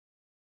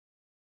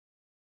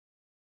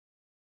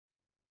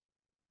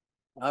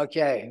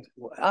Okay.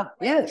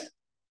 Yes.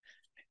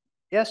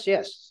 Yes,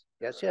 yes.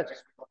 Yes, yes.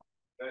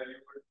 You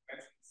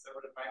mentioned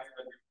several times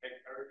that you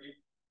take parity,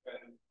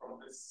 and from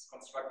this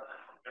construct,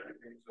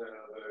 everything, the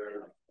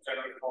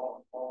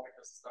general form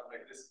factors, stuff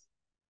like this,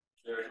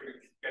 would you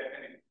get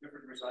any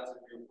different results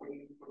if you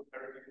wouldn't put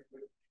parity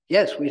into it?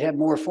 Yes, we'd have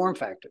more form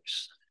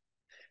factors.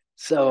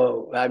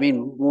 So, I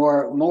mean,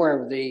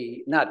 more of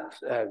the, not,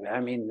 I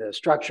mean, the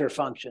structure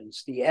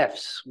functions, the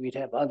Fs, we'd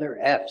have other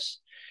Fs.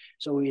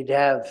 So we'd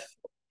have,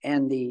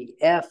 and the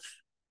F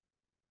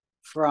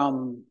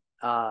from,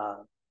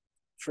 for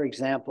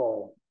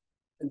example,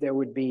 there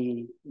would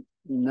be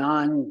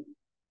non-parity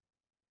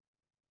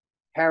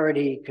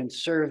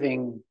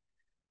conserving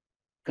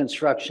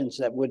constructions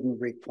that wouldn't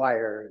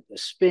require the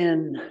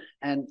spin.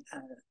 And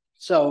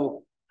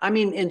so, I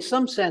mean, in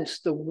some sense,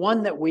 the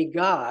one that we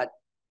got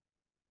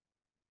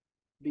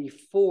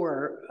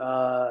before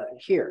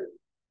here,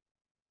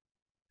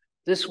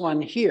 this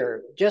one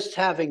here, just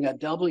having a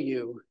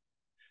W.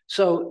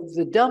 So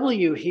the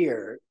W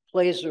here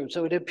plays,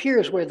 so it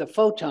appears where the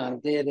photon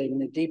did in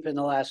the deep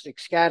inelastic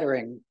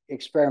scattering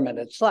experiment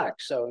at SLAC.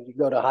 So you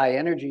go to high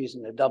energies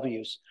and the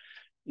W's,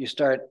 you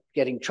start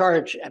getting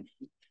charge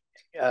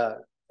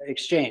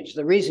exchange.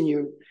 The reason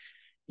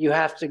you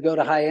have to go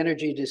to high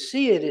energy to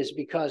see it is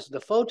because the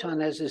photon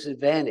has this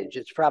advantage.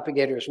 Its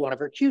propagator is 1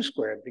 over q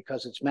squared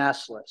because it's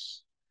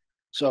massless.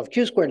 So if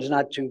q squared is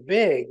not too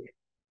big,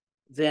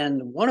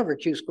 then 1 over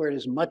q squared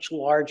is much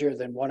larger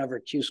than 1 over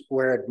q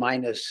squared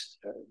minus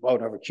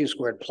 1 over q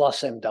squared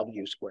plus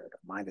mw squared or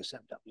minus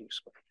mw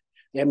squared.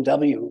 The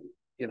mw,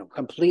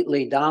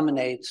 completely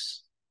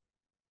dominates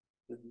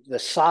the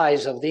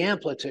size of the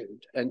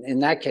amplitude, and in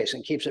that case,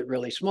 and keeps it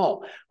really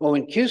small. Well,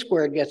 when q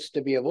squared gets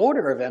to be of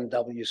order of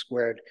mw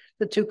squared,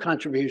 the two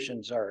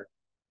contributions are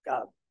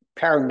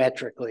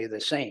parametrically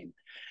the same.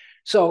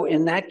 So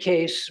in that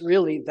case,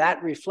 really,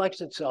 that reflects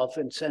itself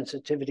in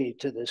sensitivity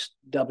to this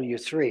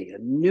W3. A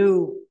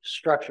new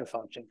structure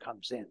function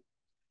comes in.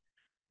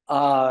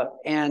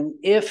 And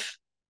if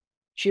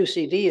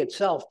QCD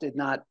itself did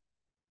not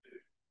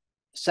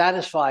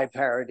satisfy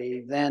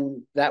parity,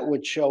 then that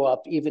would show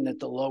up even at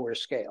the lower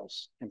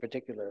scales, in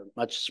particular,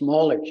 much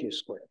smaller q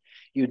squared.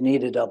 You'd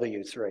need a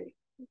W3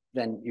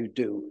 than you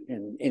do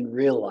in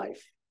real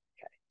life.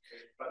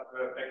 But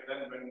back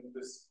then, when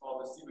all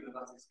the deep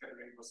inelastic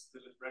scattering was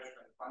still fresh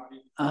and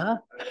funky,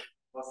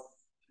 was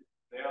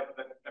there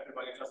that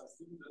everybody just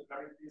assumed that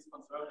parity is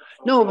conserved?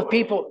 No, but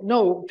people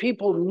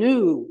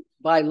knew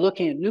by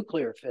looking at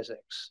nuclear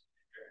physics,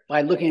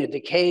 by looking at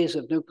decays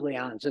of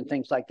nucleons and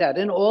things like that,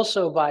 and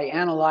also by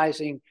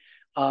analyzing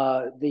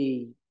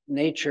the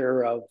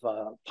nature of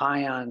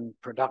pion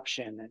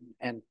production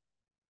and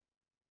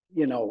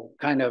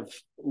kind of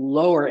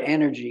lower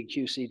energy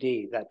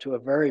QCD, that to a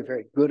very,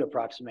 very good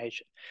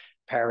approximation,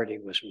 parity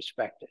was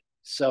respected.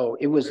 So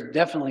it was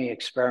definitely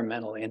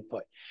experimental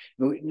input.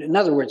 In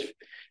other words,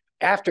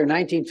 after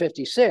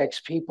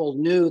 1956, people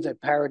knew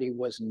that parity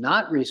was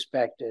not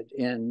respected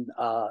in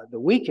the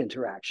weak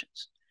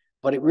interactions,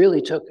 but it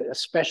really took a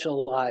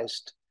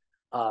specialized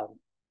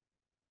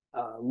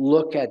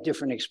look at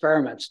different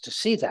experiments to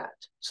see that.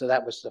 So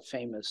that was the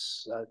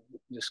famous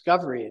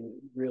discovery and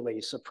really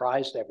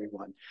surprised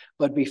everyone.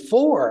 But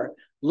before,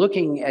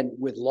 looking at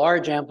with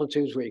large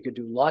amplitudes where you could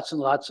do lots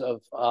and lots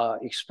of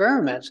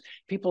experiments,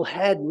 people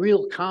had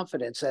real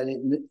confidence that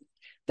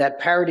that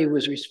parity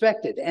was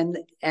respected.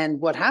 And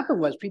what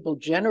happened was people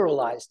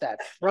generalized that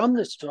from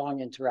the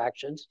strong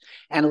interactions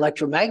and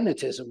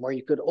electromagnetism, where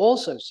you could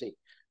also see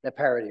that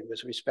parity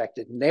was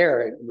respected, and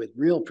there with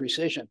real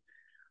precision.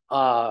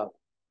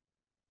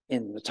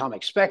 In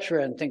atomic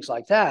spectra and things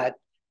like that,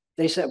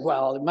 they said,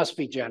 well, it must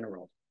be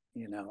general.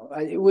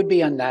 It would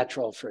be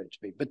unnatural for it to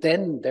be. But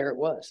then there it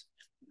was.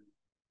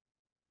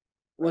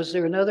 Was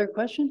there another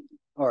question?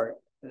 Or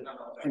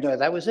no,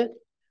 that was it?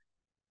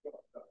 No,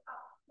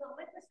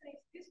 my question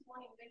is, this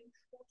morning when you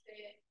showed the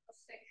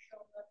section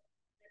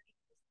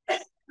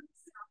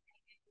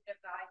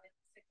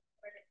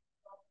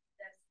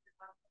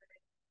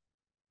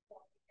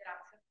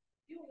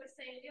you were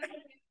saying you're going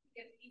to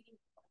get reading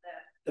from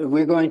there.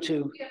 We're going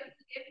to.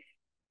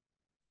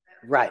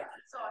 Right.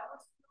 So I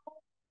want to know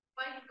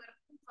why you were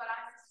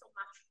polarizing so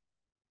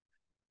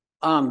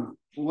much.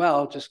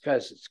 Well, just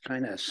because it's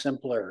kind of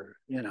simpler,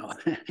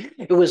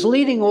 It was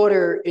leading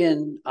order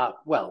in,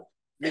 well,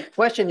 the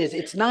question is,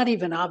 it's not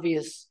even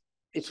obvious.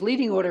 It's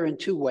leading order in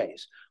two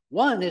ways.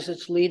 One is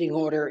it's leading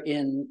order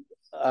in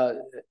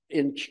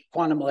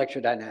quantum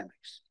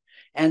electrodynamics.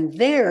 And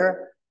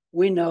there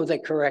we know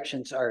that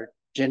corrections are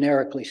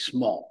generically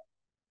small.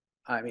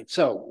 I mean,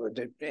 so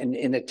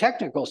in a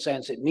technical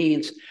sense, it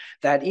means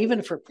that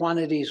even for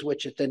quantities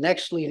which at the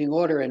next leading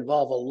order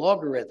involve a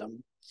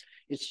logarithm,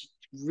 it's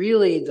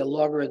really the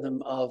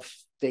logarithm of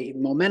the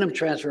momentum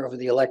transfer over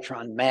the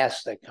electron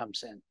mass that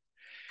comes in.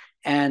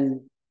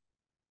 And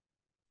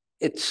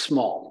it's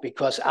small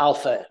because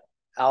alpha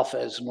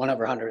is 1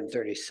 over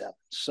 137.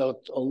 So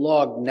a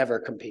log never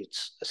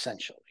competes,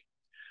 essentially.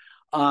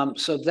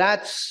 So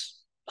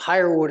that's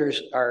higher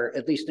orders are,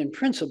 at least in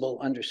principle,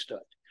 understood.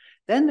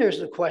 Then there's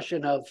the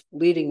question of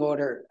leading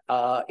order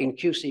in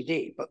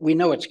QCD, but we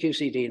know it's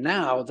QCD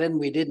now. Then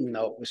we didn't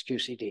know it was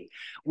QCD.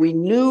 We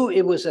knew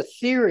it was a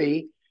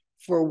theory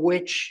for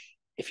which,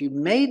 if you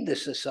made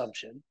this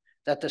assumption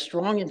that the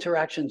strong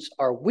interactions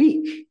are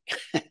weak,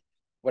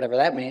 whatever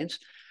that means,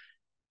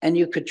 and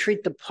you could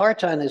treat the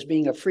parton as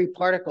being a free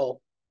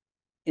particle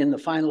in the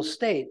final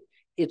state,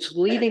 it's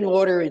leading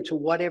order into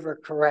whatever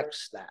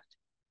corrects that.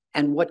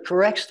 And what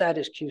corrects that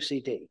is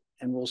QCD.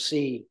 And we'll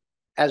see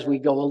as we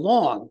go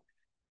along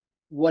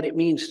what it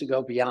means to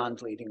go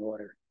beyond leading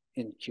order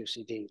in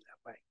QCD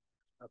that way.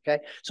 Okay,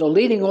 so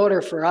leading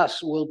order for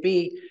us will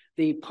be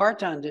the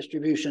parton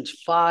distributions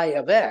phi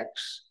of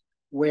x,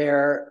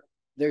 where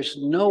there's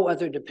no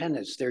other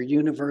dependence. They're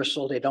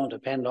universal. They don't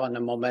depend on the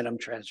momentum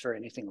transfer,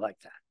 anything like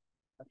that.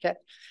 Okay,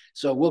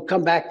 so we'll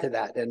come back to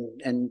that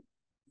and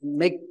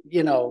make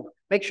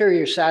sure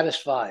you're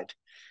satisfied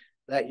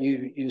that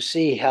you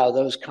see how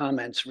those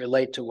comments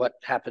relate to what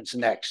happens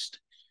next.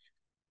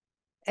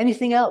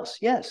 Anything else?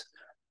 Yes.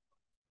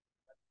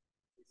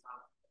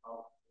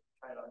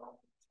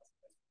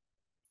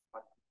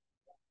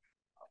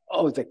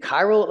 Oh, the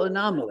chiral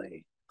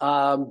anomaly.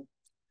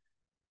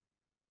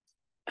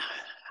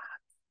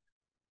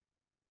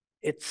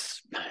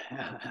 It's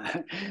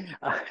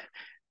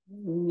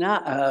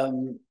not.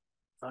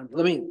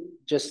 Let me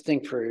just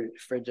think for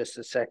just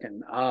a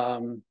second.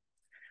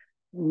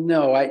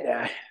 No,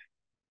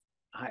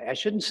 I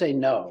shouldn't say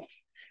no,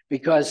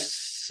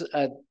 because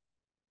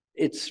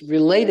it's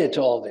related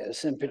to all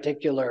this, in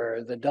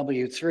particular the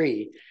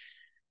W3,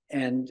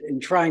 and in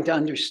trying to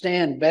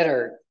understand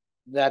better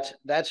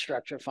that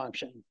structure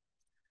function,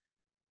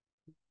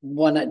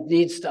 one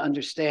needs to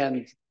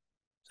understand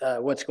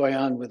what's going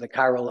on with the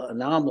chiral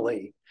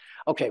anomaly.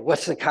 Okay,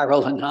 what's the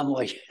chiral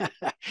anomaly?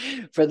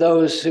 For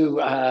those who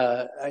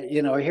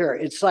here,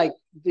 it's like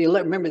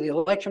remember the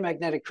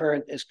electromagnetic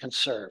current is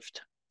conserved.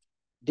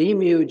 D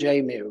mu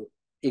J mu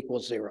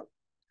equals 0.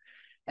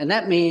 And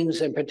that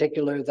means in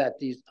particular that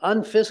the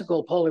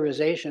unphysical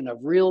polarization of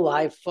real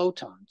live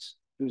photons,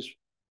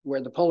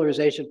 where the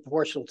polarization is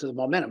proportional to the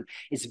momentum,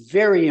 is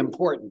very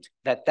important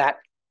that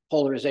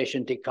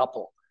polarization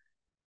decouple.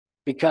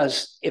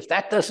 Because if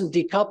that doesn't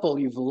decouple,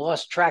 you've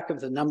lost track of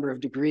the number of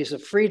degrees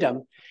of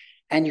freedom,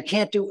 and you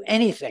can't do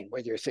anything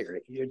with your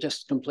theory. You're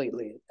just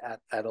completely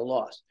at a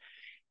loss.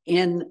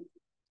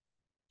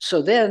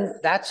 So then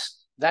that's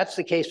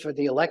the case for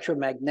the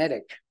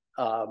electromagnetic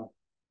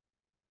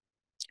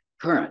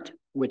current,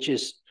 which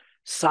is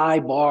psi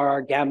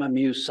bar gamma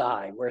mu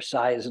psi, where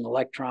psi is an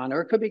electron,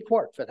 or it could be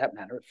quark for that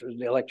matter, for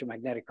the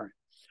electromagnetic current.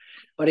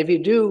 But if you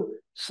do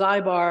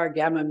psi bar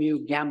gamma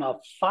mu gamma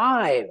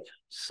 5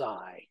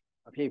 psi,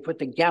 okay, you put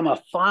the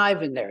gamma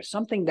 5 in there,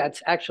 something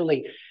that's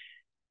actually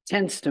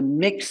tends to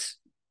mix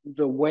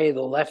the way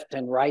the left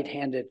and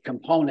right-handed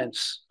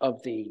components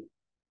of the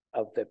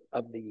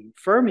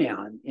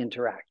fermion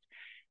interact.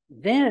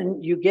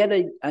 Then you get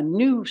a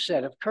new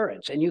set of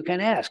currents, and you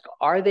can ask,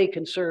 are they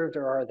conserved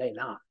or are they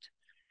not?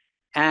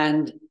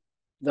 And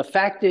the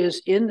fact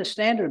is, in the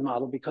standard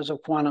model, because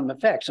of quantum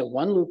effects, a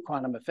one-loop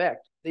quantum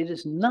effect, it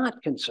is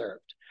not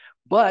conserved.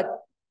 But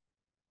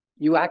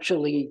you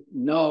actually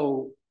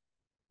know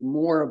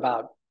more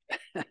about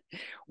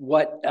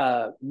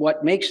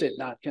what makes it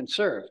not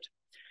conserved.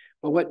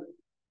 But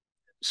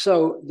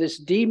so this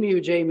d mu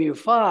j mu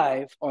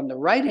 5 on the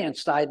right-hand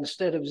side,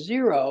 instead of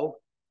 0,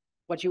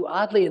 what you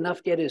oddly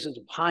enough get is a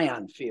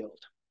pion field.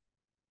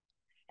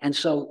 And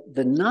so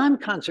the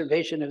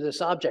non-conservation of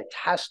this object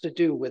has to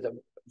do with a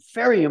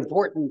very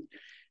important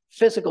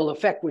physical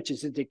effect, which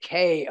is the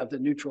decay of the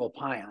neutral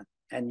pion.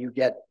 And you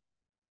get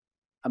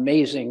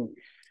amazing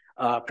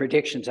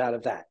predictions out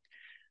of that.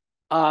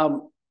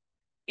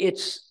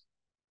 Its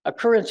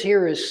occurrence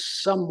here is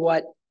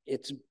somewhat,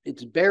 it's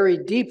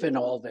buried deep in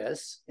all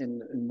this,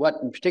 in what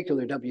in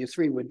particular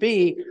W3 would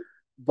be,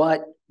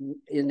 but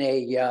in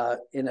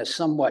a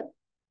somewhat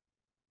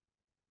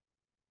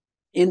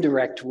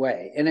indirect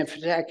way. And in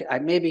fact, I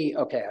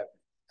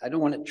don't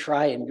want to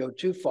try and go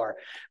too far,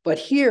 but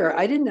here,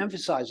 I didn't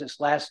emphasize this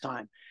last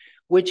time,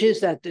 which is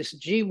that this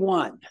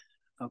G1,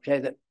 okay,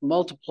 that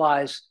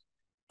multiplies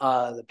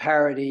the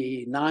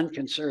parity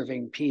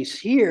non-conserving piece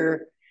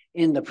here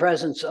in the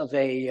presence of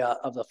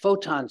the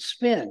photon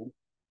spin,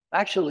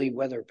 actually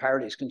whether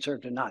parity is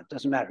conserved or not,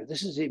 doesn't matter.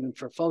 This is even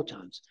for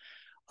photons.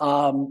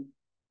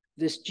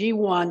 This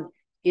G1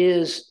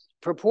 is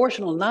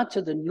proportional not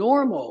to the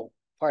normal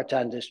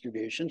parton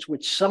distributions,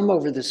 which sum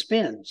over the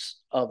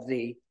spins of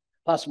the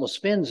possible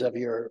spins of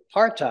your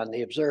parton,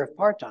 the observed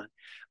parton,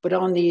 but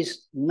on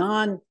these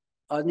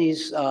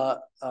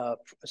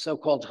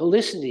so-called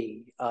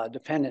helicity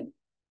dependent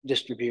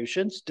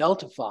distributions,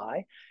 delta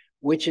phi,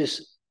 which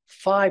is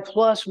phi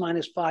plus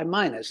minus phi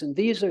minus, and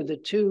these are the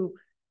two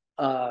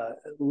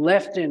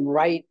left and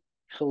right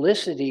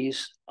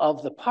helicities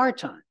of the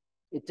parton.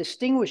 It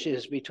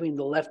distinguishes between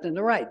the left and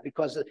the right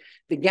because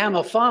the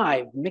gamma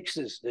 5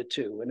 mixes the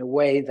two in a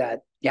way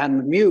that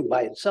gamma mu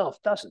by itself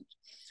doesn't.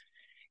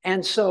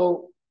 And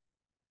so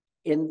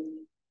in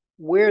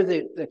where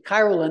the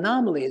chiral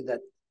anomaly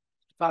that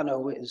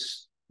Fano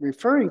is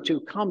referring to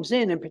comes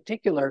in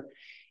particular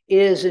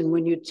is in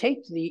when you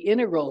take the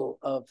integral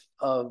of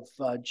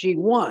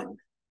G1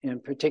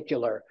 in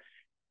particular,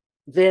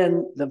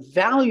 then the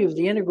value of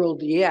the integral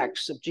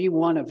dx of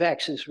G1 of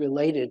x is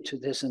related to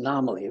this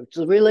anomaly. It's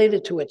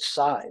related to its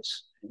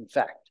size, in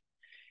fact.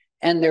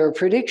 And there are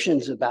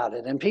predictions about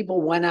it. And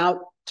people went out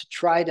to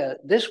try to,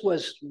 this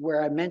was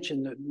where I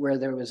mentioned where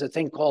there was a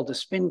thing called the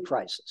spin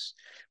crisis,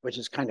 which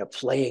is kind of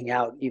playing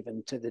out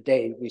even to the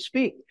day we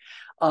speak.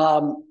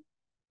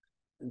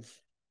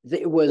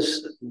 It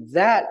was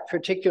that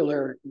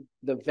particular,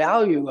 the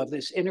value of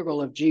this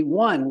integral of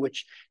G1,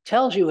 which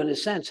tells you in a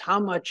sense how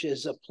much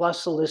is a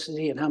plus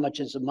helicity and how much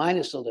is a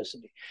minus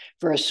helicity.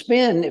 For a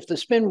spin, if the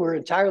spin were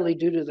entirely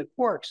due to the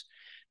quarks,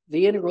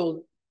 the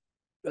integral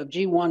of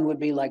G1 would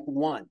be like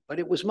 1, but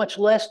it was much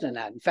less than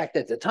that. In fact,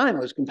 at the time,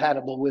 it was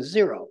compatible with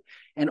 0.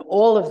 And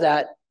all of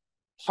that,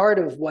 part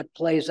of what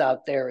plays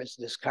out there is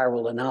this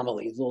chiral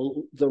anomaly,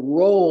 the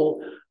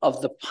role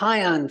of the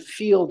pion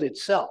field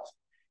itself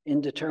in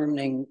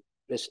determining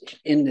this,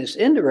 in this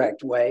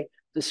indirect way,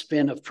 the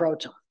spin of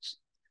protons.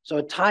 So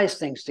it ties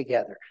things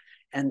together.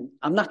 And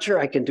I'm not sure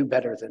I can do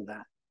better than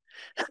that.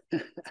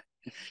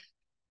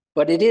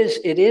 But it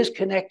is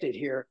connected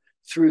here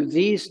through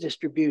these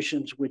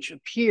distributions, which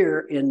appear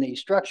in the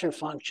structure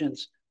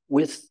functions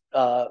with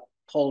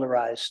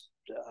polarized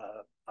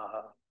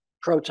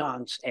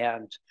protons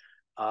and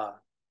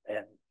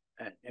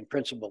in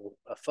principle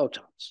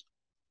photons.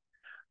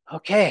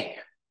 Okay,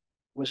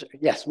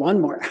 yes,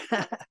 one more.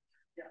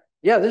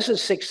 Yeah, this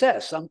is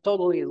success. I'm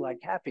totally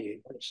like happy.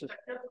 Based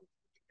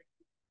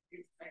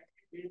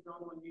on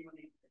only one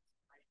effect,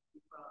 right?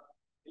 If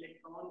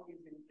electron is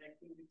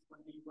interacting with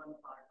only one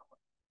part of it,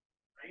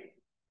 right?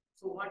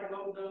 So what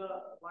about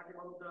the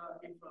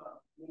if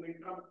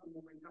momentum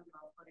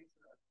transfer is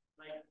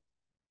like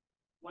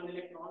one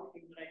electron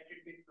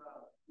interacted with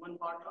one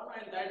partron,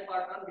 and that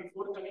partron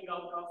before coming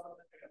out of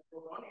the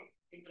proton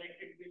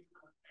interacted with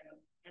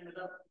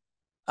another.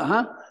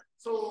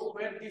 So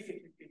where this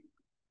effect is,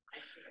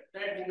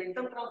 that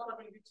momentum transfer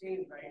will be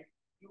changed, right?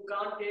 You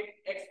can't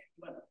take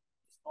x1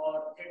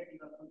 or z1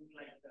 something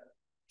like that.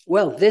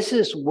 Well, this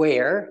is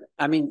where,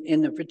 I mean,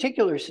 in the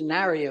particular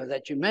scenario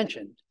that you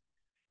mentioned,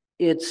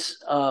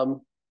 it's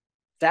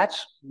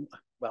that's,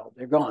 well,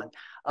 they're gone.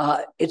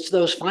 It's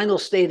those final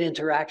state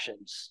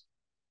interactions.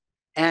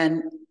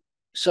 And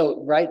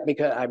so, right,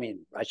 because, I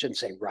mean, I shouldn't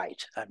say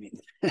right, I mean,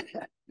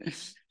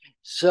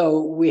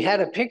 so we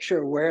had a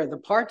picture where the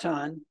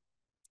parton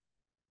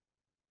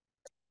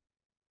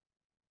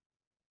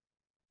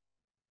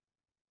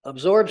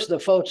absorbs the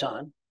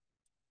photon,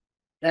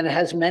 then it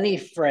has many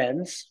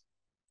friends,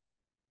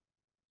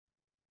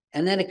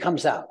 and then it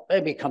comes out.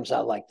 Maybe it comes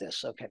out like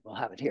this. Okay, we'll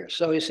have it here.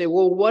 So you say,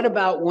 well, what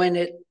about when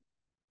it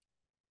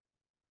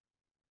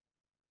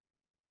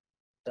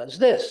does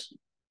this,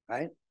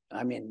 right?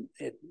 I mean,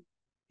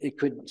 it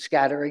could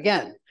scatter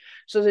again.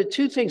 So there are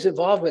two things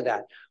involved with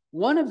that.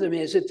 One of them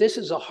is that this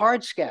is a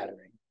hard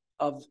scattering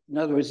of, in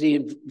other words,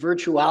 the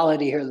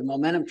virtuality here, the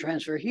momentum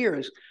transfer here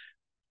is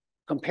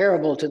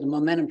comparable to the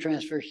momentum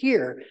transfer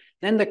here,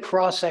 then the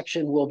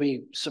cross-section will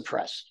be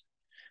suppressed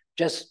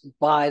just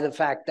by the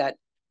fact that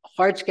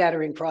hard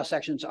scattering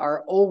cross-sections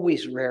are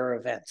always rare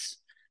events.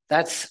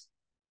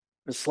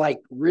 It's like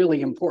really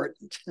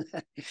important,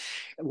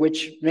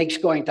 which makes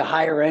going to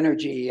higher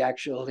energy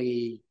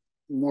actually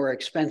more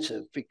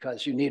expensive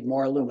because you need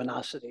more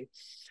luminosity.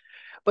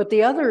 But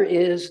the other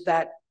is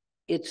that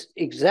it's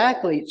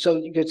exactly, so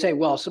you could say,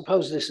 well,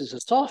 suppose this is a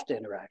soft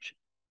interaction.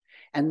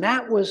 And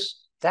that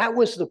was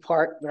the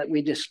part that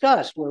we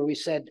discussed where we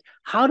said,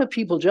 how do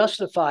people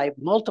justify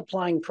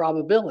multiplying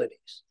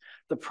probabilities?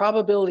 The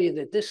probability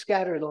that this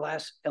scattered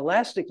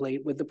elastically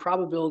with the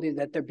probability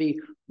that there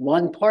be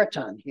one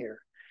parton here.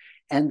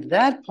 And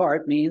that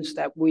part means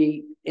that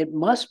it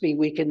must be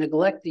we can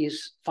neglect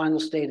these final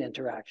state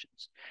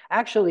interactions.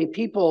 Actually,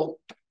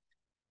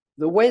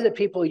 the way that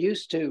people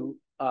used to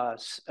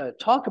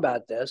talk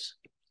about this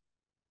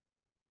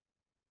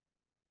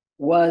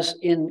was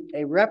in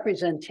a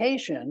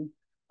representation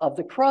of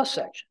the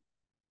cross-section.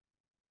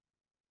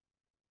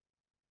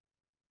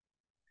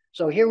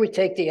 So here we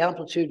take the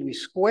amplitude, we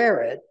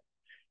square it,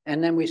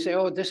 and then we say,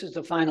 oh, this is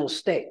the final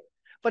state.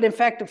 But in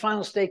fact, the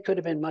final state could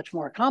have been much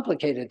more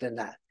complicated than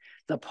that.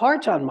 The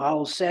parton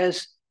model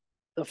says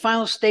the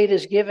final state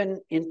is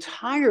given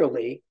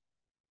entirely,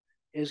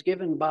 is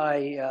given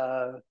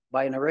by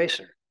an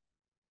eraser.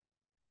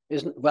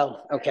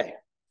 Well, okay.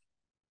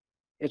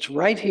 It's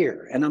right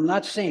here, and I'm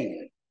not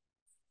seeing it.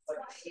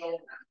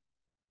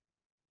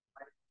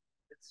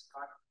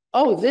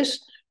 Oh, this.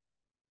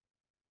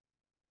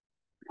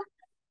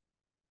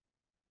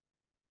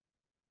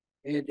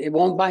 It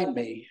won't bite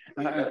me.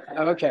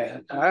 Okay,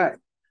 all right.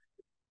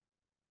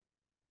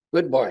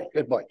 Good boy,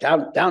 good boy.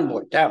 Down,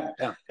 boy, down.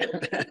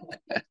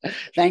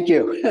 Thank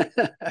you.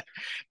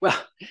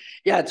 Well,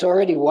 yeah, it's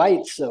already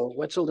white, so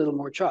what's a little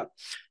more chalk?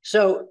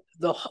 So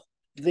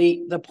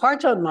the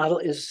parton model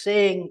is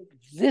saying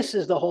this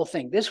is the whole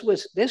thing.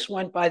 This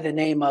went by the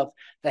name of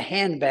the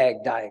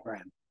handbag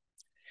diagram.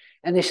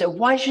 And they said,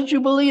 why should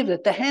you believe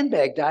that the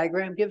handbag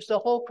diagram gives the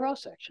whole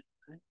cross-section?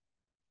 Right?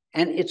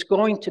 And it's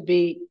going to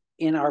be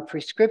in our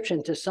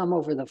prescription to sum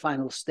over the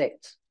final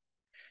states.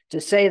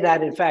 To say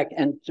that, in fact,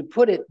 and to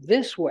put it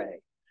this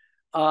way,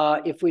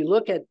 if we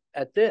look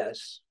at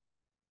this,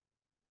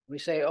 we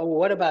say, oh,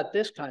 what about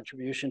this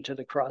contribution to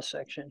the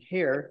cross-section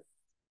here?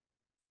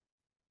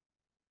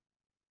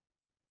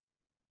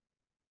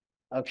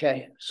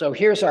 Okay, so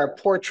here's our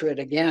portrait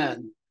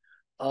again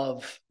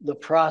of the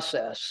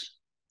process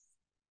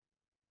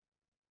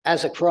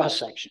as a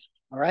cross-section,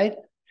 all right?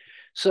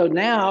 So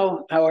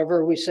now,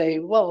 however, we say,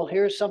 well,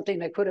 here's something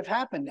that could have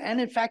happened. And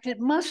in fact, it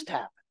must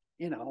happen,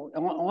 you know,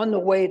 on the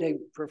way to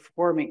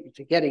performing,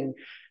 to getting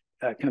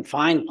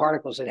confined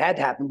particles, it had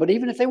to happen. But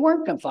even if they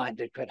weren't confined,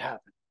 it could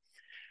happen.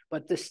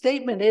 But the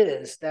statement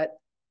is that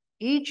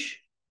each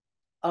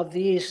of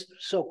these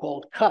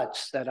so-called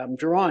cuts that I'm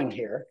drawing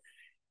here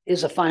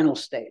is a final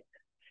state.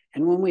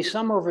 And when we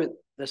sum over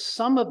the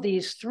sum of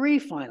these three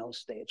final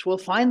states, we'll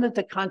find that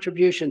the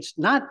contributions,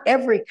 not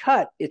every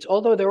cut,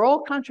 although they're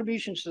all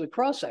contributions to the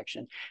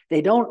cross-section,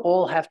 they don't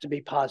all have to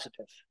be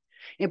positive.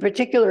 In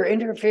particular,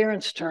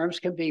 interference terms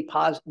can be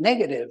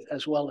negative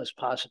as well as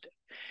positive.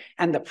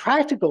 And the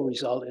practical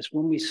result is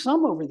when we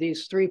sum over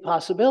these three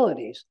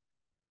possibilities,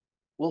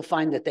 we'll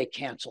find that they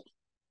cancel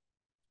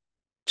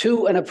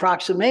to an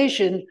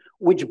approximation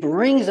which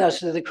brings us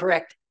to the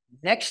correct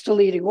next to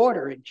leading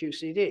order in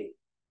QCD.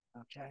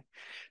 Okay,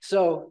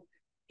 so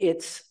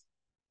it's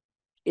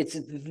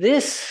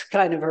this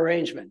kind of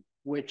arrangement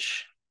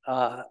which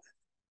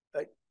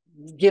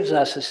gives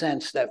us a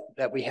sense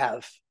that we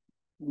have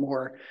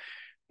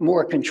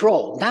more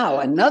control. Now,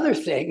 another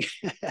thing,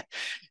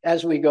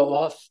 as we go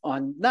off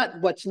on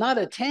what's not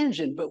a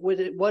tangent, but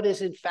what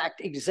is in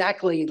fact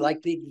exactly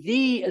like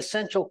the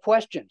essential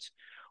questions.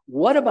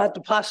 What about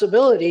the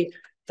possibility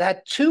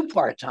that two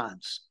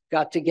partons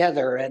got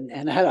together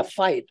and had a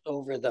fight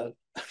over the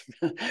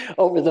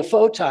over the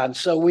photons?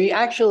 So we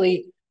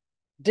actually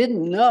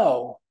didn't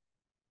know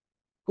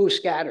who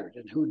scattered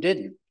and who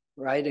didn't,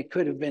 right? It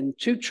could have been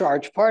two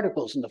charged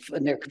particles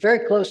and they're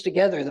very close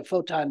together. The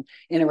photon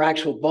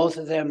interacts with both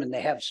of them and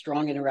they have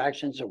strong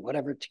interactions or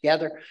whatever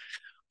together.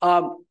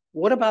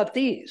 What about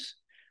these?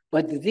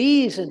 But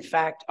these, in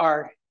fact,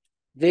 are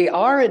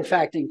in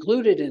fact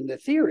included in the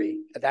theory,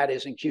 that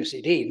is in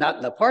QCD, not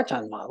in the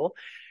parton model,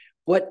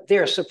 but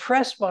they're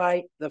suppressed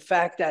by the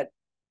fact that,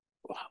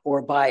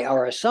 or by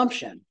our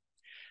assumption,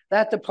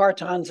 that the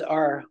partons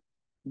are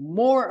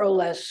more or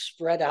less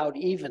spread out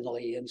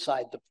evenly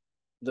inside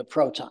the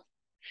proton.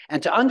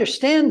 And to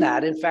understand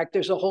that, in fact,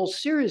 there's a whole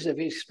series of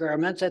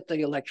experiments at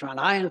the Electron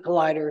Ion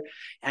Collider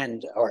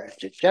or at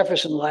the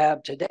Jefferson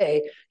Lab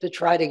today to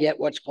try to get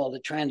what's called a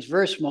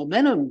transverse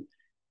momentum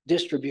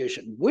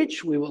distribution,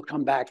 which we will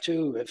come back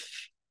to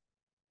if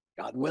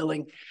God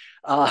willing.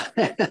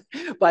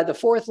 By the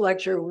fourth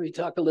lecture, we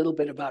talk a little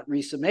bit about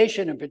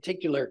resummation, in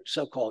particular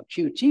so-called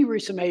QT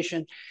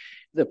resummation.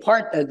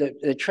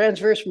 The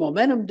transverse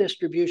momentum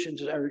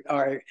distributions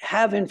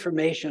have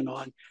information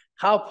on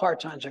how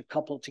partons are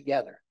coupled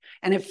together.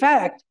 And in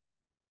fact,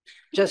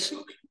 there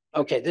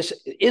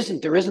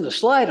isn't a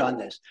slide on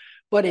this,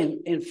 but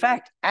in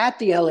fact, at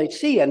the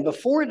LHC and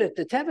before it at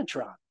the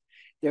Tevatron,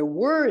 there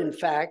were in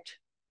fact,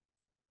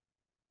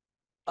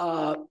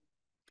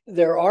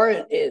 there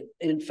are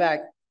in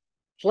fact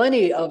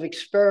plenty of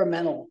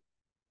experimental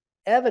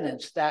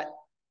evidence that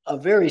a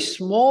very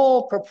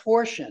small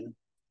proportion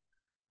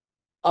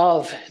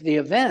of the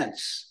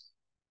events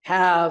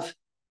have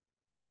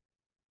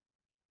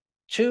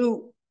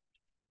two,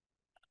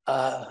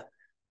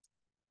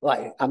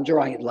 like I'm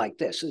drawing it like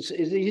this.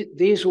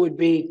 These would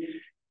be,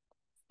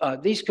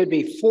 these could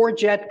be 4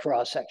 jet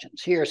cross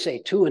sections. Here,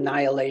 say 2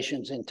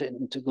 annihilations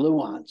into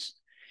gluons.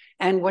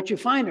 And what you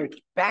find are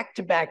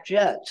back-to-back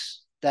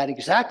jets that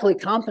exactly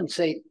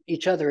compensate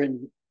each other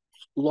in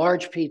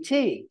large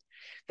PT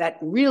that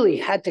really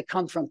had to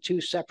come from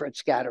 2 separate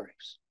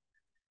scatterings.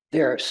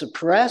 They're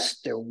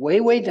suppressed, they're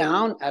way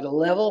down at a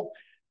level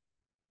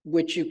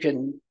which you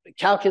can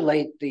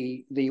calculate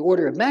the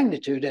order of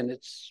magnitude, and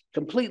it's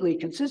completely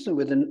consistent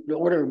with the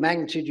order of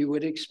magnitude you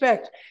would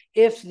expect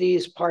if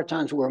these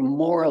partons were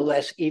more or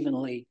less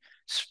evenly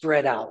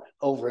spread out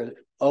over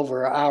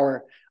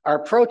our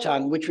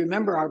proton, which,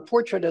 remember, our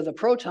portrait of the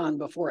proton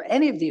before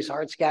any of these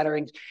hard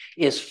scatterings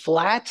is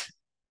flat.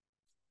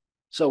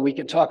 So we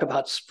can talk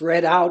about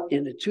spread out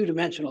in a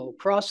 2-dimensional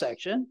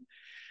cross-section.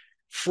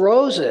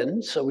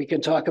 Frozen, so we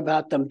can talk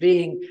about them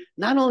being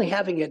not only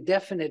having a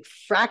definite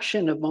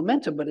fraction of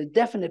momentum, but a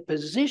definite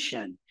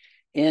position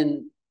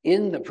in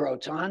the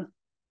proton.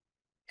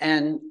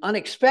 And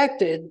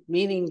unexpected,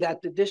 meaning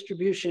that the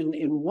distribution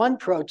in one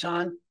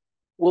proton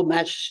will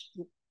match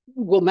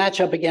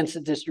up against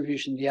the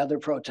distribution of the other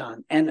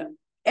proton. And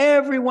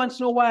every once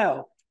in a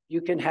while,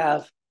 you can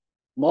have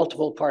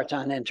multiple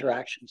parton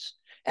interactions.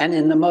 And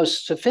in the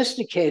most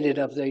sophisticated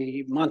of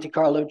the Monte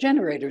Carlo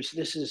generators,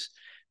 this is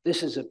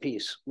a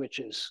piece which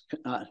is,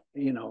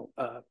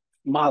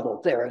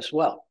 modeled there as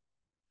well.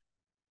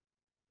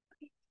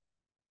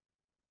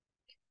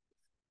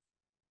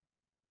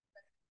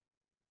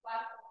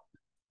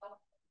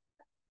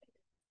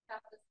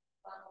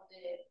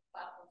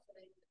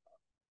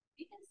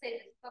 we can say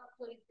that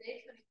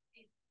factorization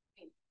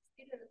is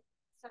still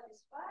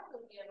satisfied, or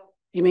we are not?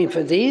 You mean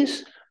for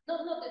these? No,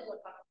 not the word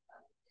the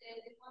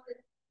one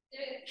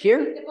that Here?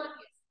 The one,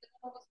 yes, the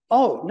one was,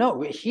 Oh,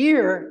 no,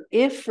 here,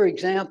 if, for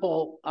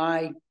example,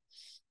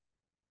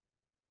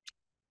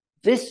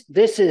 this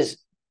is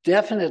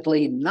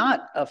definitely not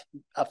a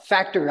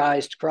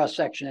factorized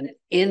cross-section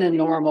in a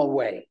normal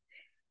way.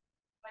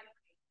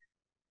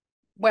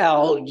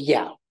 Well,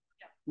 yeah,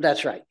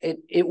 that's right.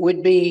 It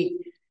would be,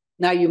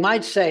 now you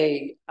might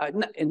say,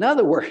 in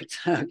other words,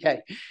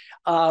 okay,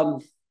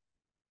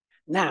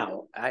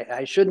 now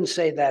I shouldn't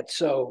say that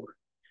so.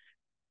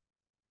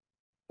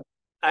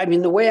 I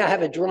mean, the way I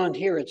have it drawn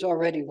here, it's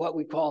already what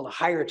we call a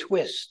higher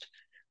twist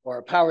or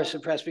a power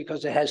suppressed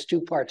because it has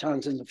 2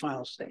 partons in the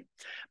final state.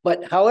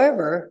 But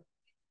however,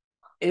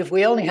 if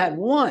we only had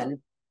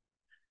one,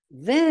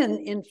 then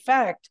in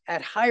fact,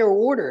 at higher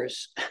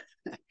orders,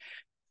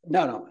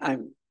 no,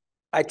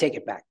 I take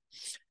it back.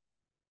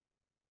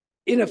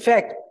 In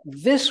effect,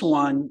 this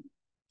one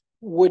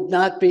would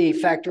not be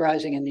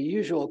factorizing in the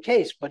usual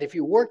case, but if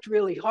you worked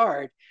really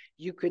hard,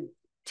 you could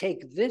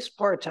take this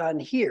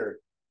parton here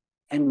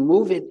and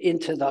move it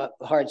into the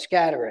hard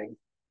scattering.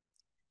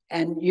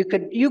 And you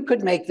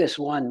could make this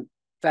one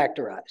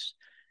factorize.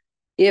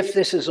 If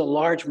this is a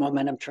large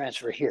momentum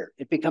transfer here,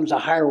 it becomes a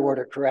higher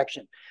order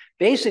correction.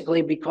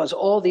 Basically, because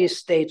all these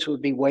states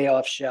would be way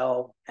off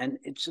shell, and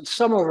it's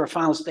some of our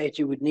final states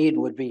you would need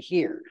would be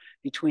here,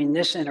 between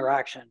this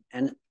interaction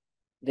and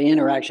the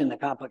interaction, the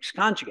complex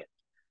conjugate.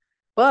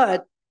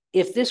 But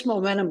if this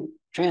momentum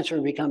transfer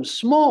becomes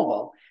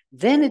small,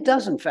 then it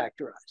doesn't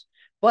factorize.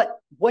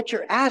 But what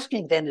you're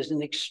asking then is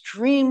an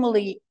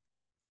extremely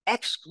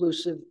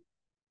exclusive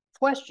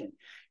question.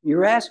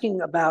 You're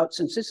asking about,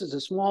 since this is a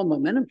small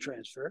momentum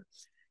transfer,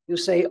 you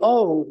say,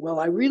 oh, well,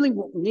 I really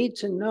need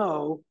to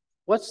know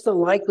what's the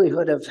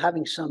likelihood of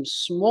having some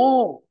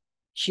small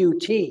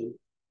QT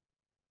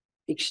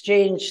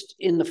exchanged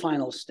in the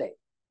final state.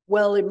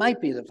 Well, it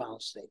might be the final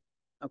state,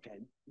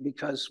 okay,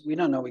 because we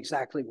don't know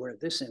exactly where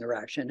this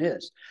interaction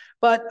is.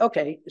 But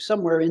okay,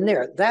 somewhere in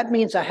there. That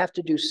means I have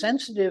to do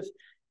sensitive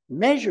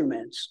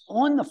measurements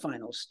on the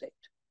final state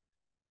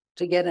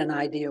to get an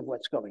idea of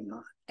what's going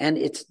on. And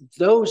it's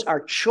those are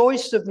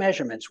choice of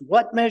measurements,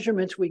 what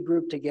measurements we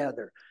group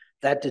together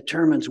that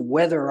determines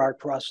whether our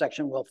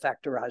cross-section will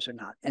factorize or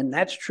not. And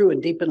that's true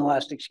in deep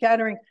inelastic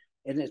scattering,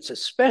 and it's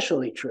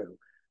especially true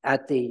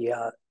at the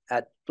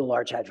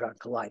Large Hadron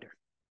Collider.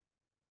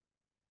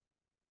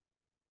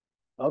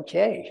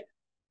 Okay,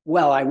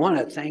 well, I want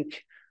to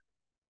thank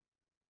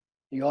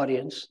the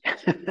audience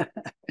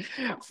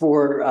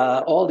for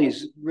all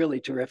these really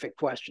terrific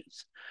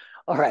questions.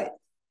 All right,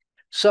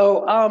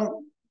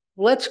 so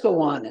let's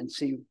go on and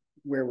see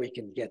where we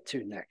can get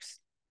to next.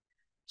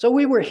 So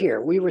we were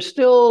here. We were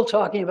still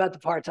talking about the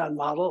parton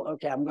model.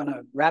 Okay, I'm going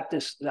to wrap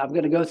this. I'm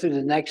going to go through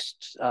the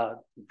next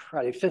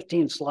probably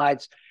 15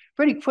 slides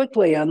pretty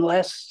quickly,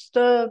 unless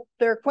there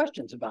are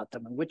questions about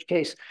them, in which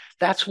case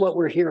that's what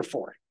we're here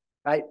for,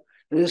 right?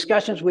 The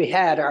discussions we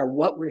had are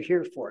what we're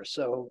here for,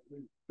 so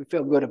we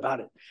feel good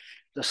about it.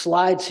 The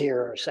slides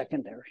here are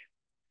secondary.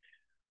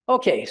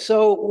 Okay,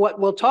 so what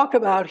we'll talk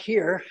about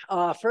here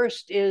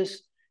first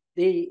is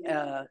the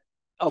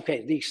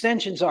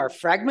extensions are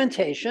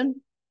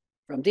fragmentation.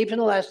 From deep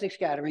inelastic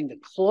scattering, the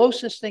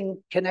closest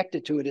thing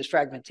connected to it is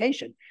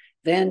fragmentation.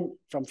 Then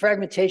from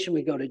fragmentation,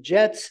 we go to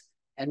jets,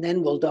 and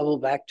then we'll double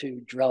back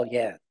to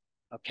Drell-Yan,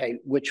 okay,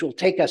 which will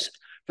take us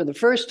for the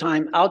first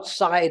time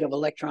outside of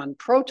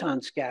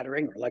electron-proton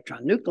scattering or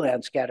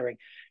electron-nucleon scattering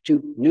to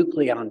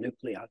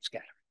nucleon-nucleon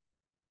scattering.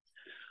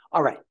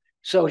 All right,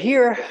 so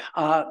here,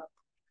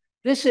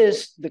 this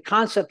is the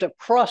concept of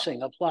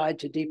crossing applied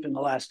to deep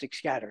inelastic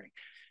scattering.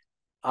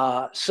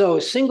 So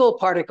single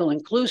particle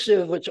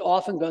inclusive, which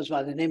often goes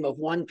by the name of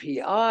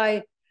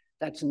 1pi,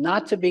 that's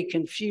not to be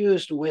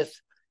confused with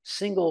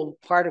single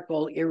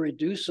particle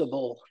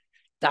irreducible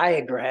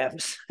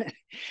diagrams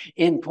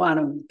in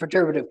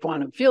perturbative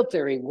quantum field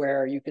theory,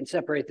 where you can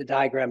separate the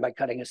diagram by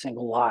cutting a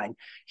single line.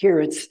 Here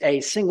it's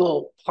a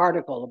single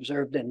particle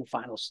observed in the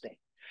final state.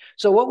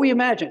 So what we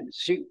imagine,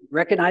 so you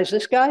recognize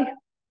this guy?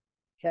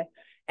 Okay.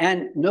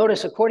 And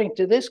notice, according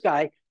to this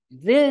guy,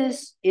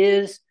 this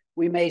is,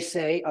 we may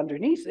say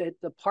underneath it,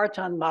 the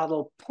parton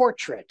model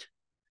portrait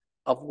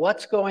of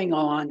what's going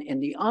on in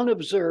the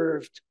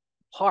unobserved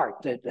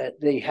part,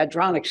 the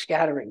hadronic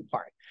scattering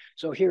part.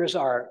 So here's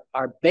our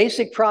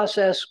basic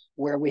process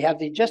where we have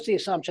just the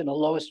assumption of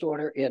lowest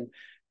order in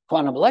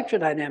quantum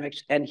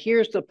electrodynamics, and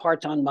here's the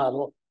parton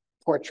model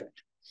portrait.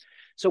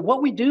 So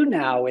what we do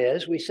now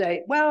is we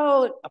say,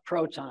 well, a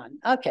proton,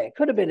 okay, it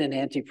could have been an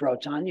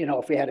antiproton, you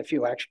know, if we had a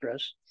few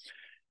extras,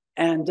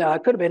 and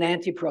could have been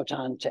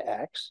antiproton to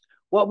X.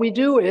 What we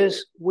do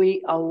is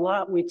we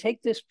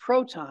take this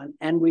proton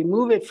and we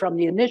move it from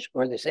the initial,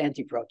 or this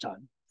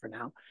antiproton for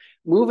now,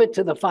 move it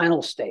to the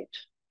final state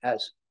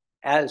as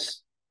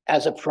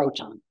a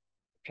proton,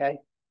 okay?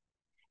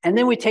 And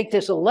then we take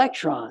this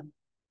electron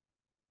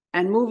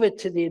and move it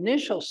to the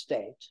initial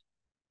state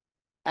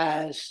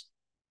as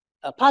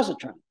a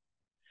positron.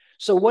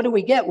 So what do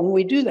we get when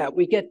we do that?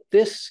 We get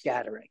this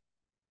scattering.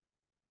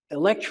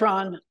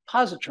 Electron,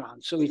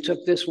 positron. So we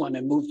took this one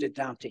and moved it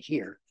down to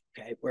here,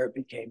 okay, where it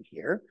became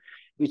here.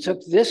 We took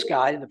this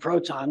guy, the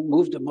proton,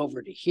 moved him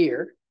over to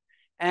here.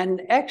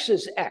 And X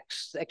is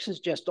X. X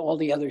is just all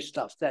the other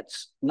stuff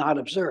that's not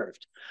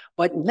observed.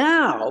 But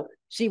now,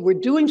 see, we're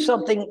doing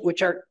something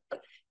which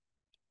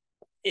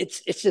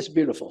it's just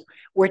beautiful.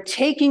 We're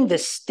taking the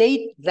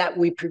state that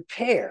we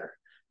prepare.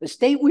 The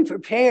state we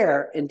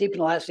prepare in deep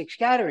inelastic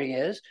scattering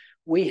is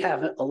we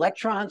have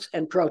electrons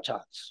and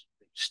protons.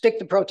 Stick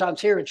the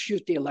protons here and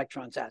shoot the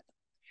electrons at them.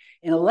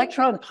 In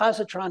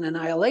electron-positron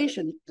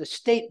annihilation, the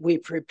state we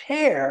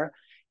prepare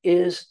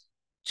is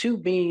two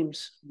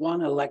beams,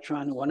 one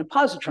electron and one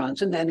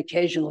positrons, and then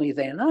occasionally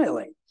they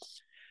annihilate.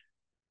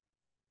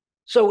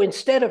 So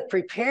instead of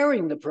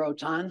preparing the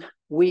proton,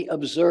 we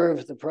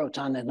observe the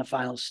proton in the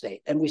final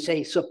state. And we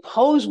say,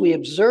 suppose we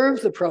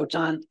observe the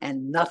proton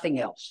and nothing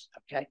else,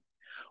 okay?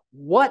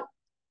 What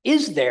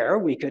is there,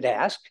 we could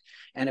ask,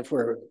 and if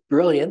we're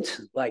brilliant,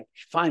 like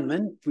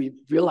Feynman, we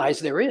realize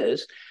there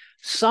is,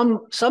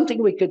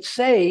 something we could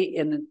say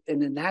in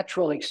the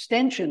natural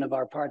extension of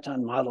our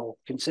parton model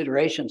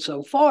consideration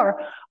so far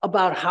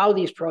about how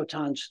these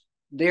protons,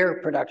 their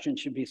production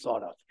should be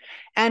thought of.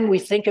 And we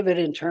think of it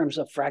in terms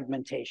of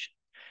fragmentation.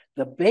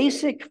 The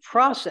basic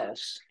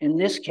process in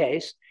this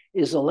case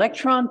is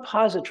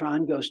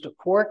electron-positron goes to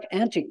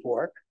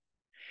quark-antiquark,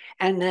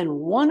 and then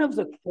one of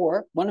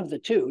the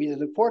two, either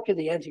the quark or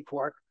the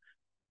antiquark,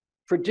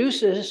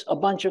 produces a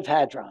bunch of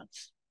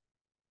hadrons.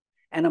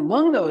 And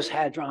among those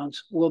hadrons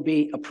will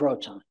be a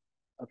proton.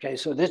 Okay,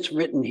 so that's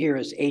written here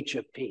as H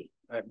of P,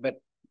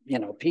 but you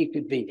know, P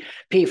could be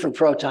P for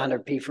proton or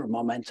P for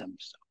momentum.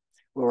 So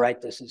we'll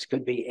write this as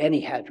could be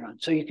any hadron.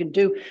 So you can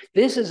do,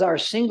 this is our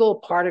single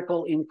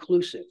particle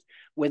inclusive,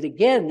 with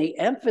again, the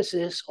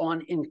emphasis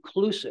on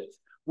inclusive.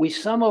 We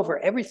sum over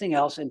everything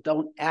else and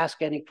don't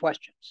ask any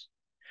questions.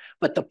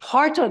 But the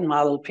parton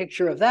model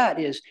picture of that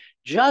is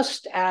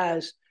just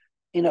as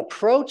in a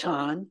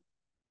proton,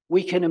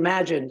 we can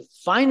imagine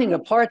finding a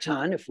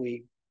parton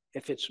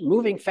if it's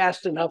moving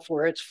fast enough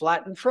where it's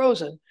flat and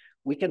frozen,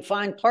 we can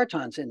find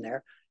partons in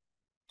there.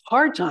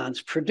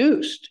 Partons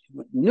produced,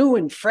 new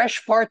and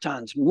fresh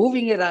partons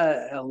moving at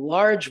a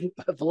large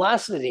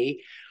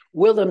velocity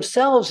will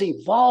themselves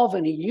evolve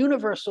in a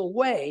universal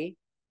way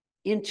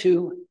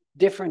into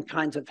different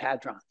kinds of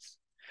hadrons.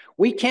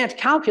 We can't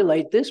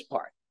calculate this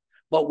part,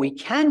 but we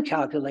can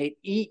calculate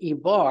E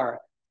bar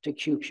to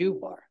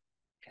QQ bar.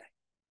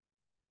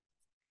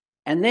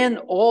 And then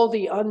all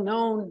the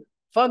unknown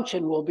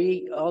function will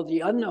be, all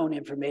the unknown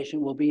information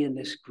will be in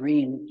this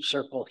green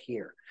circle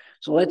here.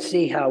 So let's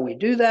see how we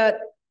do that.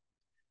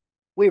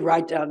 We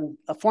write down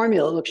a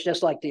formula that looks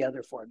just like the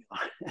other formula,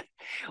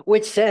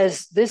 which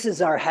says this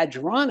is our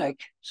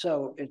hadronic.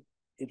 So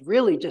it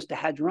really just a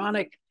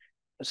hadronic,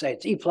 let's say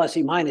it's E plus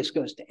E minus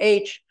goes to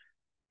H.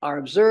 Our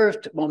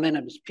observed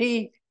momentum is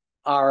P.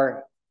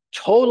 Our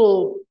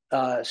total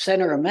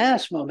center of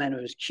mass momentum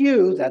is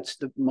Q. That's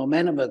the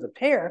momentum of the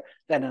pair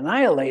that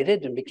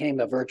annihilated and became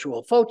a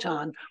virtual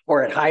photon,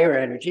 or at higher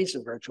energies,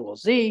 a virtual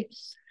Z.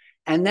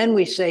 And then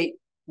we say,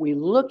 we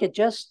look at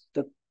just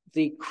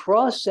the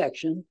cross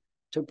section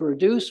to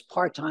produce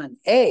parton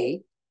A,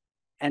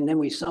 and then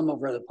we sum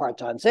over the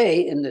partons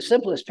A. In the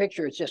simplest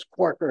picture, it's just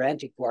quark or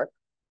antiquark,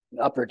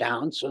 up or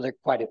down. So there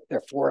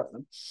are four of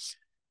them.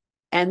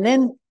 And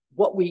then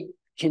what we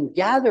can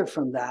gather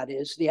from that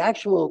is the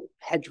actual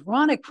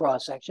hadronic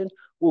cross-section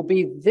will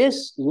be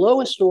this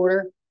lowest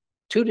order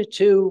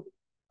 2-to-2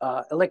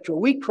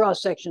 electroweak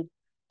cross-section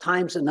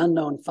times an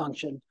unknown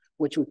function,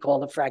 which we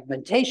call the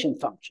fragmentation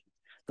function,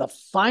 the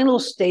final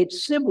state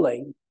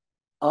sibling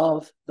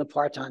of the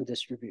parton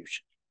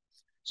distribution.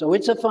 So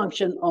it's a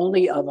function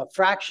only of a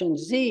fraction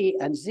Z,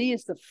 and Z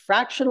is the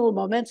fractional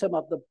momentum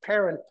of the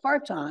parent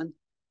parton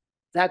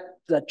that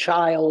the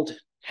child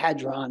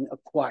hadron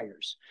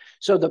acquires.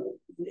 So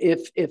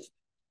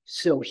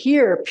so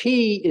here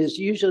P is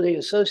usually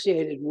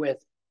associated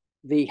with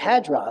the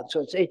hadron,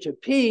 so it's H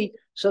of P.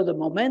 So the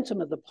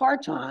momentum of the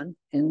parton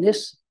in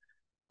this,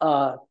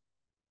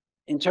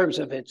 in terms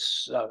of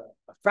its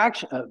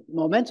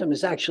momentum,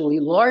 is actually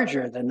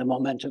larger than the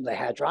momentum of the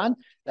hadron.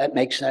 That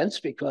makes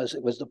sense because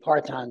it was the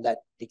parton that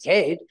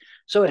decayed.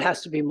 So it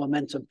has to be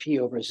momentum P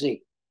over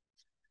Z.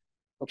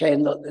 Okay,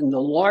 and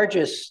the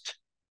largest.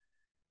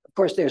 Of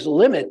course, there's a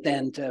limit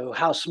then to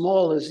how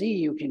small a Z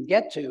you can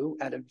get to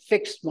at a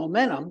fixed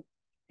momentum,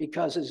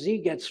 because as Z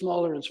gets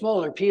smaller and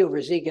smaller, P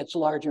over Z gets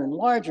larger and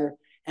larger,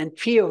 and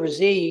P over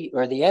Z,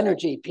 or the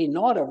energy P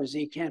naught over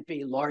Z, can't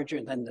be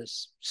larger than the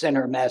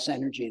center of mass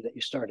energy that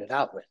you started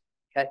out with,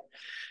 okay?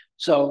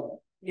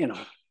 So, you know,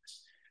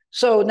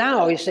 so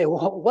now you say,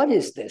 well, what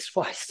is this?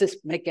 Why does this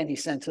make any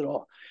sense at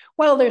all?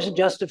 Well, there's a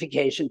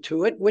justification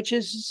to it, which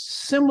is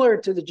similar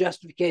to the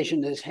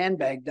justification of this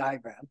handbag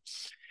diagram.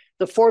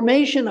 The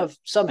formation of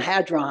some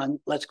hadron,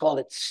 let's call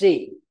it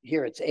C,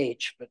 here it's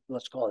H, but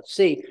let's call it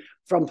C,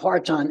 from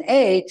parton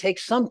A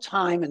takes some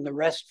time in the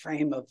rest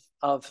frame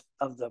of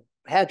the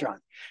hadron.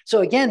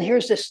 So again,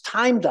 here's this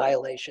time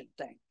dilation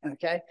thing,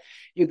 okay?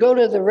 You go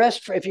to the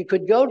rest, if you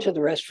could go to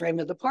the rest frame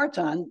of the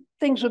parton,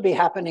 things would be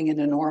happening in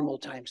a normal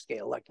time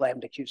scale, like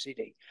lambda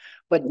QCD.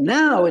 But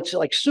now it's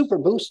like super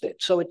boosted,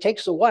 so it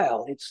takes a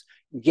while. It's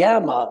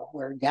gamma,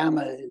 where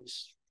gamma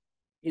is,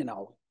 you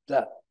know,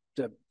 the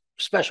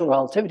special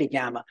relativity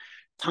gamma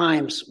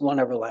times 1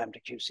 over lambda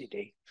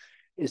QCD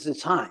is the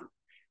time.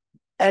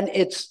 And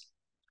it's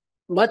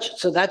much,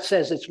 so that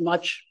says it's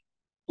much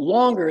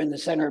longer in the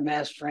center of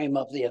mass frame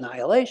of the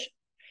annihilation.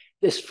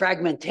 This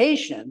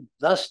fragmentation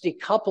thus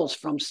decouples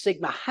from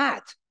sigma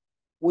hat,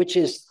 which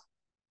is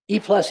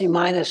E plus E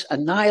minus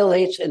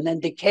annihilates and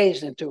then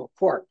decays into a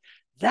quark.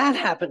 That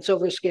happens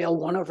over scale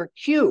 1 over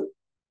Q,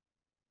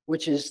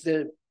 which is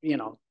the, you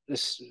know,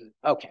 this,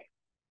 okay,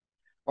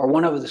 or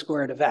 1 over the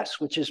square root of S,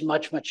 which is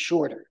much, much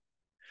shorter.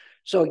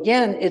 So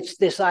again, it's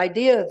this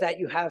idea that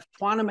you have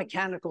quantum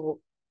mechanical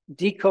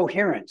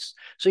decoherence.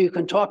 So you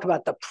can talk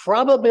about the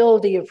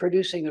probability of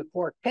producing a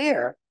quark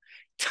pair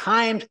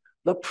times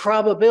the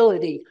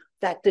probability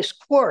that this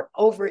quark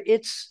over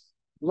its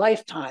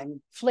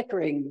lifetime,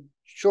 flickering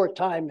short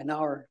time in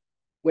our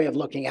way of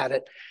looking at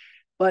it.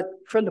 But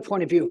from the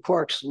point of view of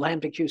quarks,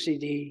 lambda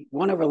QCD,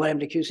 1 over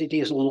lambda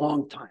QCD is a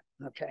long time,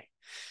 okay?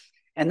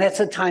 And that's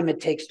the time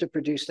it takes to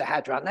produce the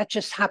hadron. That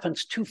just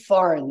happens too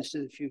far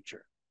into the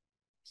future.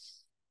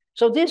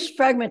 So this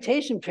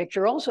fragmentation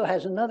picture also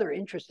has another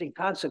interesting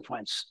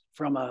consequence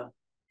from a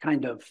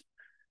kind of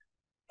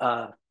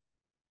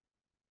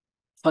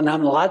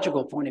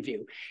phenomenological point of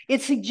view.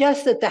 It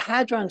suggests that the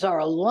hadrons are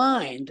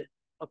aligned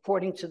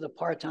according to the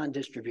parton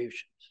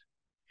distributions.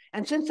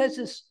 And since this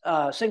is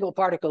single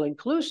particle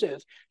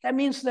inclusive, that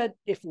means that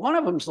if one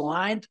of them's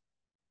aligned,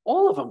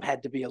 all of them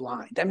had to be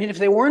aligned. I mean, if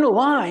they weren't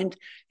aligned,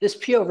 this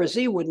P over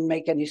Z wouldn't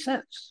make any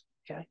sense,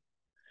 okay?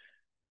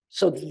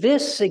 So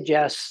this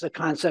suggests a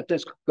concept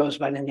that goes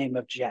by the name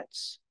of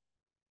jets.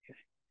 Okay?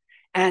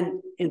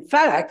 And in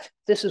fact,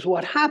 this is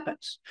what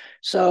happens.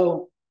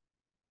 So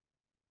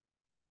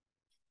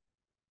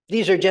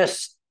these are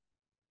just,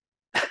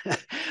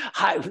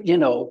 you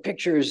know,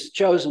 pictures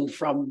chosen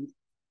from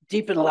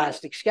deep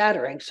inelastic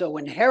scattering. So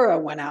when Hera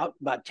went out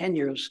about 10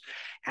 years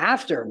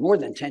after, more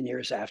than 10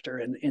 years after,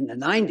 in the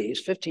 90s,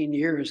 15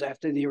 years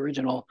after the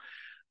original,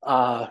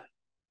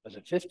 was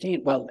it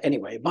 15? Well,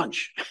 anyway, a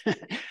bunch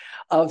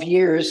of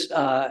years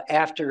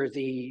after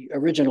the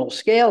original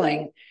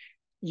scaling,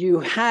 you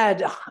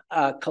had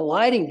a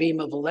colliding beam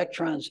of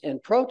electrons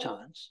and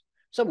protons,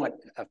 somewhat,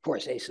 of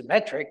course,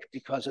 asymmetric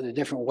because of the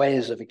different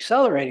ways of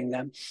accelerating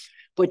them,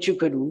 but you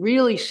could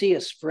really see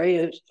a spray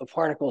of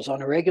particles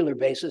on a regular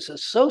basis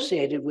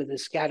associated with a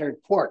scattered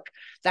quark.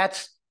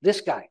 That's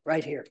this guy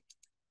right here.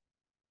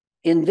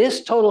 In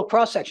this total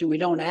cross-section, we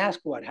don't ask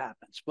what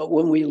happens, but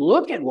when we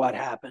look at what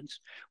happens,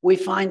 we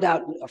find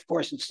out, of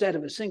course, instead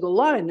of a single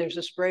line, there's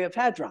a spray of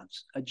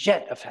hadrons, a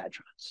jet of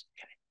hadrons.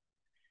 Okay.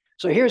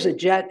 So here's a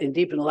jet in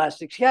deep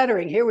inelastic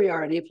scattering. Here we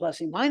are in E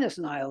plus E minus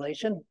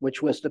annihilation,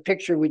 which was the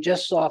picture we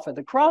just saw for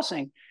the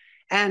crossing,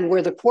 and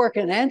where the quark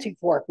and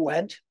antiquark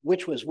went,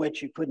 which was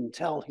which you couldn't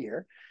tell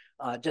here,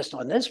 just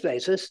on this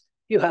basis,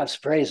 you have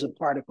sprays of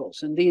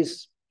particles. And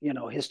these, you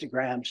know,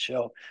 histograms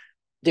show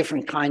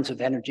different kinds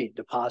of energy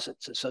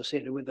deposits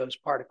associated with those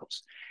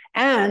particles.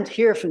 And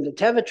here from the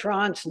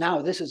tevatrons,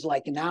 now this is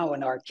like now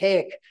an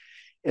archaic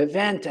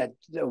event at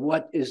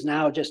what is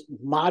now just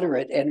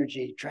moderate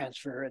energy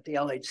transfer at the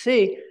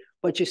LHC,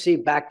 but you see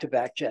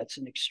back-to-back jets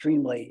in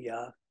extremely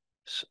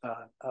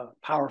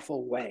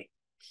powerful way.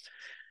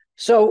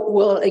 So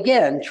we'll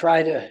again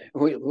try to,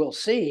 we'll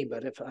see,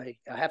 but if I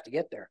have to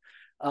get there.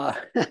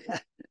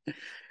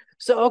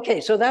 So,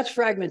 okay, so that's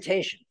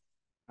fragmentation,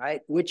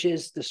 right? Which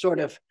is the sort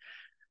of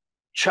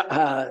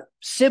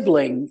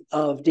sibling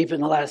of deep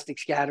inelastic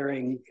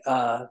scattering,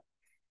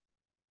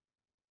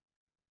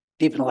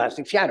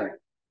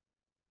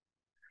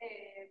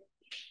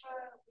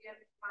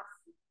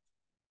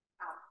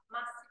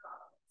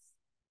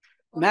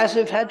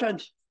 Massive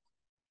hadrons.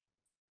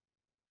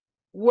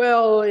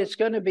 Well, it's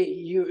going to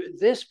be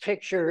this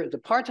picture, the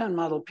parton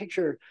model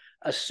picture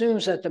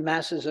assumes that the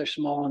masses are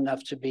small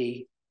enough to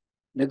be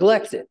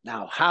neglected.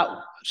 Now,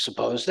 how?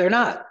 Suppose they're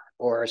not,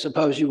 or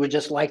suppose you would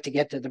just like to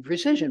get to the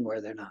precision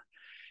where they're not.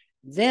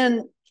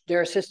 Then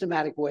there are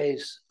systematic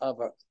ways of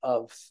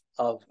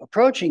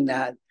approaching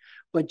that.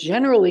 But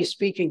generally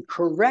speaking,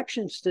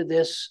 corrections to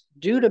this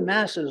due to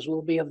masses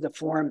will be of the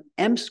form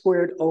m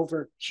squared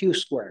over q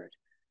squared,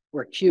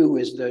 where q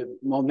is the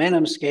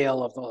momentum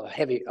scale of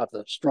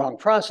the strong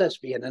process,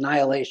 be it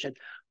annihilation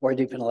or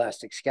deep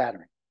inelastic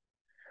scattering.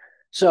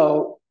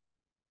 So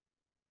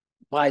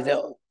by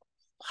the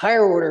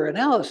higher order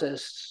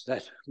analysis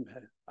that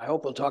I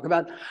hope we'll talk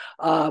about,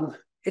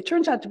 it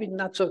turns out to be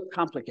not so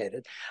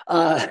complicated.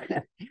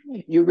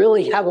 You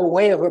really have a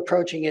way of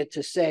approaching it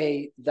to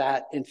say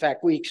that, in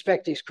fact, we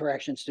expect these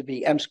corrections to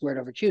be m squared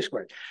over q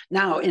squared.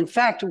 Now, in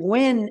fact,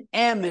 when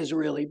m is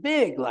really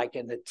big, like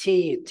in the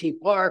T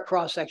bar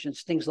cross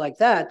sections, things like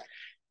that,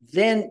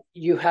 then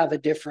you have a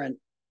different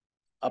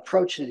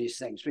approach to these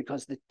things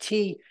because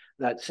the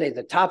let's say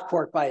the top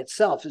quark by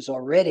itself is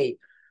already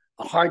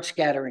a hard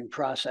scattering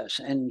process.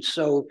 And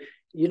so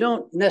you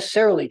don't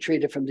necessarily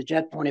treat it from the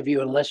jet point of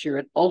view unless you're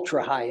at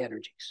ultra high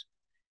energies.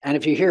 And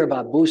if you hear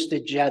about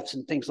boosted jets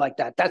and things like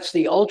that, that's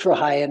the ultra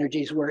high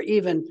energies where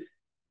even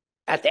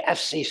at the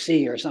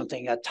FCC or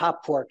something, a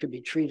top quark could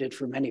be treated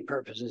for many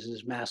purposes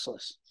as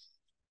massless.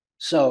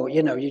 So,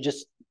 you know, you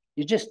just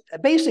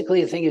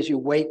basically the thing is you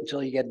wait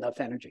until you get enough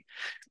energy.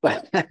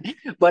 But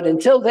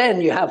until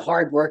then, you have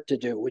hard work to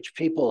do, which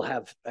people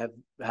have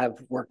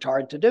worked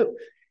hard to do.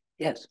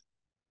 Yes.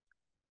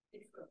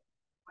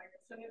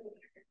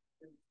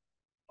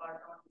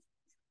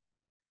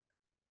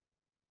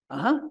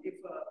 If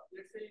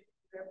let's say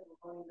you have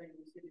on the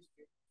UCD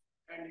state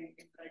and it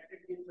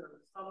interacted with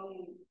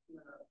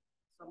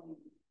some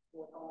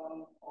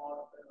photon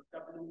or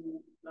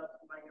W plus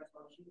minus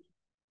or G.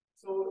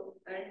 So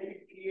and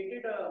it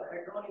created a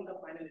hadron in the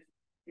final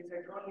state. This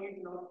hadron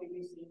need not be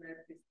seen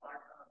as this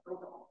part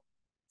proton.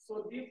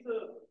 So this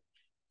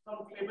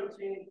some flavor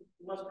change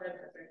must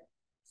have happened.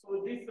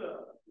 So this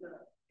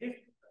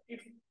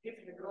if this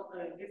hadron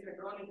is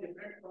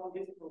different from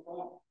this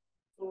proton.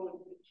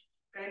 So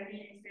can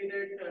we say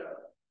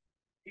that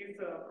this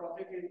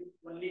process is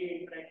only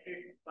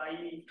interacted by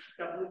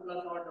W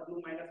plus or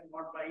W minus,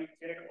 not by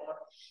Z or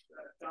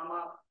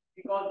gamma,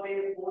 because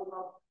they both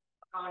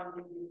can't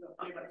give you the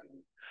flavor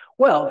change?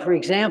 Well, for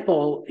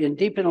example, in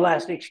deep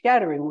inelastic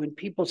scattering, when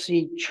people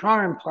see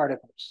charm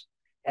particles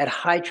at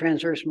high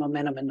transverse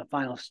momentum in the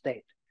final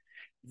state,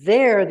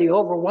 there the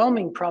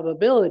overwhelming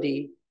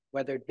probability,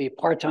 whether it be a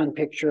parton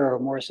picture or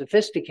more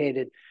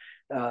sophisticated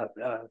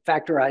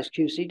factorized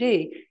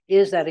QCD,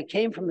 is that it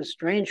came from a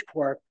strange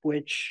quark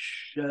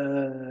which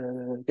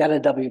got a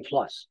W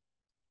plus.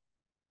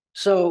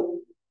 So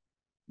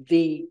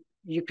you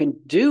can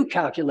do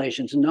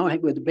calculations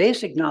knowing with the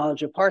basic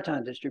knowledge of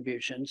parton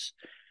distributions,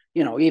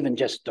 you know, even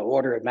just the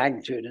order of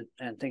magnitude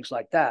and things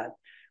like that.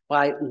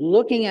 By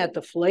looking at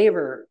the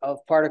flavor of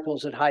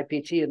particles at high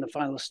PT in the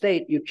final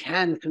state, you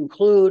can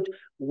conclude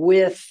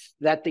with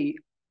that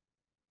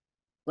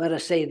let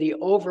us say the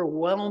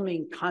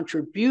overwhelming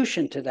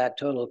contribution to that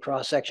total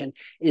cross-section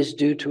is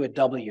due to a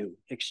W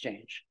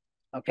exchange,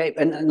 okay?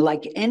 And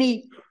like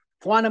any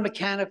quantum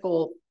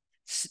mechanical,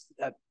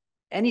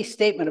 any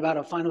statement about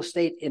a final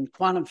state in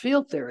quantum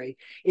field theory,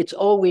 it's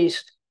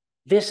always,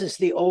 this is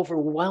the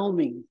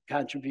overwhelming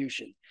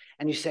contribution.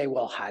 And you say,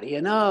 well, how do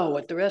you know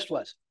what the rest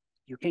was?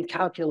 You can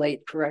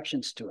calculate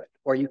corrections to it,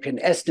 or you can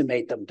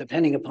estimate them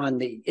depending upon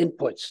the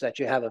inputs that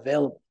you have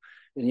available.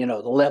 And, you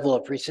know, the level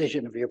of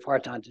precision of your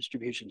parton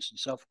distributions and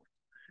so forth.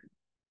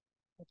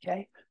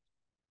 Okay.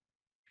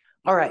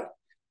 All right.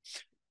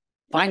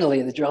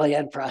 Finally, the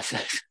Drell-Yan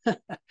process.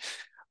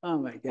 Oh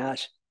my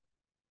gosh.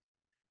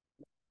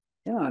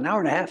 You know, an hour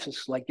and a half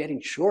is like getting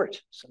short.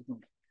 So,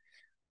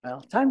 well,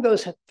 time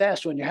goes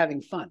fast when you're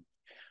having fun.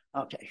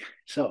 Okay,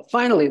 so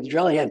finally, the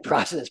Drell-Yan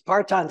process,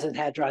 partons and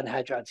hadron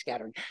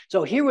scattering.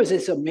 So here was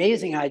this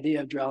amazing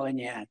idea of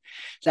Drell-Yan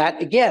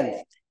that,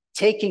 again,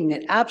 taking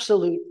the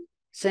absolute,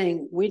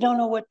 saying we don't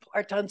know what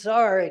partons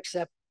are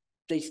except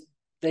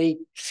they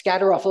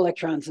scatter off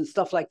electrons and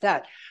stuff like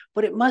that,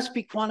 but it must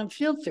be quantum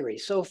field theory.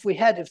 So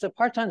if the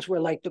partons were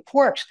like the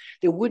quarks,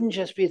 there wouldn't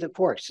just be the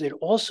quarks, there'd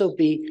also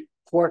be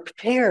quark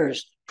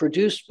pairs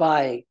produced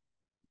by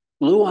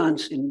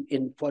gluons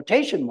in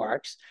quotation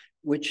marks,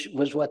 which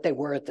was what they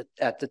were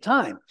at the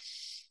time.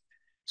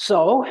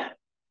 So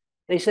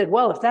they said,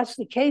 well, if that's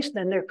the case,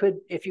 then there could,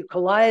 if you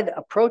collide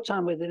a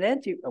proton with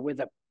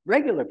a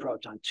regular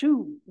proton,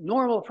 two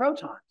normal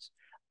protons,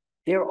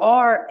 there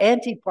are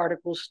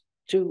antipartons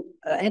to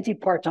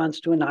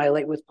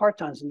annihilate with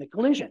partons in the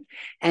collision.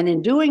 And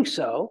in doing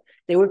so,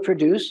 they would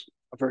produce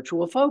a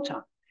virtual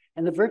photon.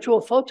 And the virtual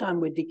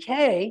photon would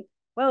decay.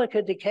 Well, it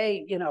could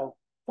decay, you know,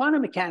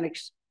 quantum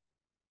mechanics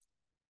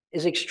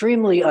is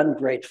extremely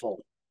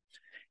ungrateful.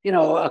 You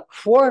know, a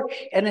quark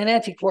and an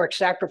antiquark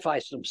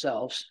sacrifice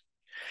themselves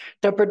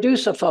to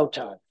produce a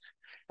photon.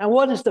 And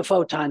what does the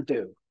photon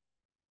do?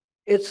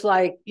 It's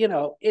like, you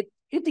know, it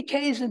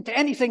decays into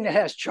anything that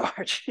has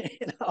charge.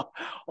 You know,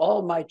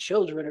 all my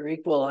children are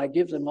equal. I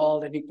give them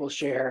all an equal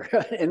share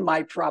in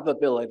my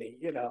probability,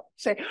 you know.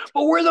 Say,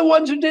 but we're the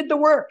ones who did the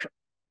work.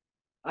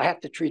 I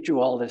have to treat you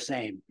all the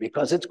same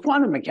because it's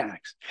quantum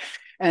mechanics.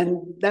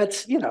 And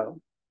that's, you know,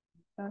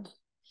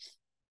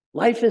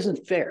 life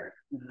isn't fair.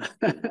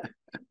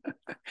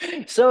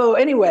 So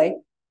anyway,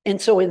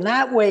 and so in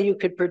that way you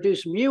could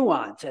produce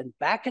muons. And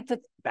back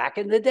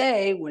in the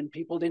day when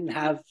people didn't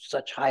have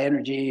such high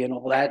energy and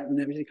all that and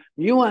everything,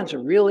 muons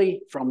are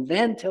really, from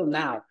then till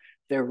now,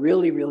 they're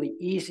really, really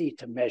easy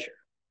to measure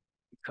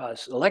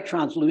because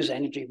electrons lose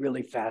energy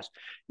really fast.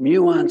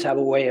 Muons have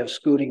a way of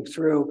scooting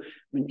through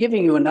and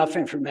giving you enough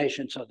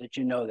information so that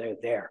you know they're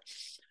there.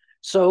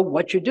 So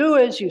what you do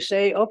is you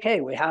say,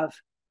 okay, we have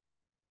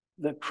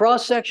the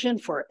cross section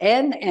for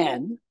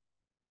NN.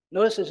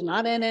 Notice it's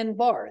not NN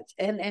bar, it's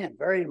NN,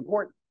 very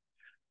important.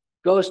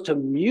 Goes to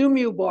mu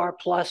mu bar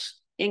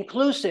plus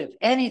inclusive,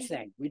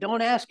 anything. We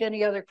don't ask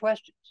any other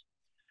questions.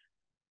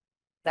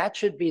 that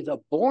should be the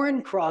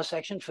Born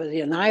cross-section for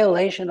the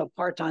annihilation of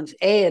partons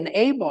A and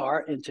A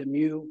bar into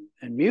mu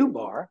and mu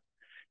bar,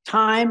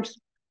 times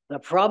the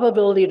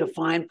probability to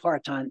find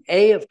parton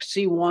A of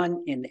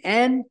C1 in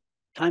N,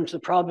 times the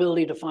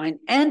probability to find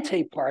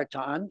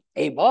antiparton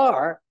A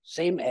bar,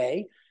 same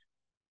A,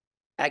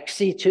 at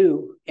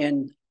C2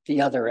 in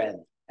the other end.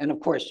 And of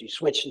course, you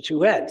switch the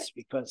two ends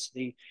because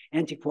the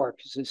antiquark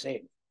is the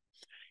same.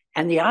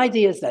 And the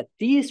idea is that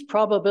these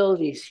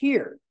probabilities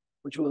here,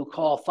 which we'll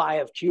call phi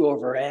of Q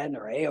over N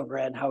or A over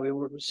N, how we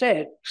would say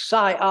it,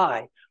 psi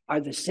I, are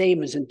the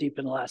same as in deep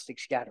inelastic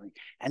scattering.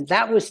 And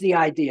that was the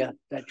idea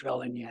that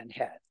Drell and Yan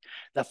had.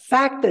 The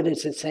fact that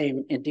it's the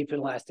same in deep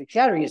inelastic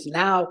scattering is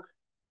now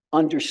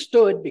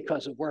understood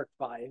because of work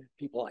by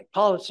people like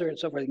Politzer and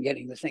so forth and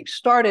getting the thing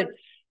started.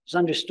 It's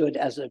understood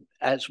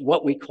as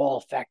what we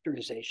call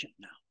factorization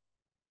now.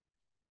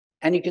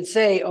 And you could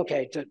say,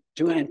 okay,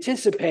 to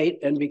anticipate,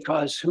 and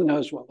because who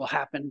knows what will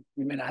happen,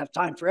 we may not have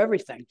time for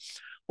everything.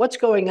 What's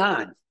going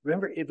on?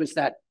 Remember, it was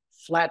that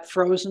flat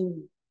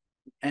frozen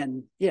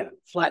and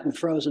flat and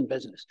frozen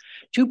business.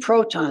 Two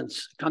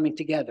protons coming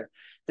together.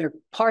 They're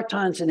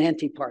partons and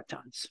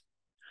antipartons.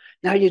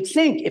 Now you'd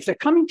think if they're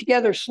coming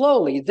together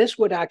slowly, this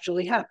would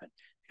actually happen.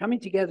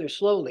 Coming together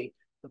slowly,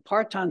 the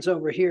partons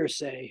over here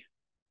say,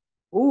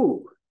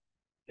 ooh,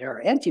 there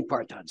are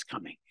antipartons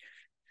coming.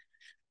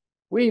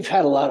 We've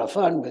had a lot of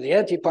fun with the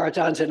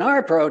antipartons in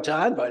our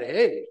proton, but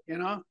hey, you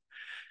know.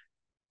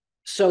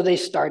 So they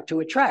start to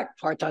attract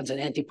partons and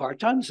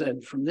antipartons,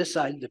 and from this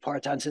side, the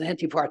partons and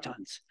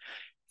antipartons.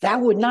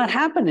 That would not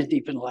happen in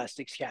deep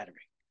inelastic scattering.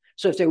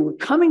 So if they were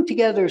coming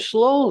together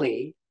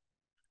slowly,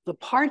 the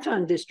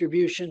parton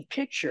distribution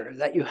picture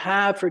that you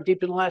have for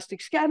deep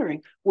inelastic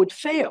scattering would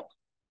fail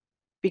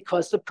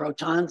because the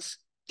protons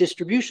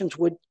distributions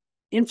would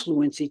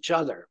influence each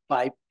other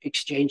by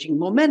exchanging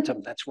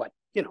momentum. That's what,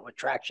 you know,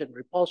 attraction,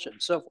 repulsion,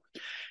 and so forth.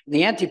 And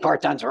the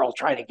antipartons are all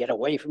trying to get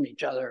away from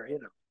each other, you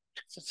know.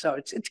 So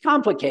it's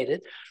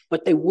complicated,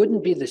 but they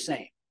wouldn't be the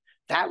same.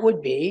 That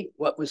would be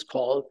what was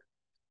called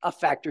a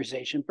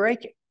factorization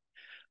breaking.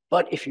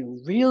 But if you're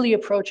really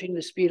approaching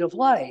the speed of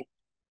light,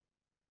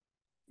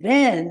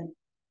 then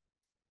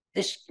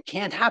this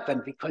can't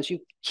happen because you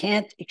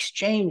can't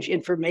exchange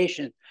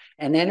information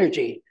and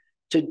energy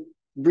to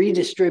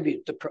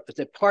redistribute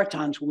the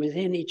partons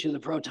within each of the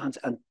protons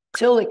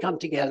until they come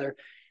together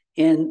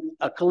in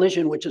a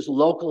collision which is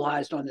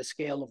localized on the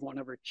scale of 1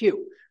 over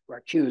Q, where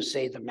Q is,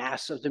 say, the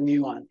mass of the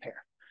muon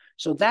pair.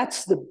 So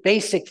that's the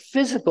basic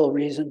physical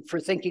reason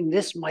for thinking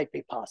this might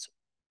be possible.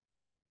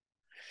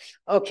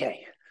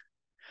 Okay.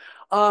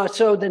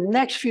 So the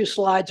next few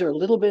slides are a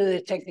little bit of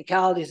the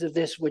technicalities of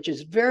this, which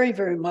is very,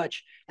 very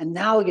much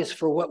analogous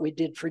for what we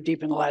did for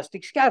deep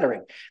inelastic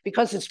scattering.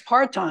 Because it's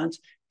partons,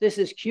 this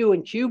is Q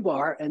and Q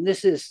bar, and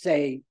this is,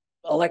 say,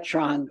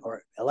 electron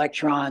or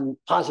electron,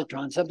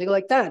 positron, something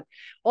like that.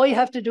 All you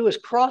have to do is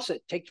cross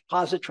it. Take the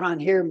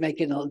positron here, make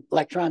it an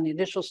electron in the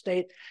initial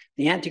state,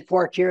 the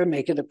antiquark here,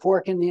 make it a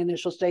quark in the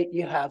initial state.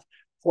 You have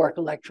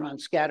quark-electron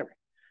scattering.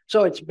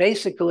 So it's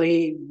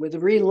basically, with the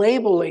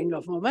relabeling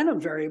of momentum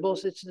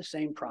variables, it's the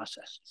same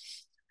process.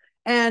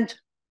 And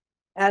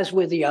as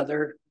with the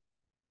other,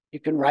 you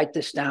can write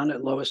this down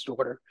at lowest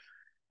order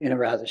in a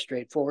rather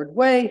straightforward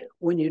way.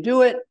 When you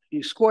do it,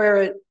 you square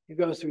it, you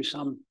go through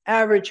some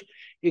average,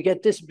 you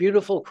get this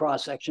beautiful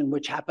cross-section,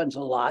 which happens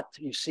a lot.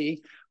 You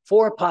see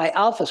 4 pi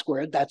alpha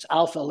squared, that's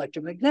alpha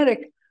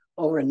electromagnetic,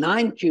 over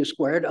 9q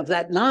squared. Of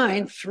that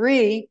 9,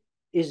 3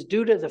 is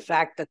due to the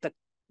fact that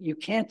you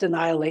can't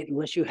annihilate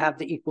unless you have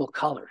the equal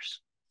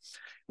colors,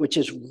 which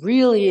is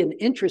really an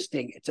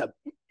interesting, it's a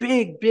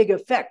big, big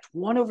effect,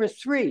 1 over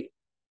 3,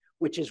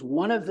 which is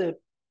one of the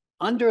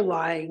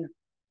underlying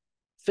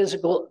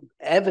physical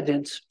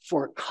evidence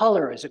for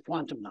color as a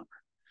quantum number.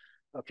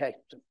 Okay.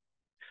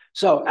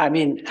 So, I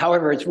mean,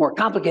 however, it's more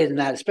complicated than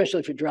that,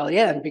 especially for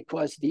Drell-Yan,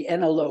 because the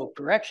NLO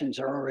corrections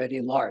are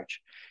already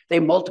large. They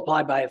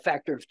multiply by a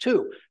factor of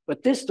 2,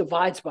 but this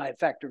divides by a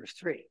factor of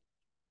 3.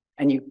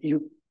 And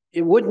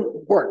it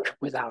wouldn't work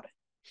without it.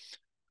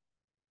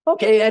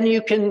 Okay, and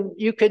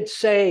you could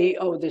say,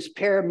 oh, this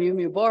pair mu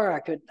mu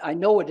bar, I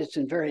know what its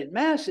invariant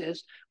mass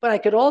is, but I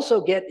could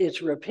also get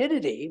its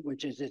rapidity,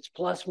 which is its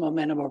plus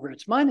momentum over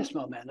its minus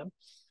momentum,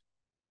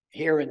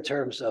 here in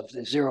terms of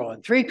the 0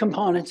 and 3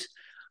 components,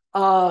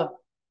 by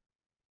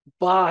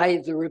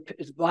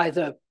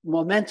the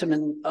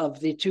momentum of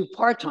the two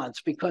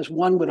partons, because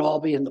one would all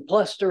be in the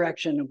plus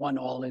direction and one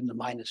all in the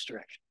minus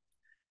direction.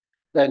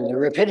 Then the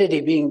rapidity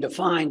being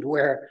defined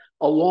where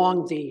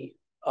along the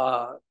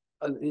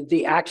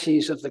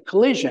axes of the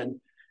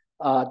collision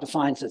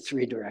defines the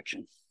 3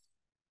 direction.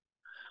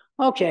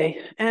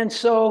 Okay, and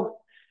so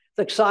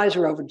the psi's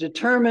are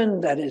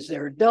overdetermined. That is,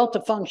 there are delta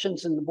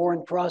functions in the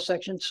Born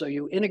cross-section, so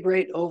you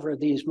integrate over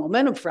these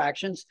momentum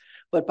fractions,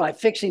 but by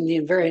fixing the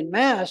invariant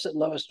mass at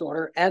lowest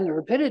order and the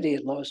rapidity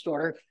at lowest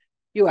order,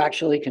 you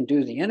actually can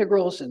do the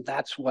integrals, and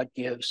that's what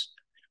gives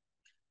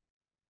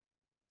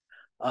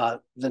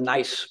the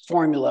nice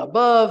formula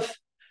above.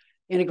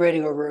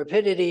 Integrating over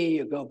rapidity,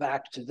 you go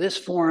back to this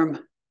form,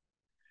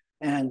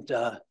 And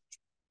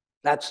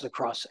that's the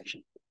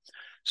cross-section.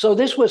 So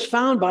this was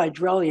found by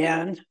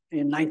Drell-Yan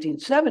in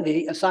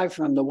 1970, aside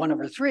from the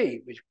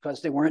 1/3,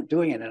 because they weren't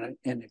doing it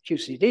in a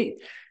QCD.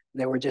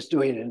 They were just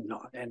doing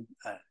it in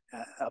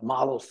a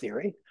model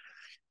theory.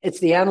 It's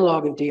the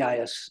analog of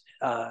DIS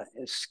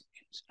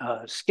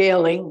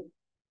scaling.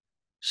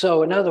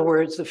 So in other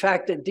words, the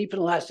fact that deep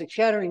inelastic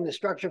scattering, the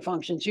structure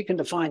functions, you can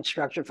define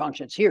structure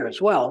functions here as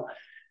well,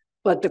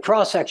 but the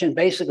cross-section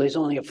basically is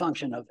only a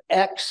function of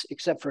X,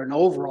 except for an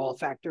overall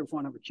factor of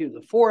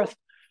 1/Q⁴.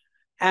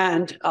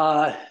 And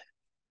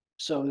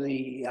so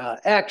the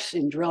X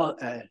in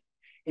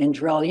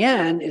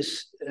Drell-Yan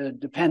is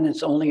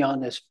dependence only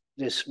on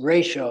this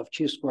ratio of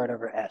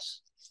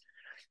Q²/S.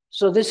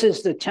 So this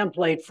is the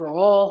template for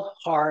all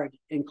hard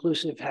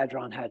inclusive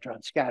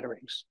hadron-hadron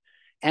scatterings.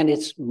 And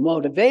its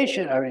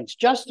motivation or its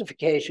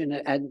justification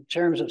in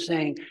terms of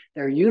saying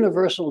there are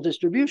universal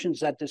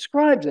distributions that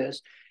describe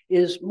this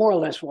is more or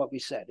less what we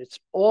said. It's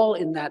all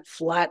in that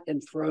flat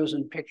and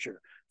frozen picture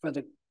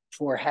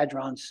for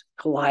hadrons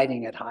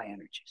colliding at high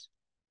energies.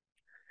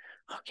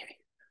 Okay.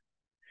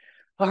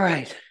 All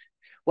right.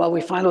 Well,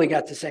 we finally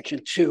got to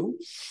section 2.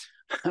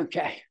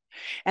 Okay.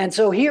 And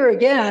so here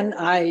again,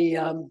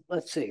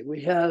 let's see,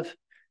 we have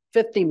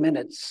 50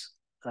 minutes.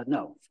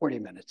 No, 40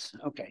 minutes.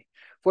 Okay.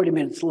 40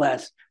 minutes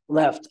left.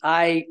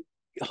 I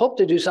hope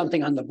to do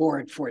something on the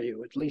board for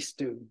you, at least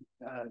do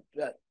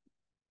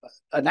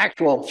an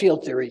actual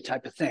field theory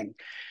type of thing.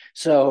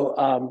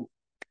 So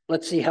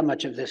let's see how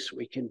much of this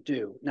we can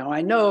do. Now,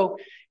 I know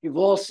you've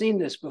all seen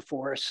this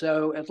before,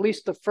 so at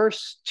least the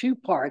first 2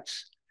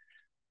 parts,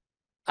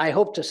 I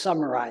hope to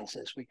summarize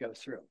as we go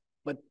through.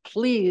 But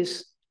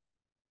please,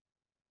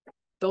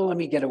 don't let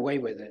me get away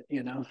with it,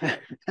 you know?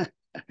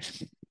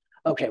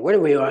 Okay, what are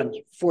we on?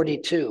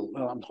 42.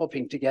 Well, I'm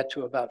hoping to get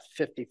to about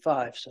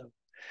 55. So,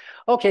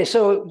 okay,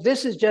 so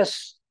this is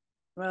just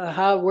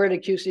where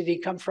did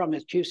QCD come from?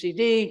 Is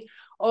QCD?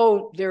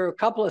 Oh, there are a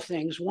couple of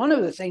things. One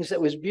of the things that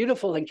was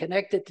beautiful and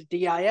connected to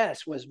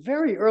DIS was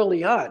very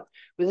early on,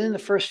 within the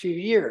first few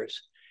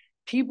years,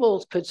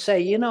 people could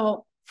say, you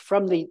know,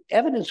 from the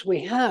evidence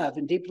we have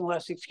in deep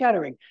inelastic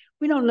scattering,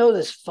 we don't know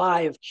this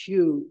phi of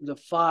Q, the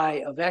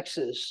phi of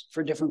X's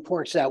for different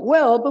quarks that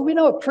well, but we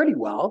know it pretty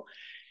well.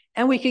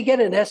 And we could get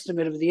an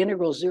estimate of the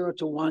integral 0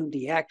 to 1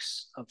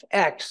 dx of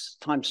X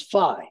times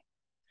phi.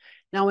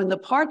 Now in the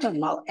parton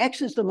model,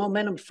 X is the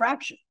momentum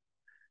fraction.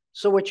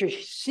 So what you're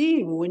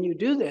seeing when you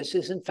do this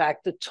is in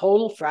fact the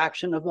total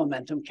fraction of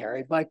momentum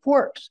carried by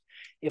quarks.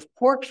 If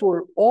quarks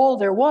were all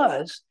there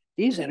was,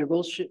 this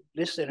integral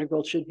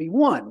should be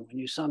 1 when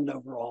you summed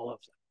over all of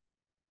them.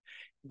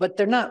 But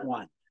they're not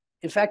 1.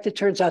 In fact, it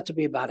turns out to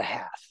be about a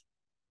half.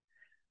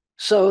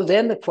 So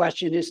then the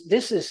question is,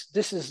 this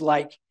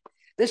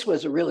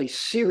was a really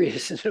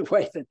serious in a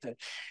way that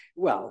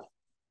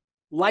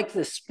like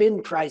the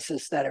spin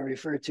crisis that I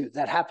referred to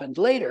that happened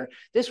later,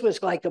 this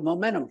was like a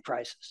momentum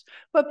crisis.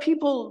 But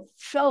people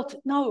felt,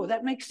 no,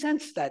 that makes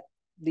sense that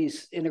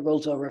these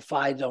integrals over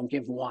phi don't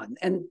give 1.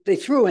 And they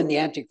threw in the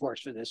antiquarks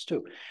for this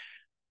too.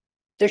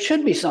 There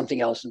should be something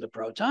else in the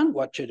proton.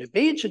 What should it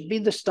be? It should be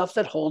the stuff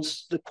that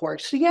holds the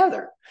quarks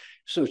together.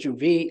 So it should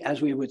be,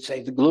 as we would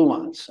say, the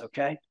gluons,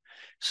 okay?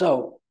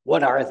 So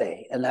what are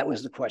they? And that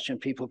was the question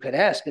people could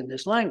ask in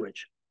this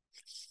language.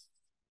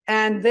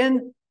 And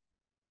then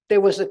there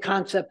was the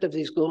concept of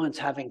these gluons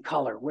having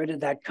color. Where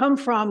did that come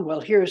from?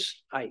 Well,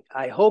 here's,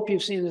 I hope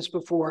you've seen this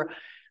before,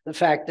 the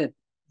fact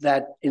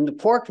that in the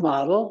quark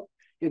model,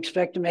 you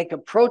expect to make a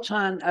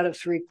proton out of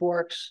 3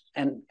 quarks,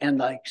 and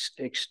like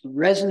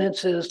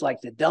resonances, like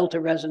the delta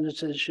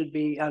resonances should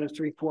be out of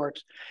 3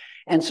 quarks.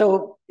 And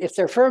so if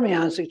they're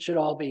fermions, it should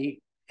all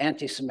be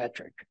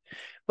antisymmetric.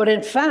 But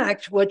in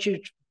fact, what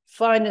you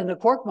find in the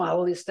quark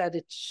model is that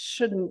it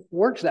shouldn't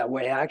work that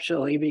way,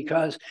 actually,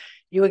 because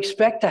you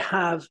expect to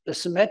have the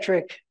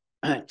symmetric,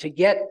 to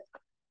get,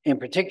 in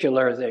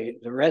particular,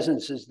 the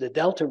resonances, the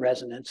delta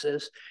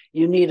resonances,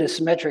 you need a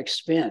symmetric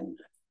spin.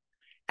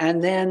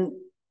 And then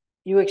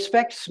you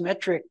expect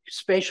symmetric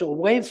spatial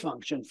wave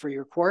function for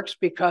your quarks,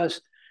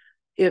 because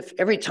if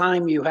every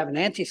time you have an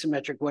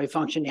antisymmetric wave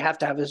function, you have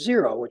to have a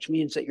 0, which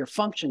means that your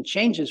function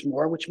changes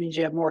more, which means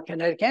you have more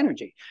kinetic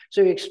energy.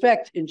 So you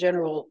expect, in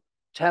general,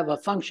 to have a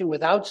function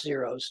without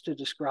zeros to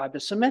describe a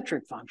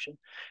symmetric function,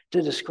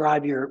 to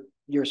describe your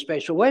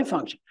spatial wave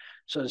function.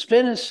 So the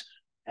spin is,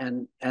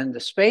 and the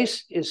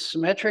space is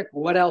symmetric.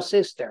 What else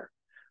is there?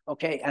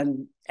 Okay,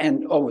 and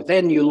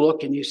then you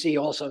look and you see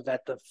also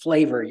that the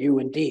flavor U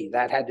and D,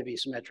 that had to be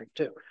symmetric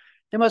too.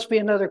 There must be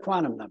another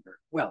quantum number.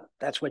 Well,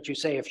 that's what you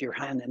say if you're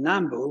Han and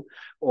Nambu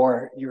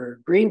or you're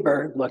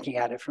Greenberg looking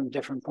at it from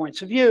different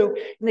points of view.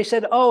 And they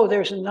said, oh,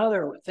 there's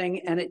another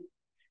thing, and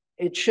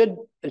it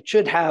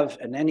should have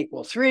an n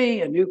 =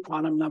 3, a new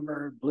quantum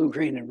number, blue,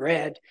 green, and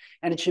red,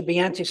 and it should be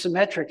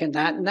antisymmetric in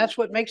that. And that's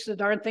what makes the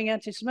darn thing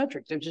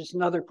antisymmetric. There's just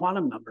another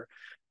quantum number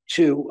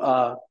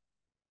to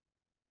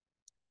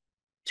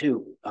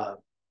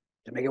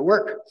make it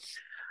work.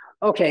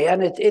 Okay,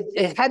 and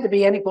it had to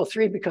be n =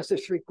 3 because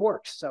there's 3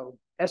 quarks. So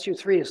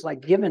SU3 is like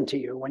given to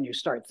you when you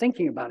start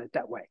thinking about it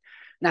that way.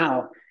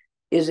 Now,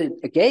 is it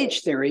a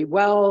gauge theory?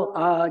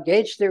 Well,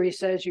 gauge theory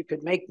says you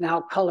could make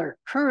now color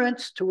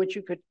currents to which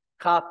you could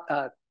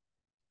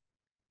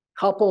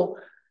couple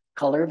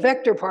color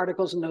vector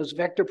particles, and those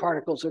vector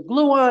particles are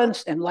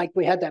gluons. And like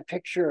we had that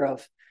picture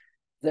of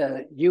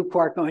the U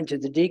quark going to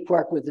the D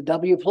quark with the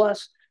W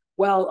plus,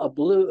 well, a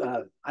blue,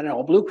 I don't know,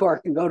 a blue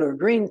quark can go to a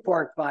green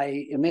quark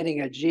by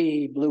emitting a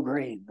G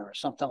blue-green or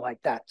something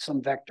like that,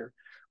 some vector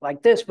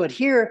like this. But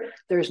here,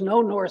 there's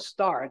no North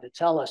Star to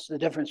tell us the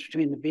difference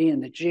between the B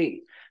and the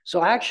G.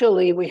 So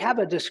actually, we have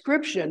a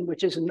description,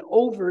 which is an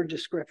over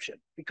description,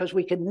 because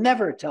we can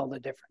never tell the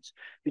difference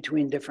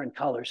between different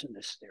colors in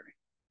this theory.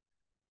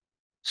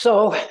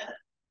 So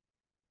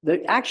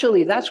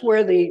actually, that's where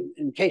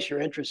in case you're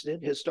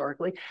interested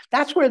historically,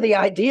 that's where the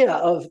idea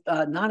of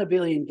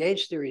non-abelian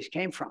gauge theories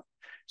came from.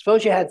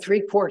 Suppose you had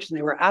three quarks and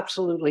they were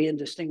absolutely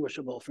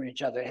indistinguishable from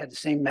each other. They had the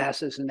same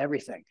masses and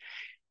everything.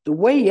 The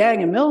way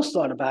Yang and Mills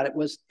thought about it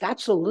was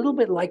that's a little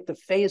bit like the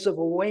phase of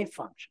a wave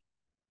function.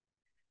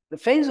 The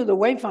phase of the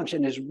wave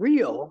function is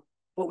real,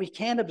 but we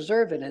can't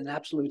observe it in an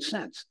absolute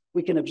sense.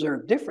 We can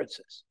observe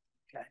differences,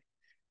 okay,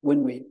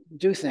 when we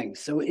do things.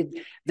 So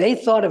they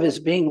thought of it as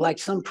being like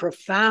some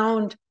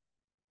profound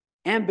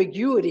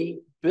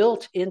ambiguity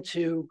built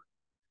into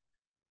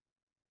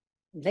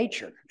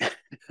nature,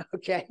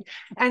 okay?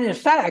 And in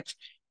fact,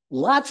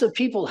 lots of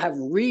people have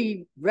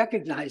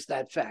recognized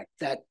that fact,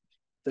 that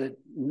the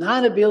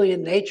non-abelian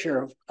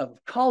nature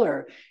of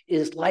color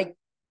is like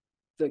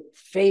the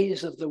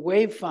phase of the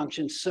wave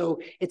function.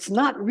 So it's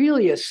not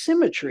really a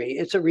symmetry,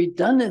 it's a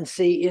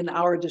redundancy in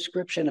our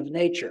description of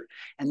nature.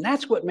 And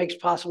that's what makes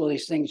possible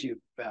these things you've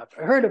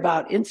heard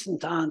about,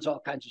 instantons, all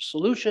kinds of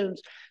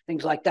solutions,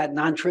 things like that,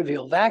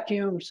 non-trivial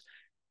vacuums.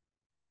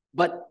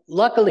 But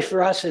luckily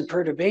for us in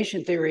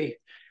perturbation theory,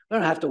 we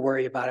don't have to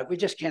worry about it. We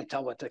just can't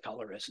tell what the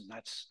color is, and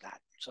that's that.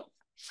 So,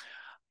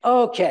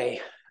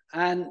 okay,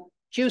 and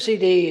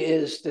QCD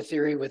is the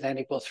theory with n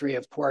equal 3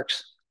 of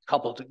quarks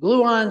coupled to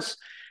gluons,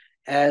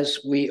 as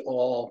we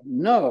all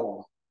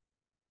know.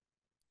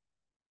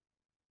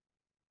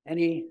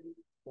 Any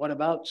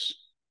whatabouts?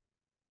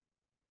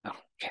 Oh,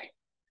 okay.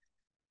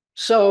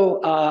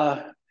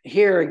 So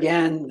here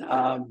again,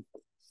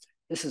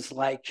 this is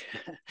like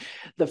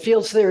the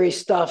fields theory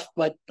stuff,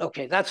 but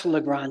okay, that's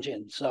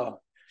Lagrangian. So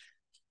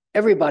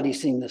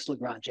everybody's seen this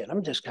Lagrangian.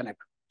 I'm just kind of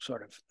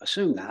sort of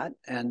assume that,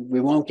 and we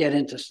won't get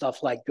into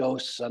stuff like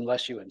ghosts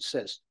unless you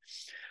insist.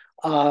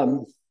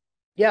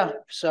 Yeah,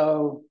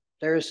 so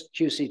there's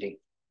QCD.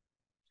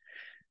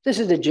 This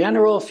is the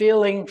general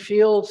feeling.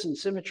 Fields and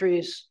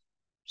symmetries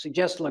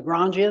suggest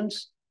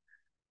Lagrangians,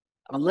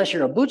 unless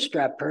you're a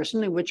bootstrap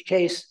person, in which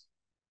case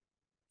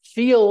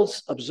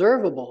fields,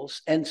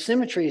 observables, and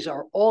symmetries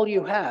are all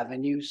you have,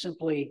 and you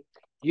simply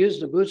use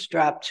the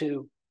bootstrap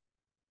to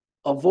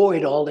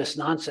avoid all this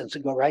nonsense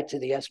and go right to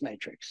the S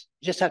matrix.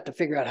 You just have to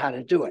figure out how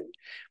to do it.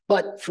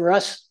 But for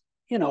us,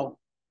 you know,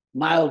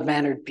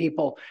 mild-mannered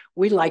people,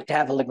 we like to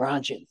have a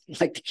Lagrangian,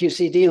 like the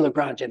QCD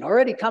Lagrangian,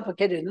 already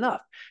complicated enough.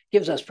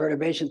 Gives us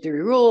perturbation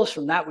theory rules.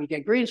 From that, we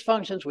get Green's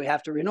functions. We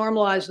have to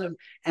renormalize them.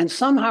 And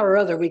somehow or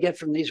other, we get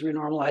from these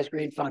renormalized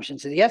Green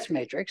functions to the S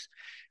matrix.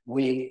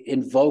 We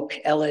invoke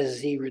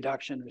LHC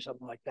reduction or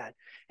something like that.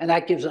 And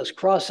that gives us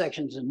cross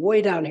sections, and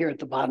way down here at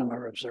the bottom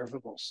are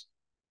observables.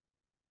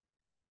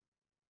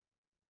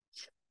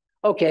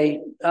 Okay,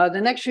 the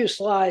next few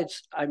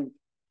slides, I'm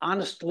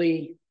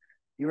honestly,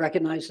 you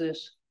recognize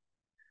this?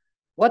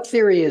 What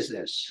theory is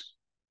this?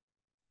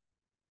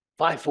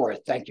 5/4,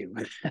 thank you.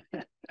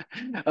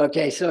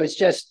 Okay, so it's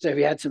just,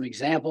 we had some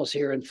examples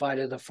here in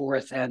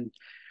 5⁴ and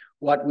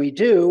what we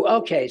do.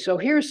 Okay, so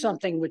here's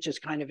something which is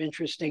kind of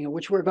interesting and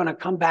which we're going to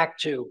come back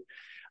to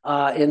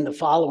in the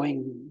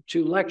following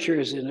 2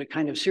 lectures in a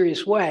kind of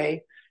serious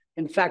way.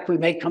 In fact, we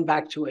may come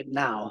back to it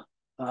now.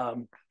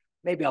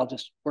 Maybe I'll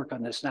just work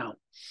on this now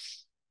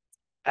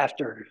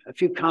after a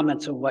few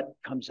comments on what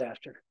comes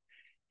after.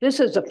 This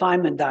is a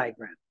Feynman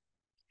diagram.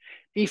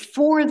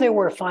 Before there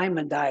were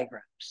Feynman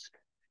diagrams,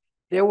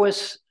 there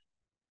was,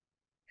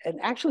 and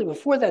actually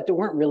before that, there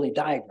weren't really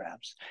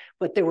diagrams,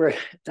 but there were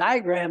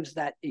diagrams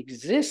that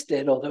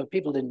existed, although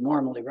people didn't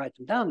normally write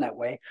them down that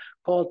way,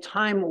 called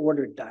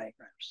time-ordered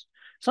diagrams.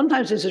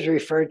 Sometimes this is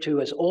referred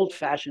to as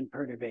old-fashioned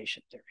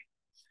perturbation theory.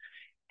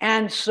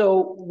 And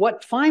so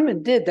what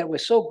Feynman did that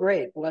was so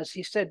great was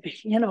he said,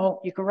 you know,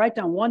 you can write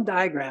down one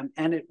diagram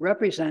and it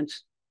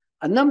represents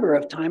a number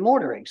of time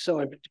orderings. So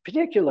in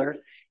particular,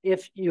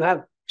 if you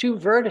have 2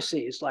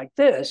 vertices like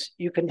this,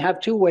 you can have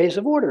 2 ways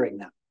of ordering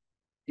them.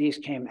 These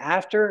came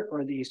after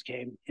or these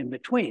came in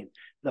between.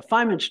 The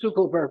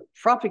Feynman-Stuckelberg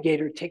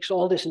propagator takes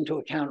all this into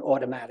account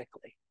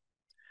automatically.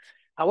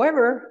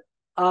 However,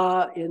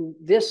 in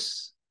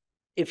this,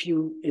 if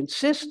you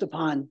insist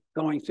upon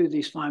going through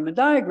these Feynman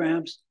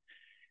diagrams,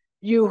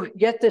 you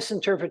get this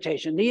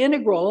interpretation. The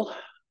integral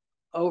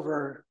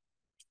over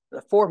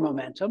the 4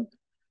 momentum,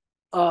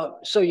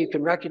 so you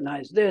can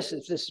recognize this,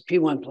 if this is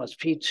P1 plus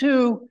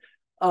P2,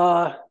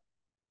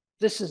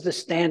 this is the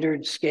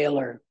standard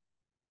scalar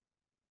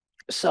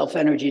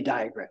self-energy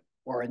diagram.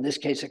 or in this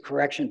case, a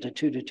correction to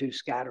 2-to-2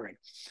 scattering.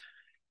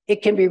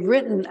 It can be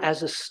written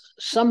as a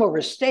sum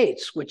over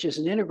states, which is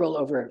an integral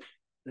over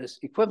this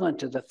equivalent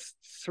to the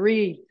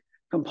three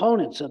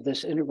components of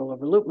this integral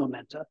over loop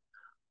momenta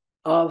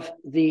of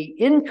the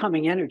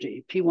incoming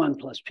energy, P1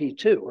 plus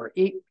P2, or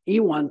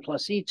E1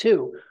 plus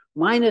E2,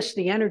 minus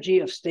the energy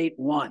of state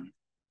 1,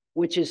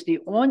 which is the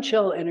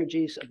on-shell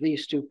energies of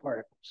these two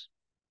particles.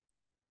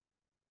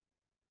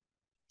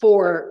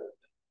 For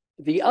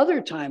the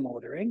other time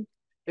ordering,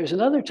 there's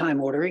another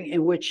time ordering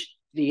in which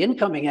the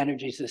incoming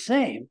energy is the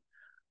same,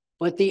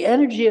 but the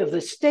energy of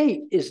the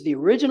state is the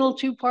original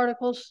two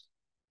particles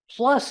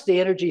plus the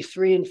energy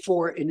 3 and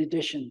 4 in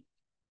addition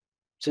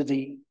to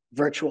the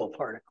virtual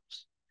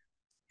particles.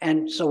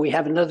 And so we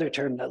have another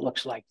term that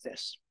looks like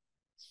this.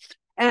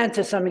 And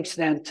to some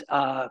extent,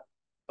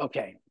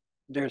 okay,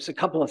 there's a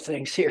couple of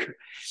things here.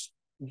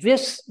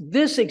 This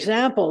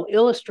example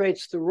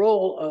illustrates the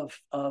role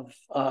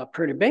of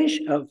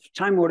perturbation, of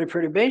time-ordered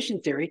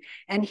perturbation theory,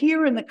 and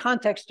here in the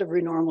context of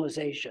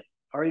renormalization.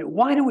 All right,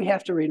 why do we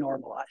have to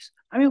renormalize?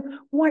 I mean,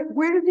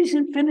 where do these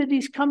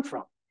infinities come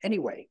from?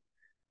 Anyway,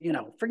 you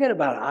know, forget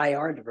about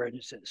IR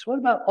divergences. What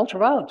about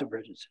ultraviolet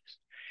divergences?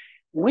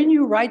 When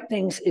you write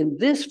things in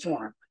this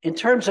form, in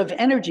terms of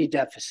energy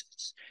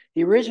deficits,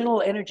 the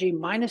original energy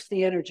minus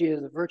the energy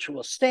of the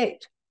virtual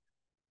state,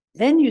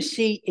 then you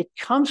see it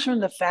comes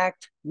from the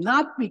fact,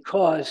 not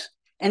because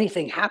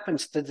anything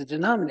happens to the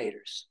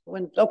denominators.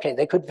 Okay,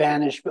 they could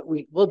vanish, but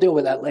we'll deal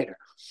with that later.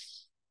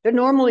 They're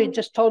normally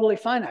just totally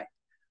finite,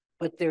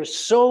 but there's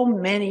so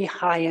many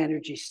high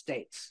energy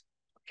states,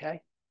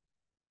 okay?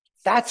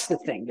 That's the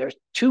thing. There's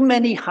too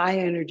many high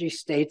energy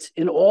states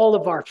in all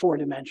of our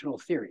four-dimensional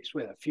theories,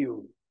 with a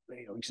few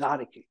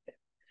exotic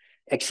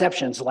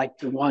exceptions like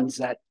the ones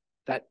that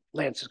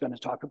Lance is going to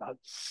talk about.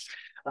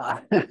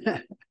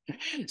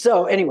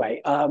 So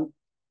anyway,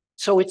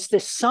 so it's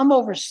the sum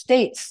over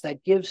states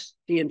that gives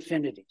the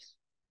infinities.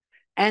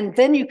 And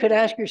then you could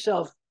ask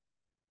yourself,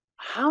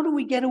 how do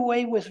we get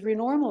away with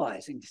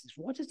renormalizing this?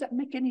 What does that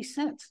make any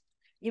sense?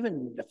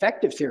 Even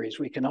effective theories,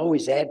 we can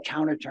always add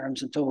counter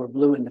terms until we're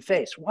blue in the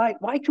face. Why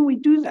can we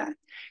do that?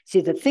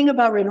 See, the thing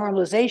about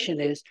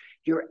renormalization is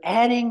you're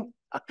adding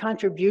a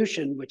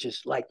contribution, which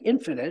is like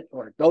infinite,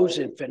 or goes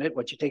infinite,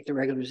 once you take the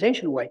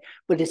regularization away,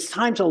 but it's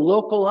times a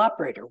local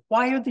operator.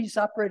 Why are these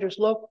operators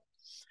local?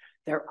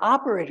 They're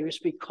operators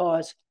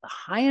because the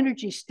high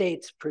energy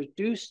states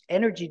produce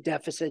energy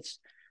deficits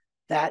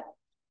that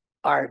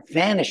are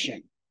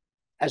vanishing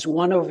as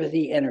 1 over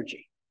the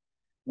energy.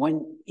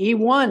 When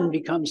E1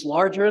 becomes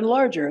larger and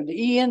larger,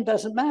 the En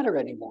doesn't matter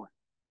anymore.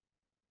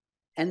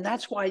 And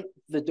that's why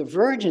the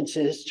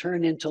divergences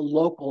turn into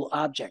local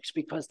objects,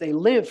 because they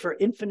live for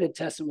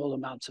infinitesimal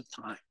amounts of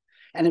time.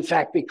 And in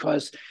fact,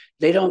 because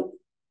they don't,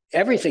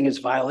 everything is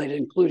violated,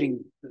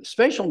 including the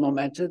spatial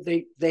momenta,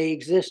 they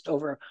exist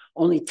over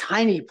only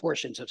tiny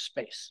portions of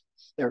space.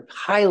 They're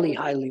highly,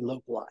 highly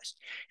localized.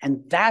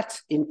 And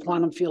that's in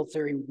quantum field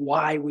theory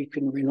why we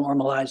can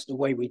renormalize the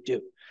way we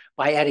do,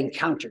 by adding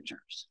counter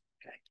terms.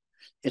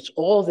 It's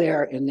all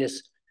there in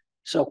this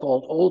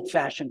so-called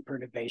old-fashioned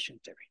perturbation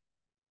theory.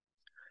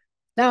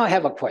 Now I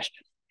have a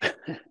question.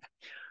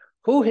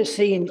 Who has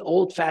seen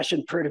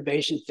old-fashioned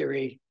perturbation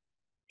theory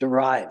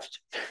derived?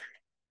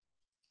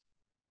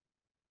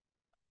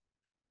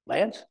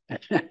 Lance?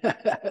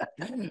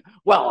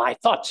 Well, I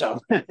thought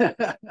so.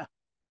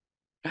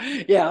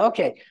 Yeah,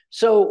 okay.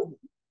 So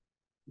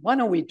why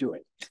don't we do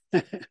it?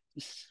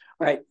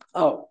 Right.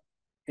 Oh,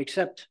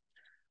 except,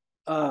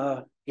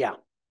 yeah.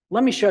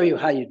 Let me show you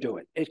how you do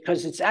it,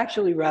 because it's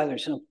actually rather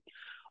simple.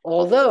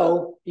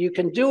 Although you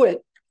can do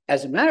it,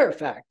 as a matter of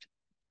fact,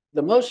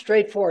 the most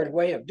straightforward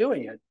way of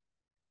doing it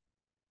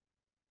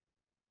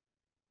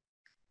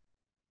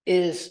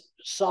is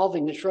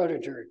solving the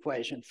Schrodinger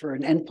equation for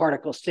an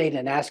n-particle state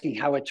and asking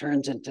how it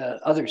turns into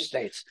other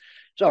states.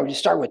 So you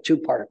start with 2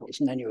 particles,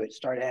 and then you would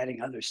start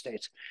adding other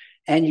states.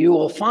 And you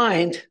will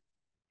find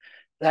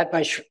that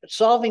by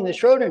solving the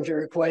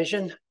Schrodinger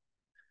equation,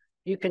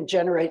 you can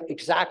generate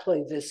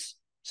exactly this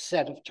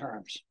set of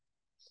terms.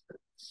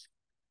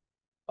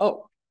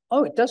 Oh,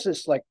 it does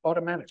this like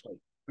automatically.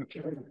 Okay.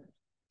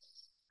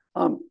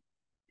 All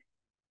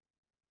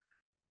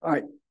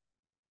right.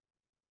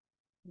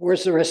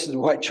 Where's the rest of the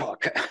white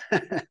chalk?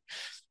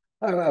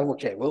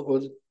 Okay,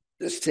 we'll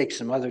just take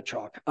some other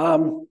chalk.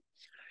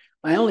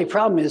 My only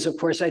problem is, of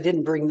course, I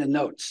didn't bring the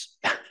notes.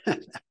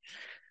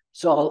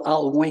 So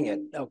I'll wing it,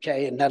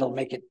 okay? And that'll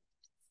make it,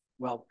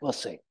 well, we'll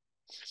see.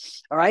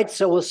 All right,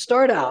 so we'll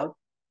start out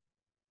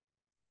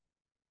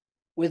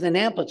with an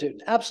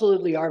amplitude,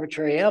 absolutely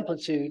arbitrary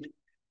amplitude,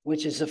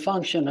 which is a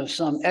function of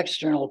some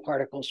external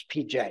particles,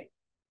 Pj.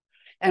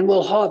 And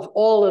we'll have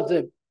all of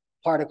the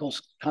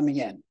particles coming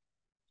in.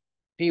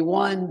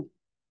 P1,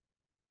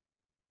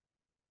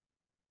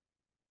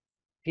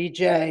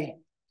 Pj,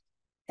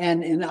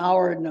 and in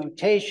our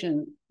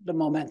notation, the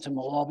momentum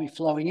will all be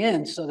flowing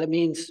in. So that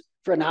means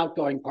for an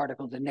outgoing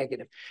particle, the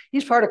negative.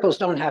 These particles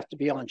don't have to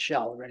be on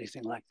shell or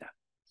anything like that.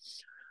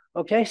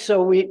 Okay,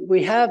 so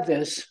we have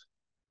this.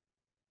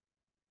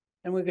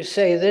 And we could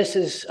say this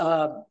is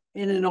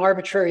in an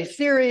arbitrary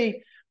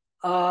theory.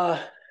 Well,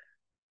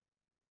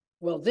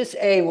 this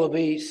A will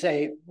be,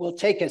 say, we'll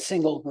take a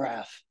single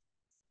graph.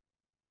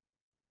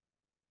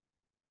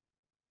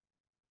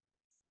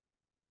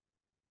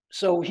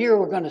 So here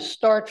we're going to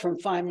start from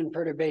Feynman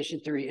perturbation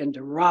theory and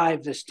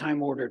derive this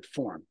time-ordered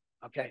form,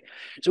 okay?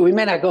 So we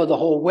may not go the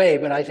whole way,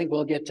 but I think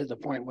we'll get to the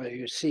point where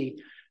you see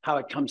how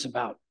it comes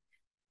about.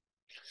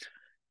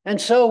 And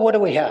so what do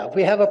we have?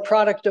 We have a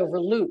product over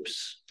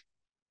loops,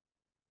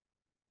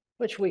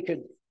 which we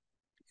could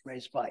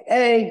raise by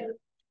A,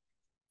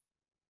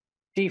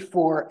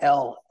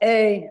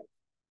 D4LA,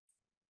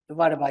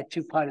 divided by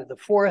 2 pi to the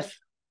 4th.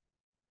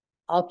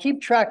 I'll keep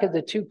track of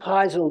the 2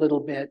 pi's a little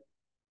bit,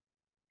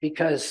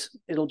 because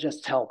it'll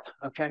just help,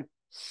 okay?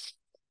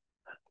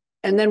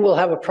 And then we'll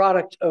have a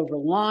product over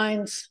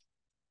lines,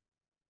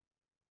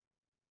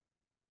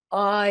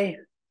 I,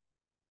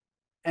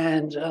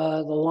 and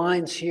the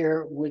lines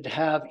here would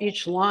have,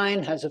 each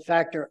line has a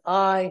factor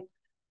I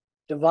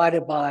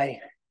divided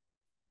by,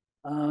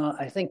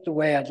 I think the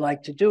way I'd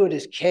like to do it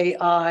is Ki,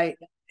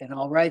 and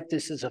I'll write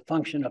this as a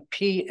function of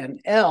P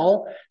and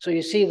L. So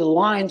you see the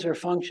lines are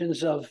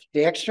functions of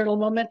the external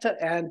momenta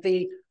and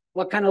the,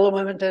 what kind of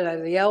momenta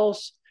are the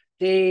L's?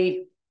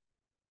 The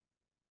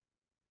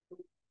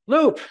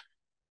loop.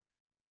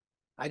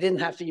 I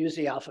didn't have to use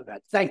the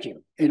alphabet. Thank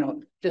you. You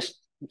know, just,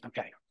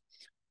 okay.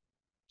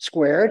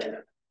 Squared.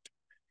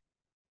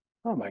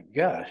 Oh my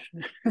gosh.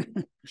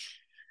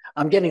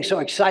 I'm getting so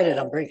excited,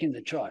 I'm breaking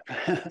the chalk.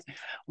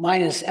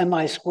 Minus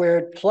mi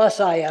squared plus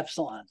I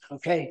epsilon,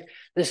 okay?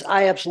 This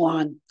I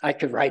epsilon, I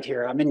could write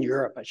here. I'm in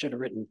Europe. I should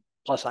have written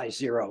plus I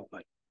 0,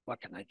 but what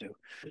can I do?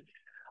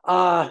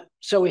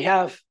 So we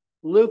have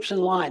loops and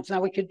lines.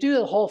 Now we could do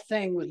the whole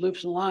thing with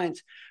loops and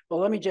lines, but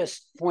let me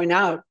just point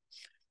out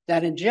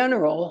that in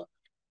general,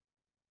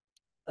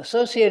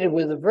 associated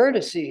with the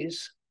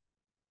vertices,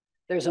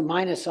 there's a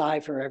minus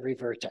I for every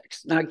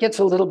vertex. Now it gets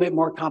a little bit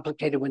more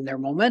complicated when there are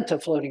momenta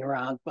floating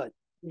around, but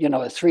you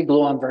know, the 3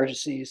 gluon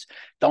vertices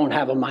don't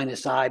have a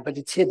minus I, but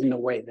it's hidden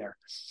away there.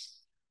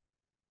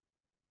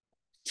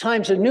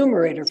 Times a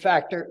numerator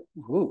factor,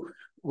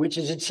 which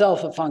is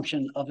itself a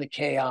function of the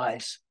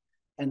Ki's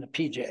and the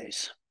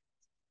PJs.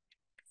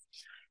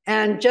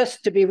 And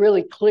just to be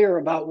really clear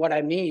about what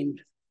I mean,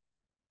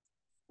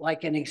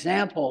 like an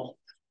example,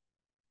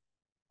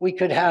 we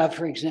could have,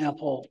 for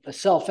example, a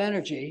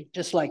self-energy,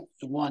 just like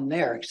the one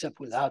there,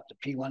 except without the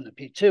P1 and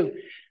P2.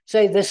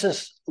 Say this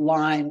is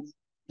line,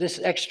 this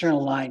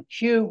external line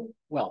Q,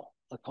 well,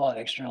 I'll call it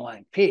external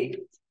line P.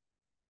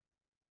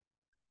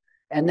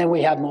 And then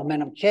we have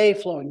momentum K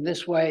flowing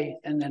this way,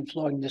 and then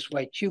flowing this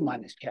way, Q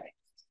minus K.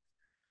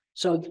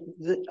 So,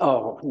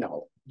 oh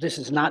no, this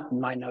is not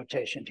my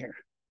notation here.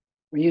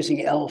 We're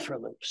using L for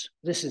loops.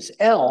 This is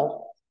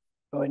L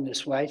going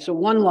this way. So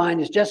one line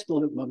is just the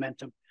loop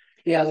momentum.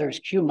 The other is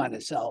Q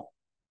minus L,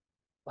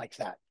 like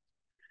that.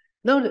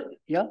 No,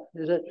 yeah,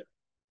 is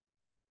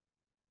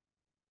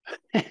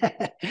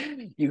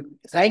it?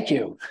 Thank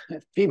you,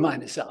 P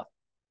minus L.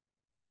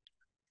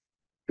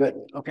 Good,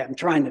 okay, I'm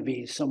trying to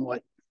be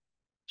somewhat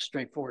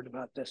straightforward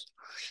about this.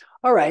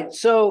 All right,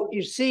 so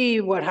you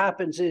see what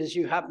happens is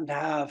you happen to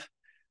have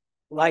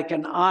like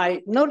an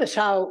I. Notice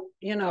how,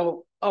 you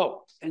know,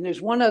 oh, and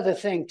there's one other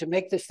thing. To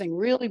make this thing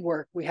really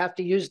work, we have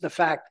to use the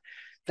fact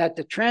that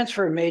the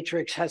transfer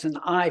matrix has an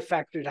I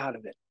factored out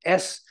of it.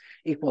 S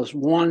equals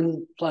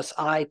 1 plus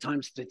I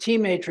times the T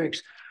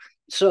matrix.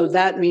 So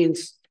that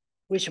means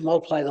we should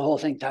multiply the whole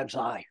thing times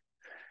I.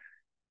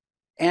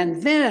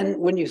 And then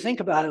when you think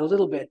about it a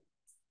little bit,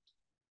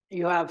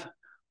 you have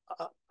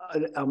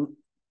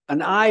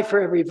an I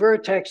for every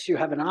vertex, you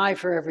have an I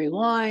for every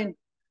line.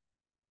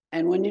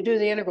 And when you do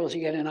the integrals,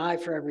 you get an I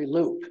for every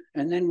loop.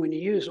 And then when you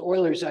use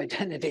Euler's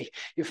identity,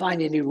 you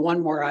find you need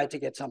one more I to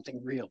get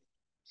something real.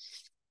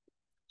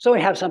 So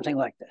we have something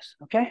like this,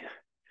 okay?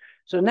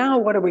 So now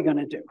what are we going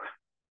to do?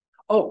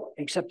 Oh,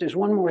 except there's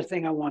one more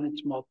thing I wanted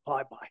to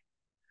multiply by.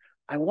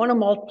 I want to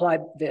multiply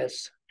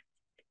this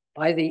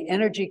by the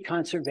energy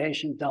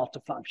conservation delta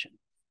function,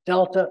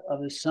 delta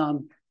of the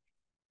sum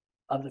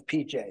of the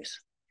PJs.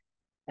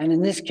 And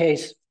in this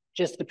case,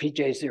 just the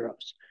PJ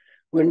zeros.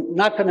 We're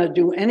not going to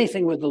do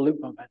anything with the loop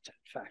momentum,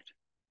 in fact.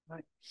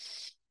 Right?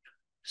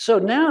 So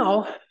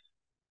now,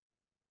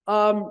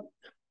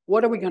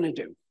 what are we going to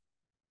do?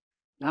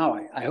 Now,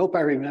 I hope I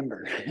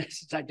remember,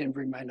 since I didn't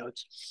bring my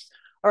notes.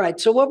 All right,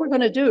 so what we're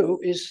going to do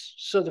is,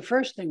 so the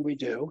first thing we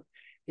do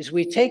is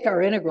we take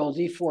our integral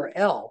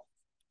D4L,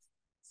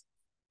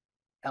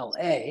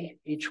 LA,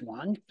 each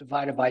one,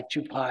 divided by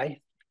 2 pi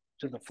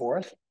to the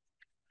 4th,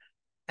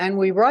 and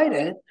we write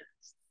it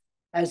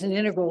as an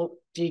integral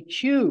D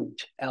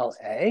cubed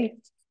LA,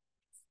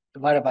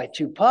 divided by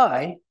 2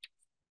 pi,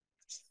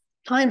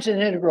 times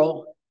an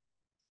integral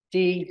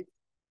D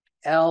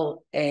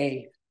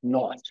LA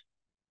naught.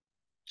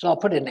 So I'll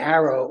put an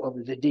arrow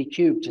over the D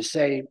cubed to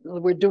say,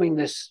 we're doing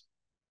this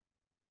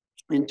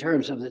in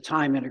terms of the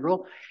time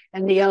integral,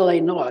 and the LA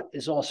naught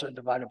is also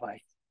divided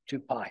by 2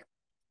 pi.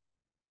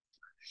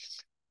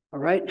 All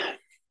right.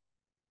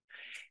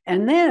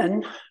 And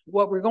then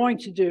what we're going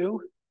to do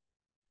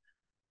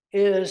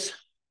is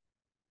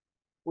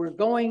we're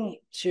going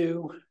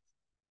to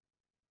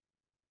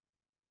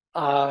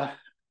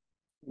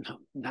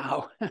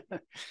now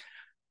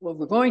what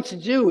we're going to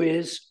do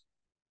is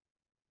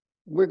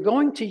we're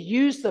going to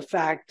use the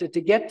fact that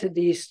to get to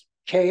these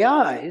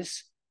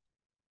KIs,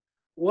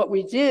 what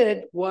we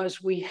did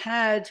was we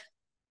had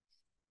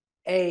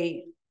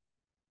a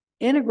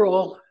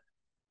integral.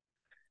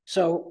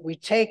 So we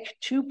take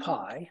 2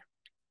 pi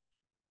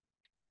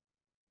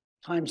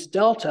times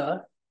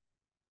delta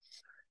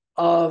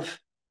of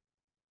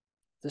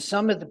the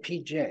sum of the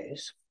PJ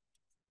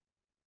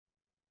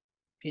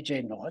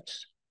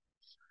naughts.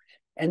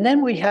 And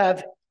then we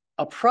have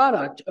a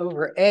product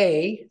over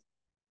A.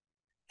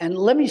 And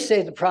let me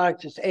say the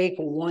product is A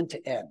equal 1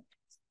 to N.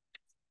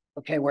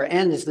 Okay, where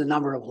N is the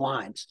number of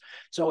lines.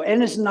 So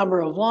N is the number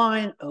of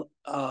 1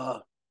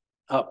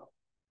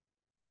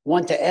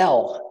 to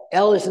L.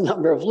 L is the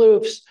number of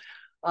loops.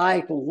 I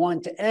equal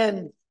 1 to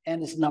N.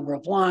 N is the number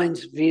of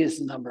lines. V is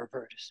the number of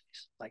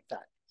vertices, like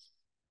that.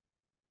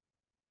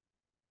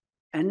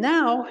 And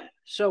now,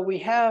 so we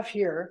have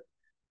here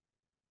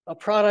a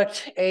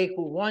product A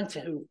equal 1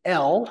 to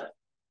L,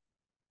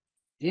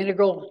 the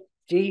integral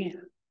d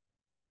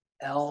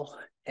L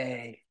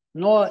A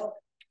naught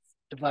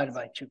divided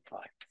by 2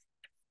 pi.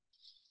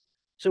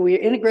 So we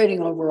are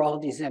integrating over all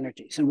these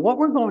energies. And what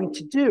we're going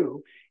to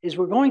do is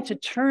we're going to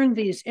turn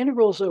these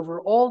integrals over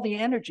all the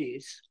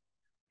energies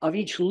of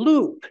each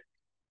loop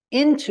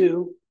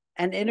into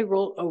an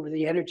integral over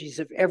the energies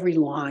of every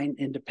line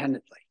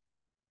independently.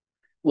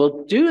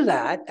 We'll do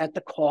that at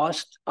the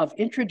cost of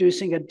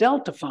introducing a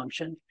delta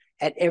function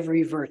at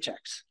every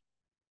vertex.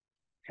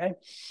 Okay?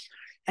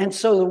 And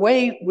so the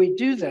way we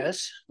do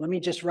this, let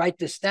me just write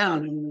this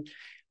down and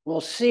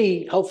we'll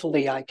see,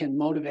 hopefully I can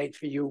motivate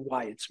for you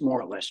why it's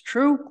more or less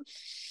true.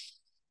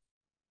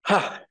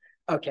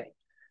 Okay.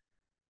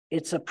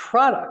 It's a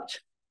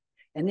product,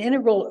 an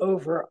integral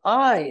over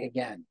I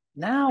again,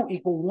 now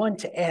equal 1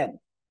 to N.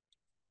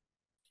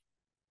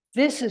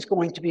 This is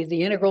going to be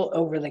the integral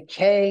over the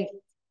Ki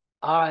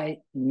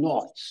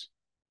naughts.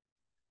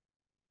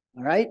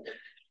 All right?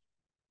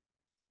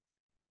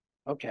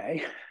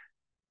 Okay.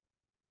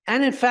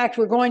 And in fact,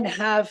 we're going to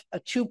have a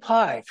 2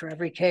 pi for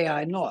every Ki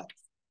naught.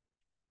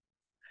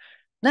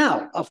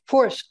 Now, of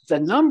course, the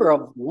number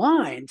of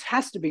lines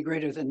has to be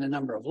greater than the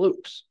number of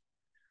loops,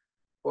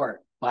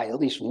 or by at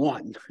least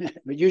 1,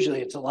 but usually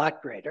it's a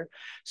lot greater.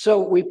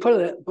 So we put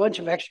a bunch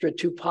of extra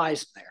 2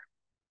 pi's in there.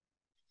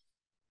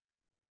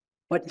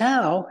 But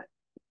now,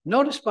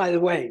 notice, by the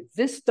way,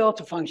 this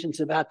delta function is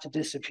about to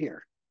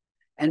disappear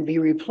and be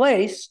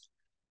replaced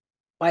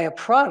by a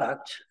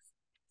product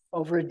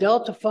over a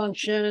delta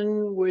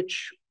function,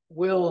 which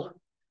will,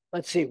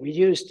 let's see, we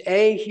used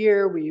A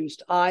here, we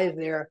used I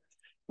there.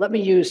 Let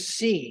me use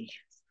C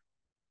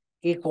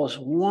equals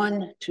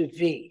 1 to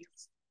V.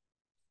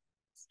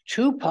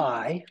 2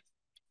 pi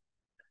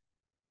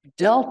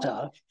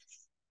delta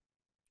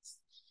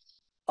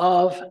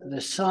of the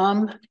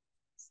sum.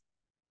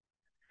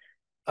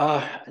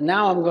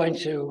 Now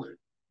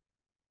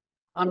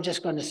I'm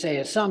just going to say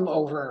a sum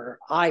over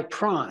I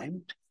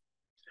prime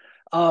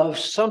of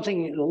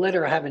something, the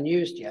letter I haven't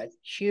used yet,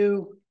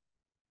 Q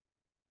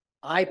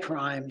I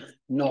prime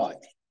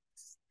naught,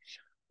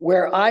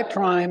 where I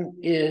prime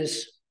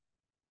is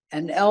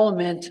an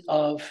element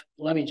of,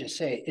 let me just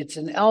say, it's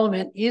an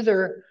element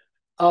either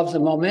of the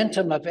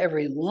momentum of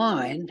every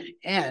line,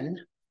 N,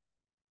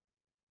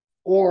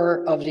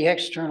 or of the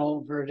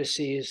external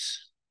vertices.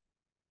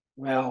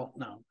 Well,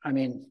 no, I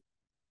mean,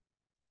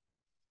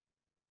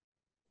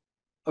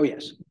 oh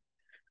yes,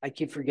 I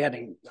keep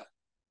forgetting.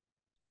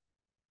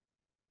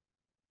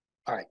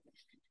 All right.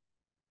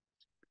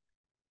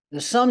 The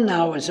sum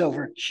now is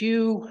over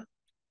Q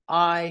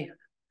I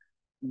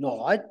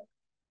naught,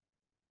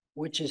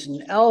 which is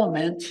an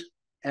element,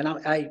 and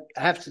I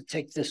have to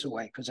take this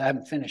away because I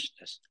haven't finished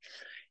this.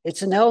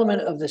 It's an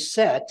element of the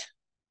set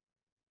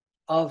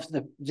of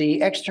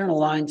the external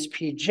lines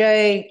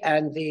Pj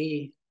and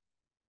the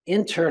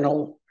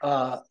internal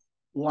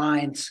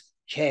lines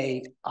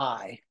Ki.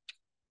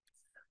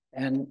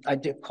 And I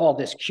did call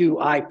this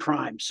Qi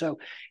prime. So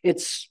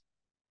it's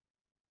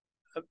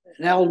an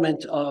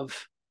element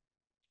of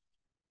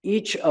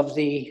each of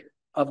the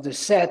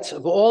sets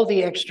of all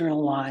the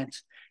external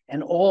lines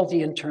and all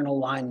the internal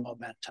line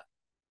momenta.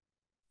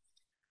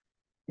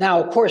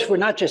 Now, of course, we're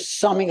not just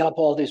summing up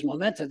all these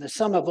momenta. The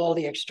sum of all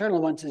the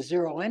external ones is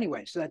 0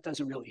 anyway, so that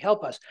doesn't really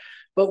help us.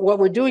 But what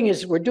we're doing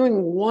is we're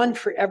doing 1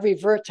 for every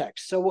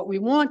vertex. So what we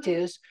want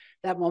is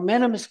that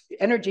momentum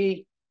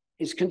energy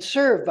is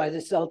conserved by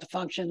this delta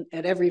function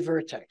at every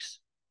vertex.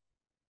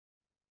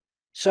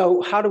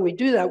 So how do we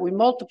do that? We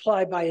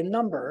multiply by a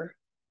number,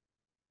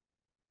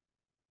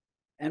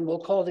 and we'll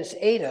call this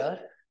eta,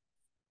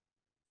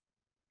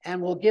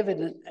 and we'll give it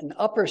an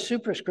upper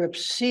superscript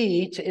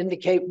C to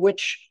indicate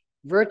which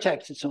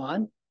vertex it's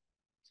on,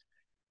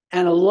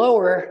 and a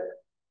lower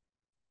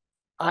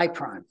I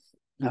prime,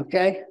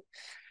 okay?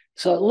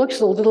 So it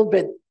looks a little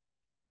bit,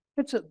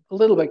 it's a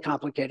little bit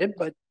complicated,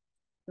 but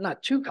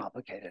not too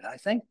complicated, I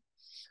think.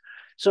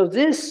 So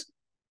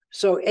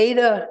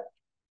eta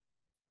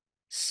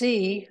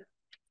C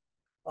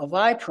of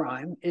I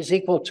prime is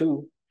equal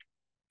to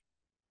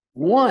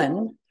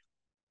 1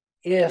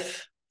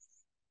 if,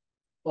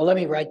 well, let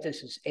me write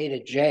this as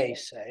eta J,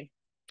 say.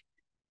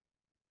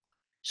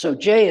 So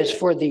J is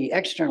for the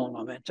external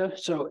momenta.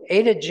 So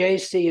eta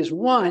JC is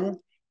 1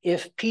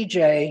 if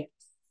PJ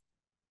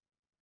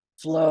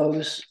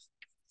flows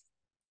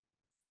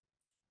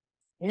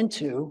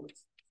into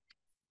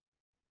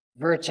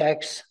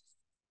vertex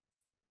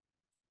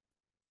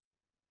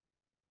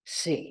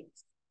C.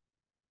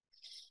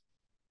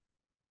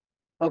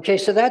 Okay,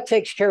 so that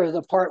takes care of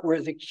the part where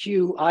the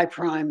QI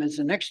prime is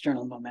an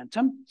external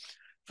momentum.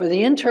 For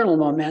the internal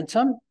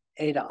momentum,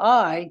 eta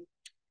I,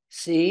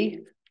 C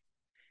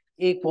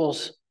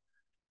equals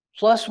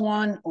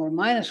 +1 or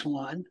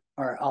 -1,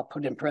 or I'll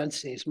put in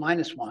parentheses,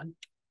 -1,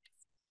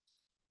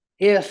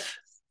 if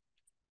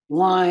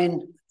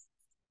line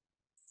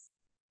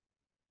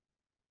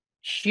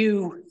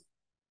QI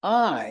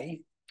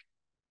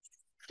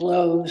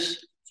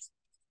flows,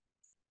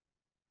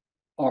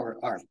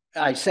 or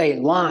I say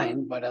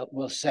line, but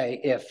we'll say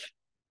if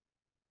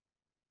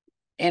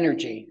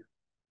energy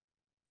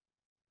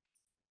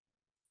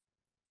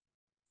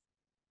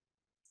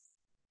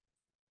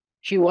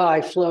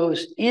QI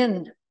flows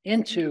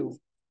into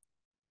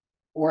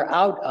or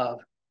out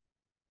of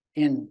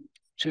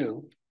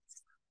into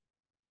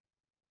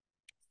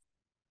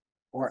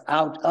or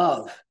out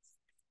of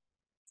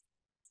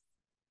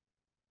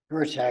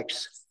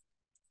vertex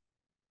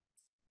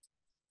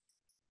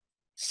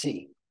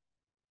C.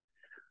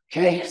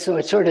 Okay, so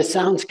it sort of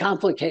sounds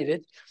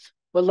complicated,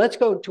 but let's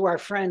go to our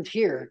friend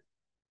here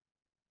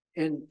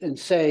and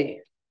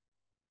say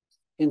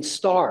in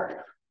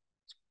star.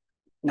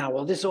 Now,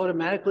 will this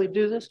automatically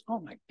do this? Oh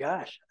my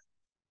gosh.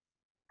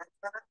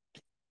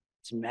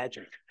 It's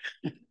magic.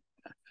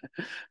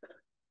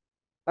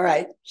 All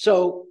right,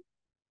 so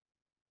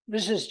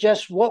this is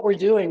just what we're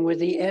doing with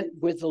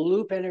the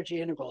loop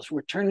energy integrals.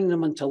 We're turning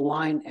them into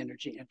line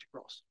energy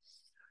integrals.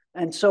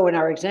 And so in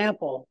our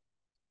example,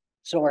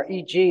 so our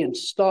EG in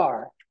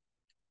star,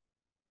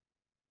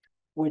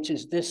 which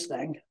is this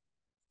thing,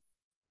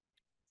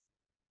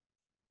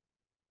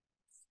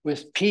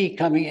 with P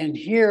coming in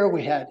here,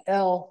 we had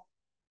L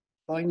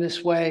going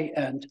this way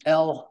and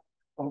L,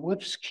 or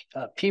whoops,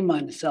 P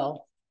minus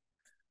L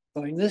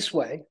going this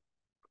way.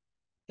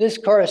 This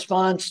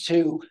corresponds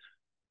to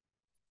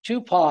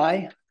 2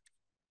 pi.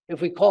 If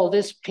we call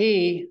this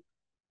P,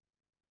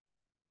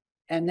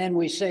 and then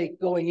we say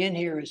going in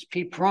here is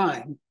P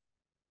prime,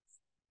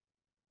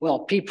 well,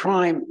 P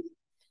prime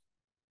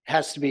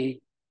has to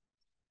be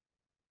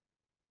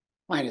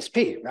minus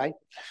P, right?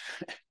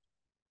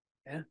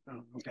 Yeah,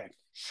 oh, okay.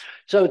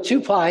 So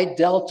 2 pi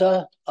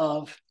delta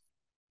of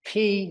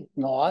P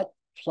naught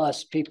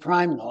plus P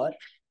prime naught.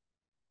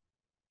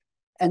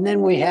 And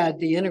then we had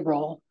the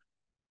integral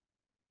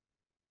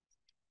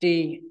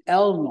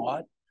dl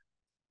naught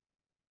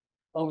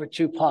over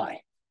 2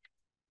 pi,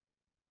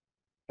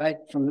 right?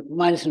 From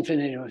minus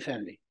infinity to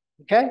infinity,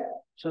 okay?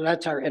 So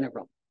that's our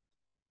integral.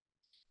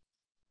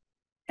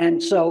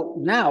 And so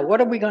now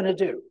what are we going to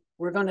do?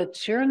 We're going to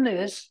turn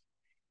this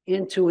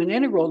into an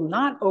integral,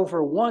 not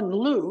over one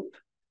loop,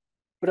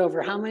 but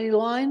over how many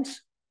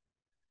lines?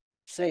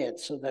 Say it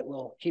so that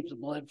we'll keep the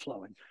blood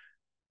flowing.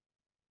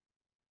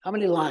 How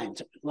many line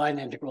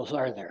integrals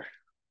are there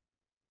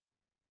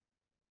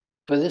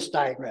for this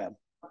diagram?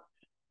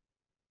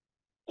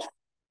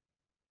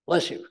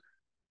 Bless you.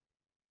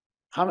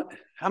 How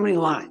many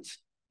lines?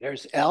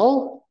 There's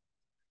L,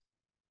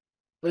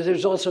 but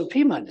there's also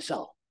P minus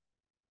L.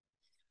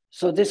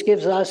 So this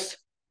gives us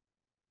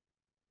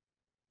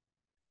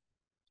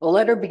a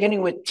letter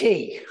beginning with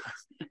T.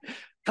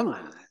 Come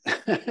on.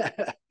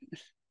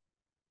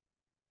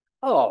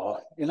 Oh,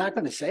 you're not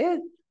going to say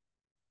it?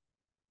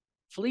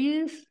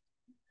 Please?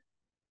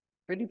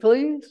 Pretty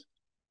please?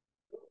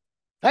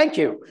 Thank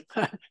you.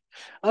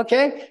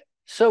 Okay,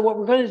 so what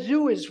we're going to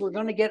do is we're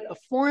going to get a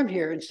form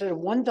here. Instead of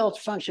one delta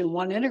function,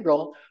 one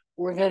integral,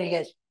 we're going to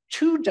get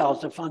 2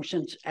 delta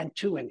functions and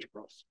 2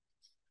 integrals.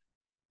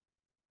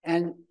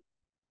 And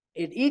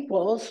it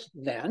equals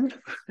then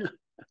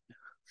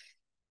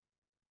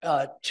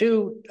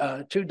two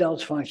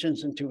delta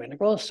functions and 2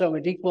 integrals. So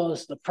it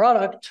equals the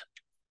product.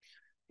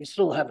 We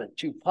still have a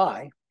 2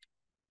 pi.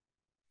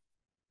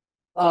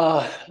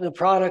 The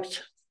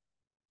product,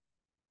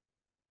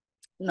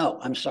 no,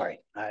 I'm sorry.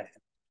 Let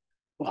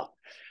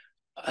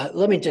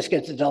me just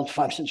get the delta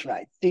functions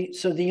right.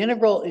 So the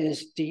integral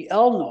is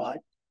dl naught.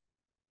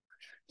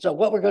 So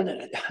what we're going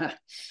to,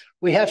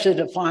 we have to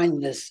define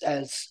this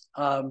as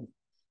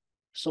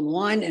some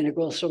line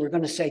integrals. So we're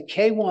going to say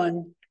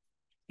K1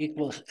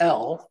 equals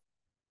L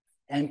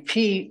and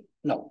K2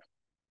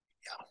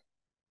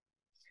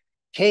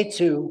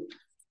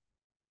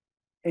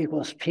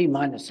 equals P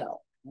minus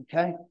L,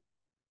 okay?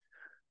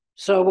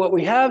 So what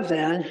we have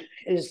then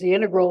is the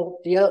integral,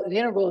 the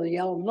integral of the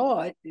L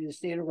naught is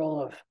the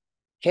integral of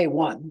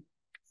K1.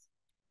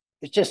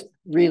 It's just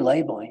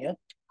relabeling it.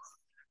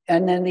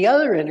 And then the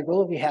other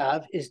integral we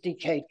have is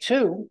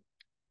dk2.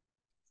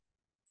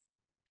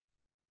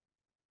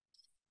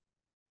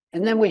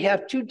 And then we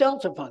have two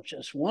delta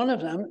functions. One of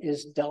them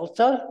is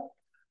delta.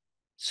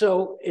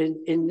 So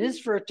in this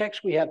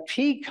vertex, we have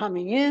P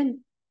coming in,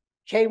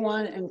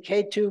 K1 and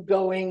K2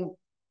 going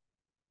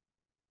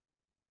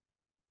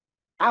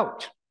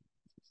out.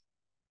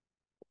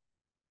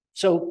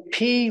 So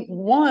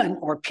P1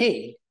 or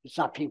P, it's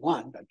not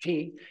P1, but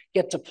P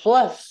gets a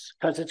plus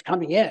because it's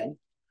coming in,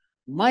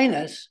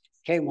 minus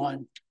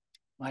K1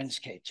 minus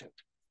K2.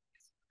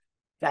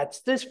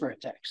 That's this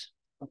vertex,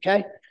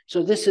 okay?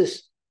 So this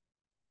is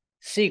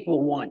C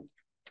equal 1.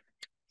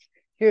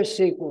 Here's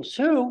C equals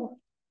 2.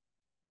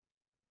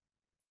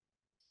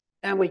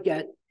 And we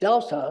get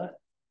delta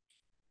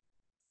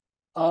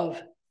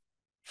of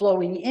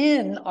flowing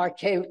in our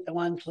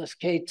K1 plus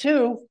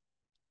K2,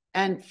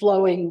 and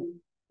flowing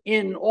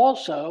in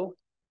also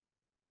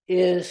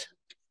is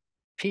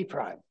P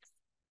prime.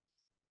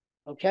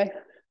 Okay?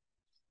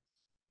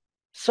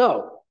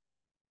 So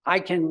I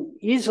can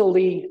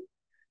easily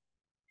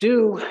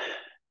do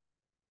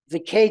the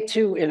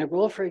K2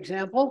 integral, for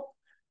example.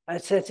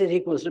 That sets it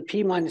equals to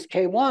P minus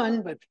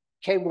K1, but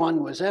K1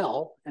 was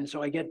L, and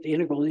so I get the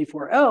integral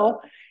E4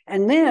 L.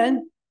 And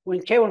then when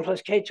K1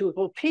 plus K2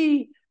 equal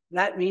P,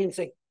 that means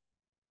that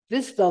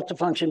this delta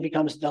function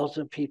becomes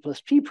delta P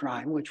plus P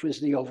prime, which was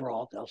the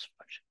overall delta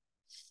function.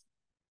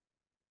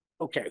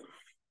 Okay.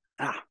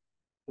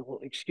 Well,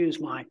 excuse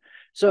my.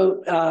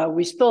 So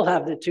we still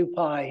have the 2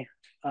 pi.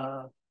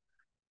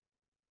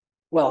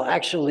 Well,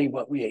 actually,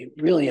 what we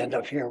really end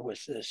up here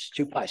was this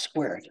 2 pi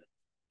squared.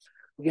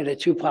 We get a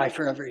 2 pi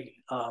for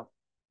every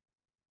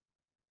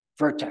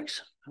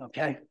vertex,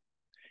 okay?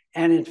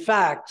 And in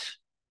fact,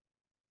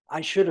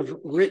 I should have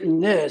written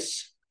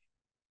this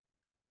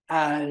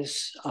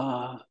as,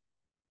 all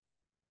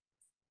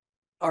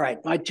right,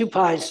 my 2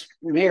 pi's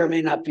may or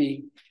may not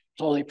be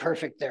totally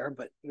perfect there,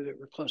 but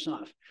we're close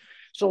enough.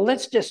 So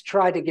let's just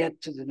try to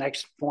get to the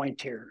next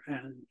point here,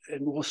 and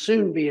we'll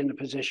soon be in the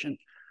position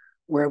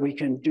where we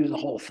can do the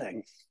whole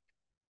thing.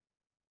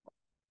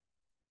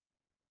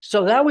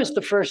 So that was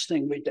the first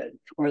thing we did,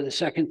 or the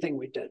second thing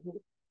we did,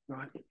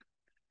 right?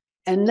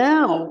 And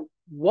now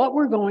what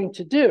we're going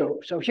to do,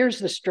 so here's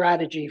the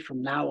strategy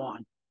from now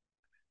on.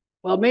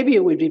 Well, maybe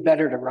it would be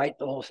better to write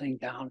the whole thing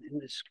down in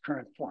this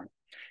current form.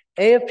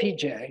 A of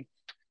Pj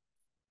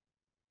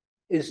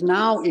is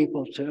now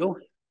equal to,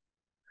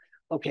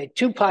 okay,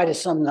 2 pi to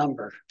some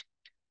number.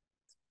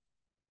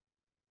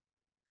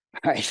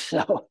 All right,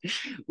 so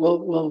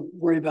we'll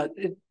worry about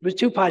it. The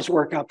 2 pi's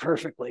work out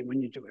perfectly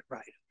when you do it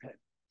right, okay?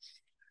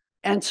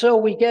 And so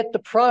we get the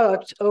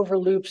product over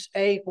loops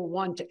A equal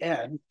 1 to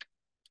n.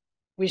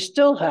 We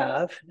still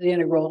have the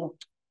integral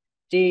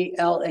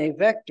dLA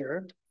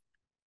vector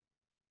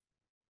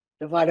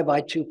divided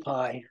by 2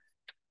 pi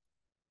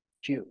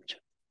cubed.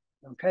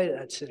 Okay,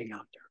 that's sitting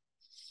out there.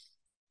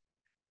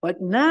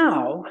 But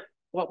now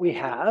what we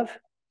have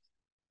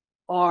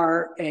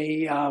are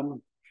a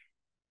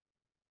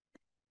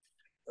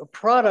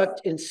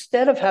product,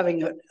 instead of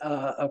having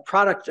a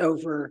product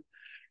over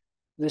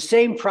the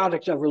same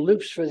product over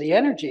loops for the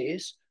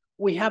energies,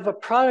 we have a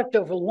product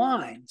over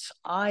lines,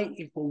 I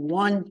equal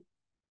 1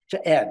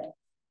 to n.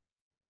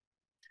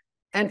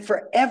 And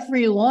for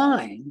every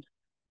line,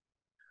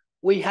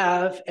 we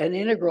have an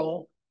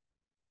integral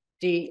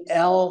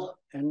dl,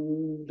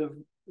 and the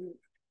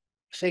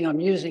thing I'm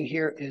using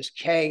here is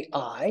ki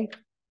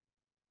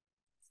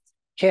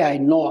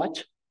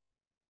naught.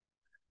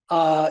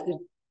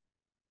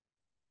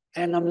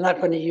 And I'm not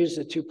going to use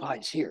the 2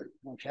 pi's here,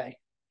 okay?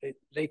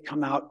 They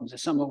come out into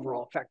some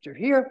overall factor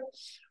here.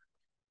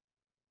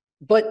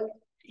 But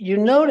you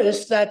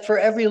notice that for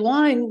every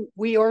line,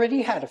 we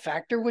already had a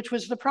factor, which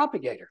was the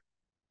propagator.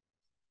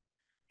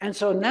 And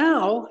so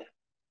now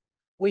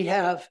we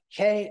have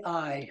ki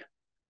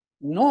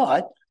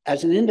naught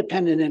as an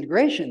independent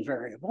integration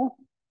variable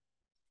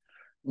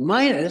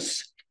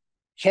minus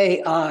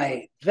ki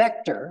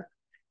vector.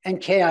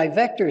 And ki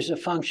vector is a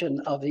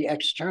function of the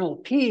external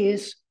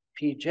p's,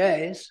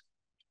 pj's,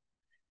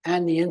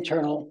 and the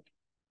internal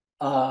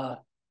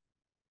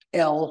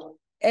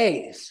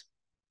LA's.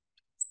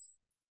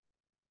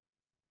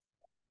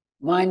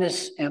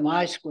 Minus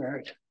mi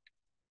squared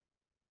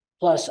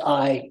plus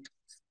I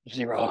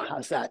 0.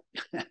 How's that?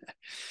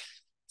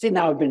 See,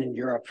 now I've been in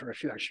Europe for a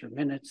few extra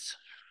minutes.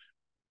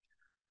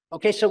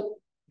 Okay, so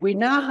we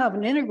now have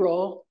an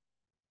integral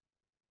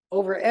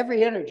over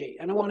every energy.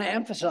 And I want to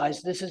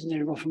emphasize this is an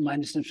integral from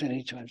minus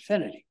infinity to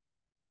infinity.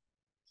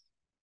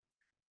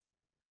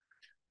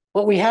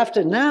 But we have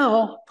to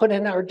now put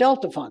in our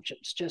delta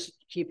functions, just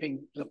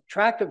keeping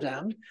track of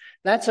them.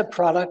 That's a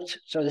product,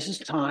 so this is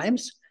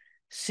times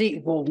C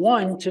equal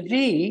 1 to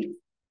V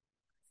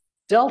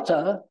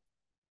delta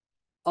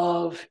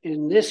of,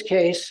 in this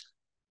case,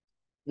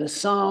 the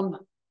sum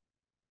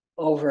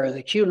over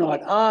the Q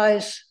naught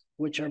i's,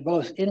 which are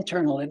both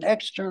internal and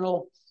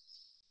external.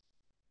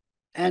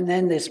 And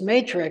then this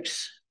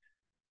matrix,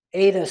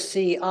 eta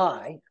Ci,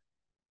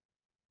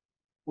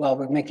 well,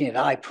 we're making it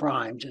I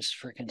prime just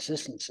for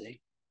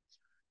consistency.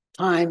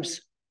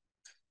 times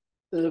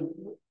the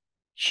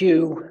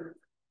Q,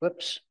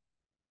 whoops,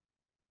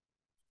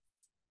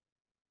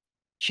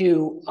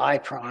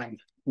 Qi prime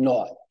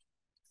naught,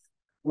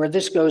 where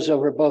this goes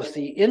over both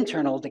the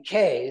internal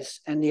decays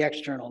and the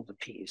external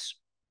decays.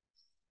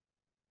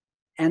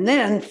 And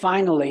then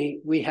finally,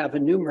 we have a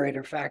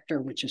numerator factor,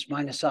 which is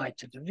minus I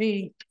to the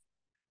V,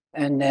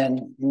 and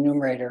then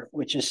numerator,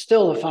 which is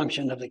still a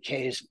function of the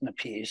K's and the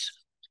P's,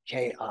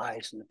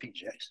 KI's and the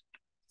PJ's.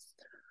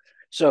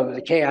 So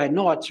the KI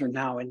naughts are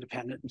now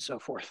independent and so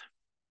forth.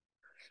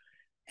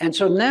 And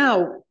so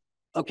now,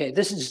 okay,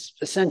 this is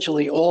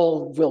essentially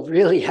all we'll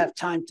really have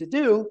time to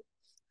do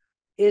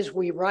is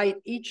we write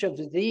each of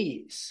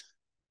these.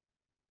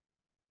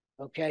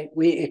 Okay,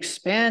 we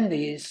expand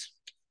these,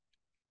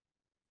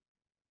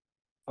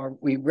 or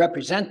we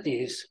represent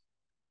these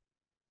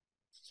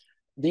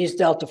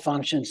delta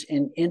functions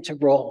in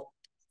integral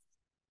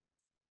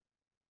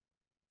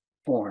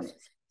form.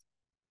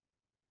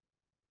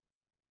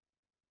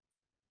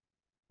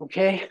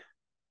 Okay,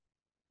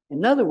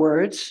 in other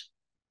words,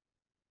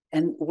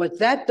 and what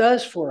that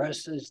does for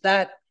us is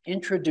that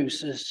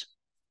introduces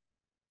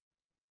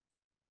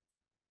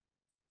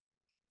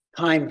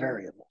time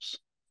variables.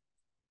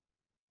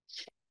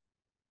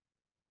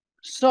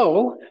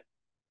 So,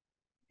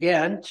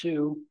 again,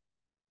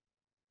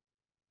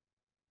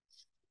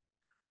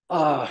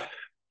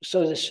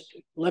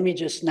 let me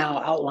just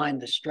now outline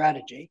the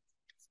strategy.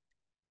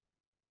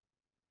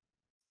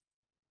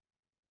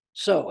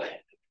 So,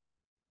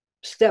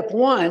 step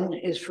one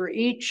is for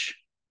each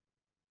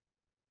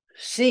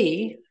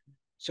C,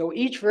 so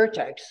each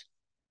vertex,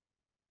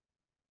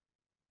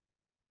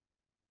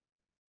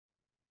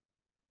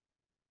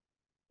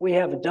 we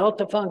have a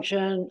delta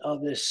function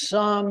of this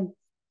sum,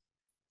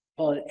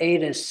 call it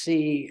eta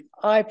C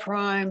I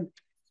prime,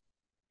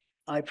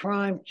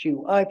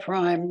 Q I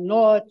prime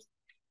naught.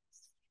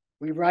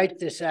 We write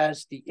this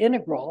as the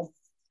integral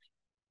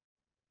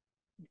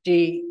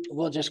d,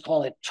 we'll just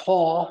call it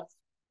tau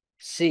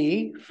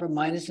C from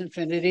minus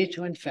infinity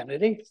to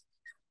infinity.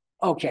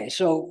 Okay,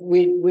 so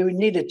we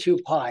need a 2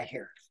 pi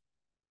here,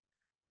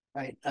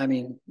 right? I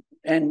mean,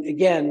 and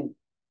again,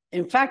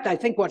 in fact, I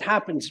think what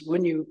happens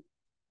when you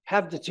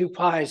have the 2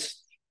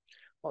 pi's,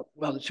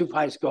 well, the 2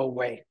 pi's go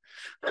away.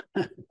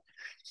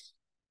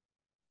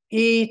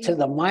 E to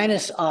the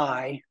minus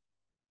I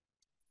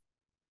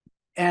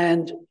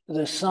and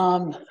the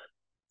sum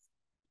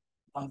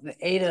of the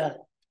eta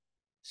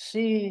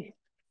C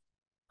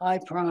I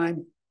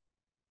prime.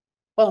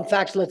 Well, in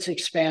fact, let's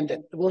expand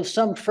it. We'll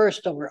sum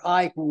first over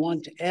I from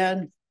 1 to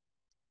n.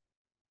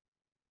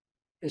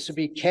 This would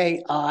be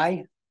Ki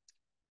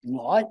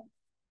naught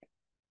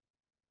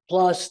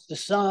plus the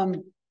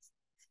sum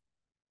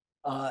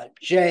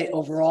j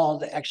over all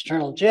the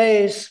external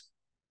j's,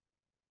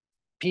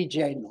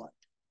 Pj naught.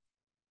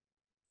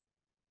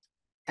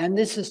 And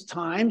this is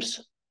times,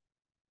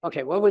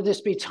 okay, what would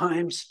this be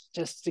times,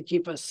 just to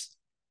keep us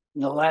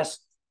in the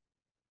last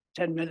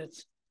 10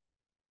 minutes?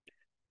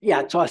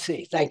 Yeah, tau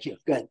C, thank you,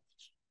 good.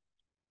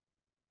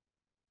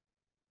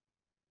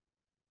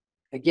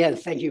 Again,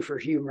 thank you for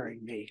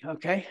humoring me,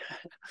 okay?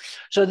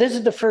 So this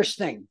is the first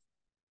thing.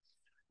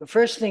 The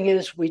first thing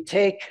is we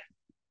take,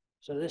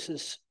 so this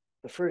is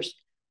the first,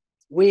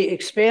 we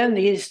expand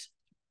these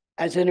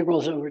as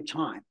integrals over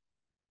time.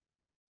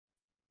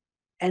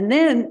 And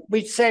then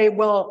we'd say,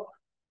 well,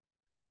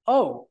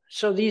 oh,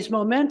 so these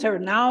momenta are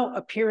now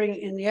appearing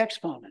in the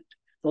exponent,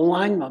 the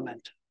line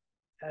momentum,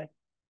 okay?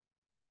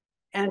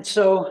 And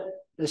so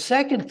the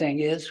second thing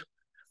is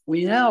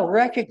we now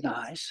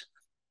recognize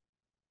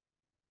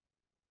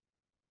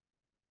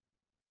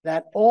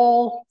that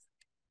all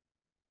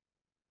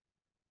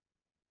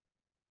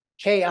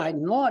Ki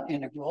naught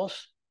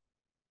integrals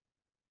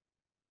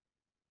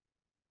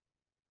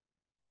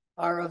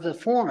are of the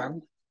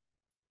form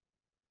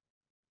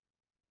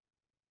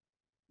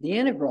the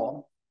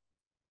integral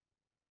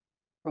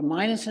from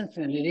minus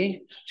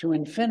infinity to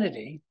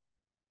infinity,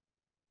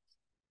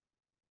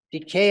 the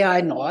Ki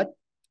naught.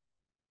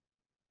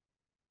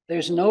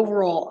 There's an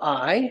overall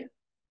I,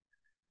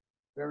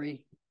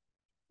 very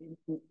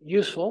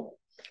useful,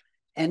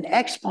 and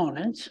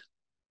exponents,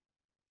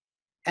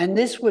 and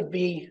this would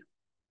be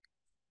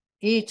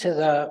e to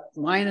the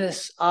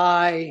minus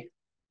I,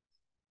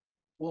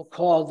 we'll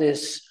call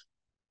this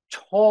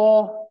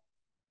tau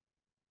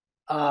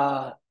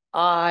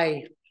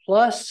I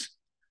plus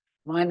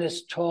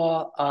minus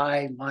tau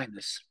I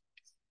minus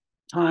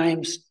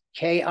times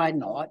Ki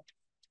naught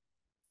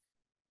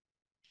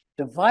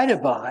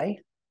divided by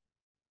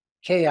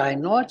Ki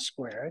naught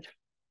squared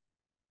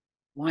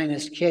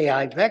minus Ki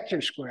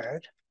vector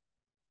squared.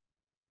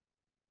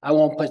 I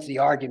won't put the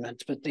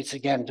arguments, but this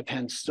again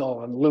depends still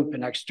on loop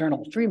and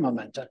external free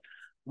momenta,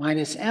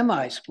 minus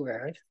Mi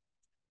squared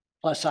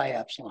plus I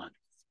epsilon.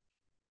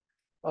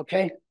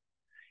 Okay,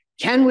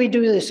 can we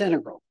do this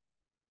integral?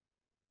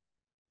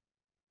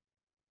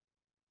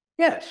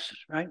 Yes,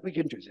 right, we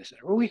can do this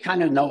integral. We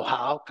kind of know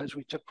how because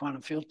we took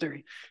quantum field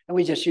theory and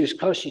we just use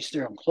Cauchy's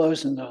theorem,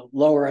 closing the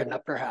lower and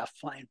upper half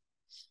plane.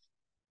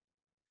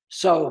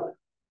 So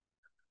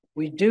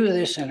we do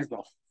this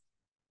integral.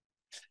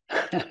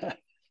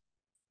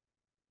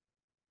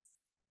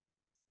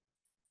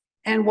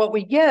 And what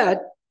we get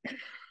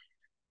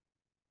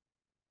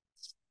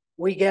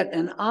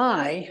an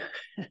I.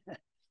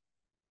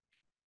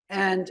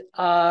 And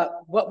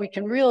what we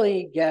can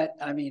really get,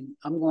 I mean,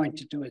 I'm going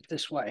to do it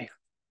this way.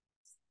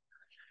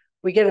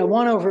 We get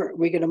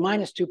a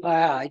minus 2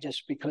 pi I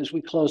just because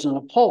we close on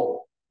a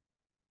pole.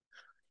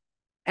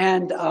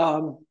 And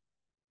I'm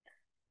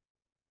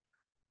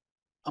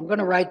going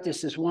to write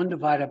this as 1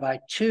 divided by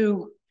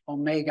 2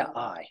 omega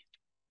I.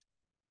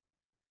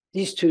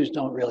 These twos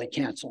don't really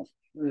cancel.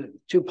 The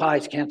 2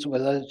 pi's cancel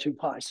with other 2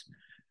 pi's.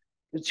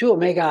 The 2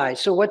 omega I.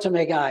 So what's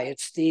omega I?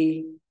 It's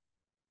the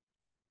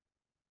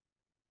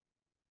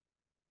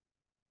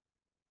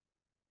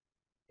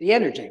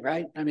energy,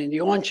 right? I mean,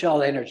 the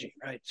on-shell energy,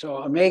 right? So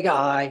omega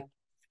I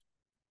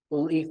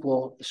will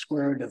equal the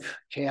square root of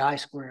ki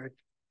squared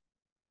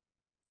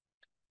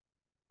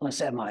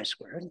plus mi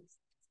squared.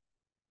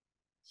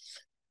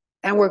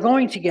 And we're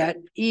going to get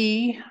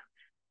e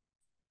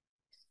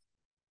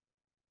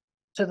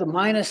to the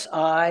minus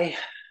I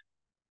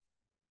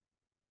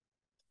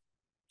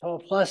tau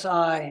plus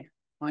I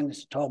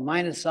minus tau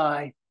minus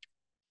I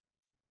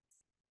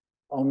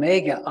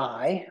omega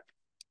I.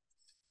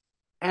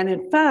 And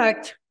in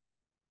fact,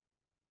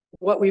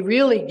 what we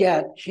really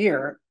get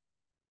here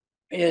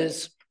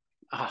is,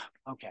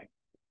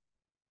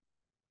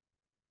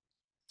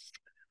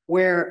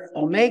 where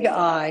omega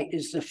I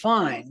is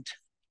defined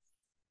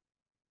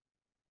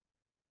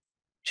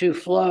to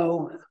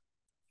flow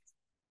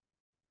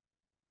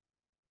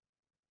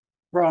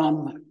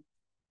from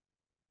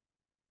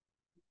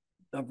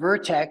the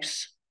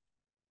vertex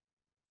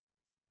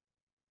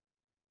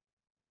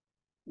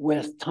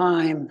with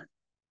time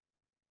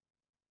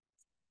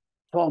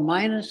 12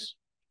 minus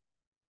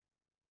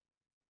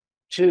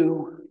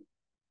to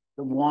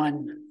the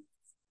one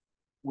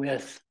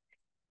with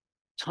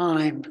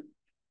time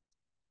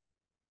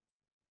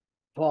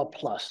 12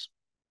 plus.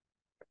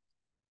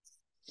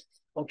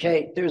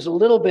 Okay, there's a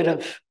little bit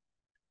of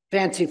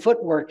fancy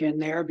footwork in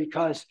there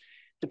because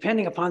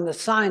depending upon the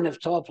sign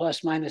of tau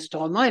plus minus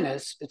tau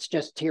minus, it's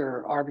just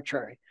here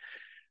arbitrary.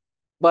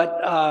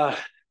 But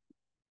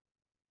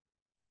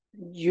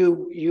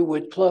you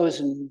would close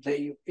in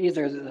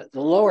either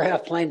the lower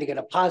half plane to get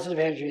a positive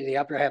energy, or the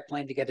upper half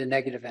plane to get a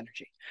negative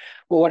energy.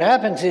 Well, what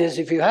happens is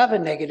if you have a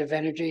negative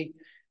energy,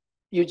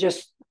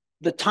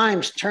 the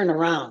times turn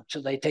around.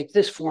 So they take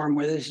this form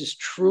where this is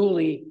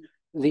truly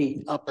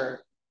the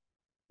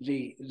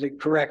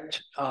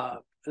correct,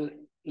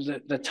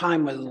 the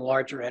time with the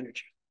larger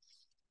energy.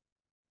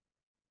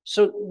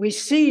 So we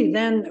see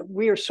then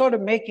we are sort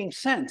of making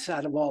sense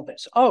out of all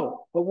this.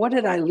 Oh, but what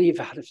did I leave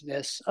out of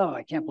this? Oh,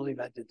 I can't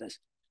believe I did this.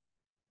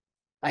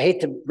 I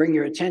hate to bring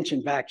your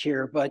attention back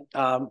here, but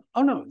oh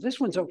no, this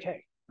one's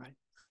okay, right?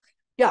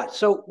 Yeah,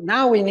 so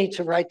now we need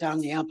to write down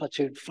the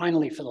amplitude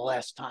finally for the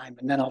last time,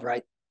 and then I'll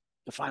write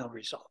the final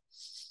result.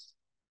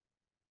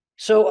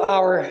 So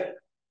our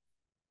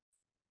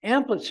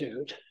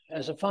amplitude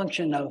as a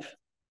function of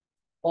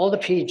all the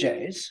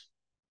PJs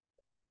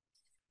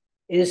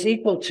is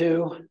equal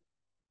to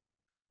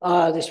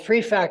this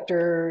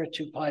prefactor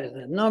 2 pi to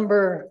the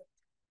number,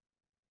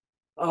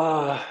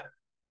 the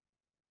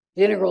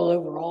integral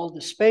over all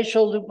the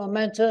spatial loop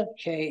momenta,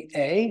 Ka,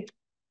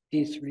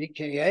 d3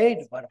 Ka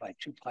divided by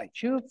 2 pi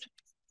cubed.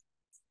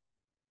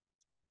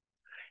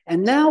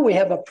 And now we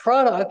have a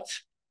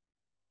product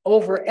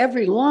over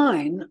every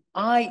line,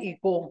 I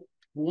equal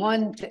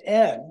 1 to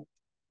n.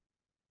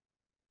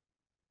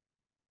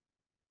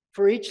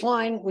 For each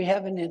line, we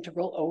have an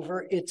integral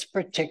over its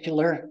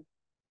particular,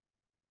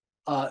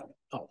 no.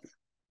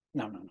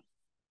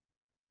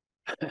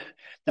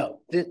 No,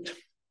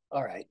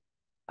 all right.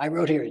 I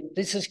wrote here,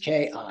 this is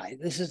Ki.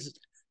 This is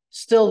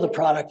still the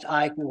product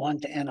I equal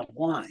 1 to n of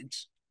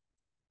lines.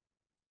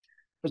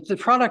 But the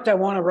product I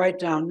want to write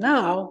down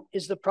now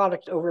is the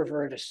product over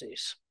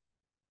vertices.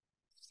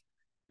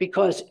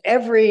 Because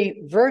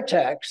every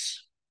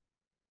vertex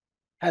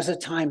has a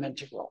time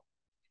integral.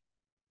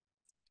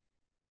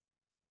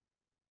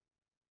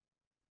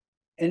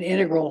 An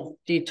integral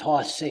d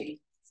tau c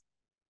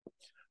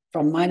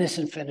from minus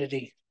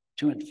infinity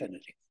to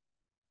infinity.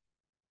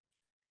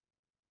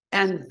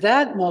 And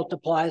that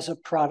multiplies a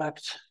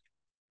product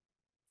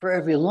for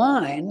every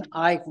line,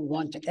 I equal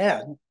 1 to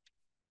n.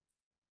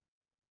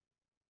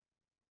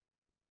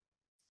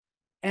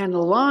 And the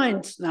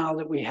lines now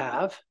that we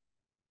have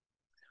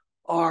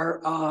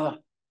are,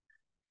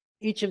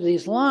 each of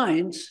these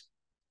lines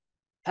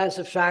has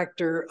a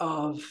factor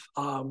of,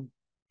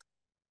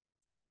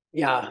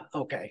 yeah,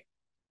 okay.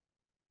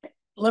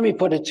 Let me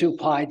put a 2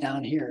 pi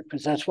down here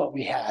because that's what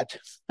we had.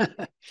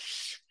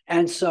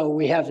 And so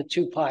we have a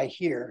 2 pi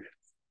here.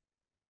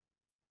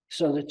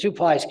 So the 2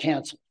 pi's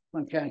cancel,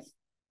 okay?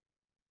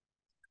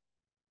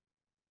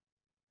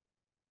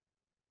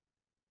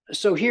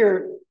 So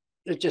here,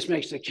 it just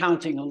makes the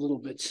counting a little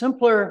bit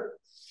simpler.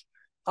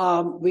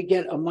 We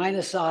get a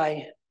minus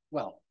I,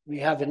 well, we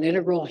have an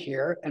integral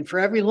here, and for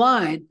every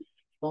line,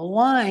 The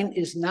line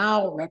is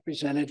now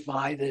represented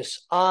by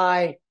this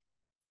I,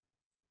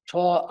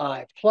 tau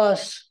I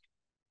plus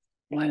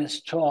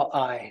minus tau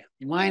I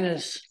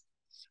minus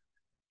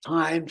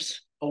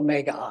times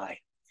omega I.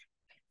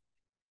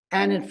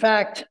 And in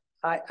fact,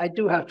 I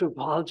do have to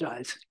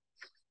apologize.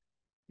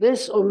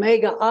 This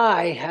omega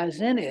I has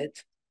in it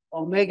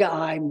omega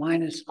I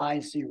minus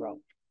I0,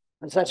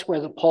 because that's where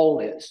the pole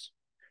is.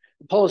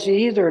 The pole is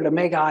either at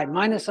omega I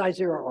minus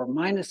I0 or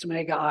minus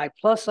omega I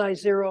plus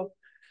I0.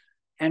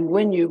 And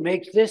when you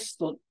make this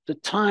the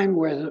time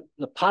where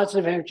the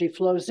positive energy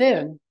flows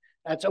in,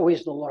 that's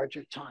always the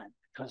larger time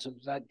because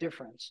of that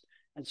difference.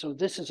 And so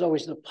this is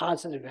always the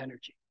positive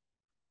energy.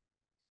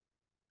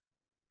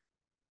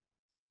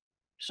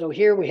 So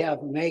here we have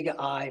omega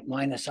I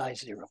minus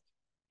I0.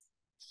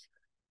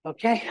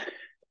 Okay.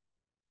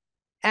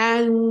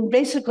 And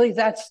basically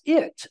that's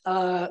it.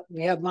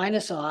 We have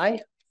minus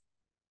I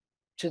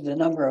to the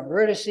number of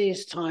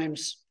vertices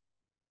times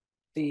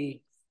the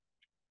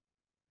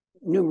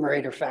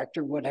numerator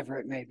factor, whatever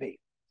it may be.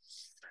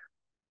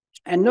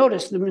 And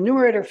notice the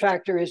numerator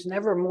factor is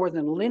never more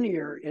than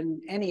linear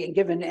in any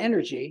given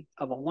energy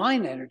of a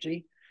line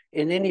energy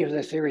in any of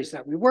the theories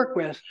that we work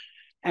with.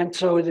 And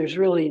so there's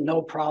really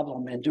no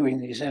problem in doing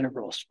these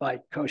integrals by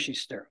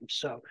Cauchy's theorem.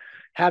 So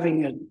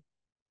having a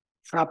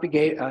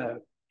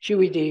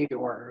QED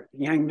or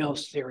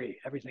Yang-Mills theory,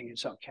 everything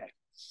is okay.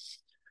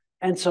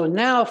 And so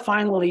now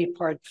finally,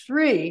 part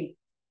 3,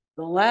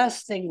 the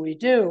last thing we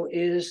do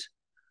is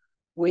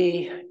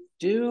we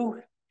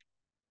do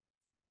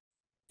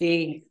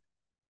the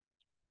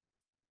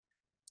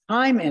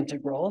time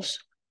integrals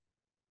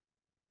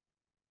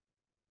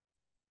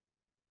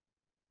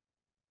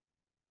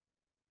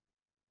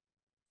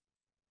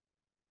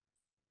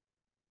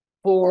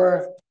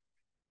for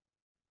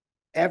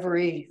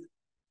every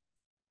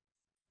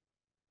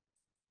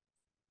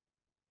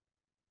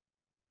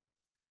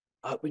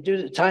we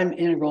do the time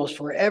integrals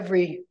for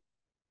every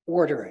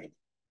ordering,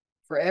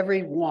 for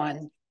every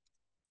one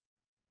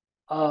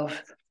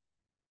of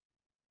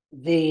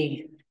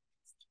the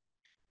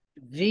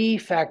V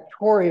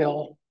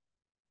factorial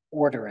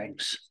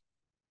orderings.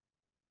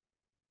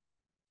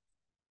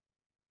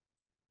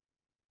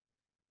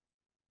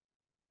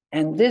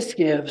 And this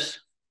gives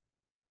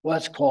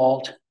what's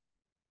called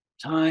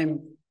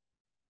time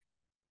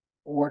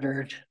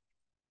ordered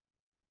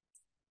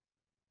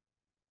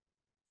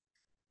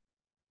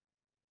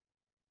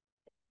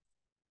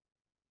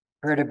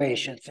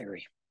perturbation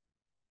theory.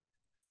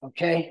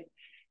 Okay.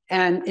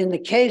 And in the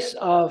case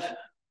of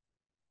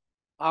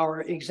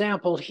our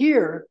example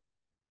here,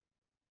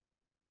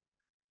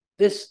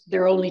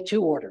 there are only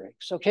 2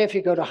 orderings. Okay, if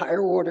you go to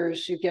higher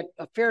orders, you get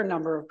a fair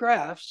number of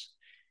graphs.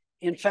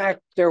 In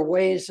fact, there are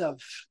ways of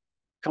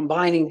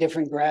combining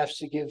different graphs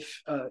to give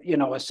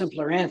a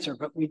simpler answer,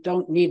 but we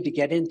don't need to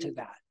get into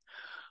that.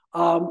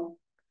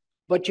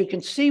 But you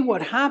can see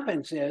what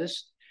happens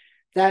is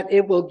that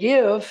it will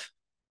give,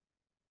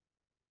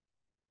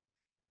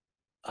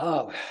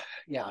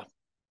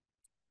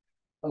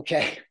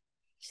 okay.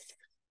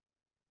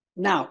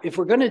 Now, if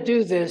we're going to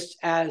do this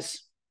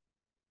as,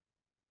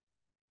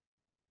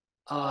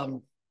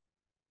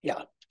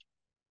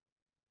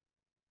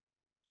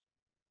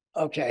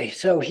 okay,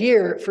 so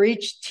here for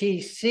each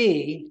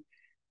TC,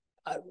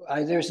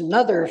 there's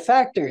another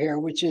factor here,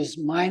 which is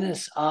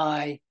minus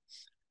I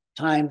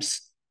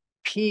times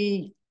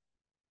P,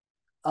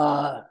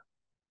 well,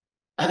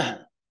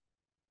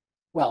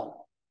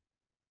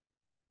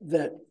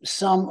 the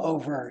sum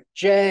over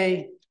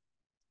J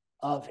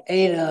of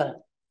eta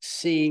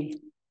Cj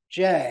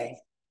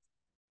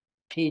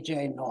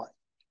Pj naught.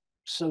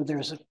 So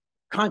there's a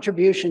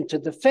contribution to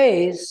the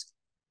phase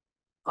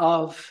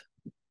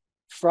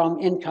from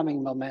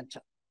incoming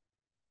momentum.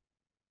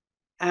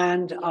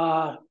 And,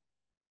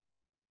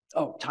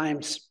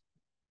 times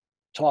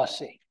tau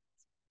c.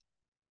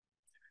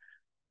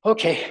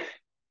 Okay,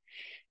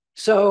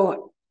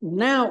 so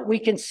now we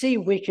can see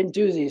we can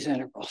do these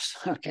integrals,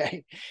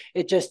 okay?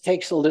 It just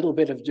takes a little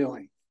bit of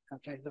doing,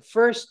 okay? The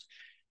first,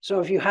 so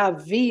if you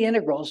have V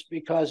integrals,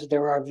 because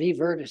there are V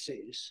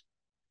vertices,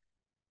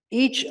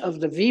 each of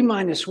the V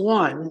minus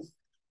 1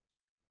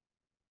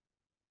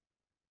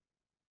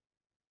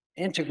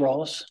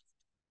 integrals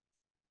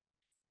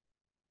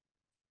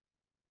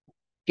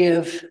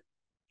give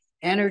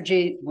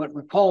energy, what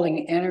we're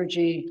calling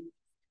energy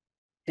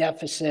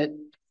deficit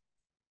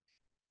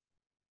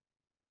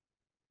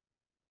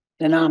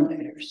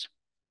denominators.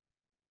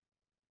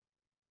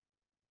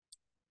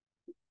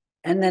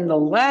 And then the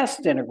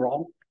last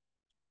integral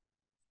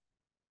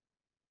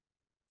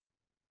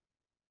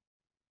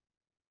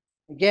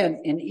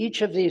again, in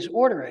each of these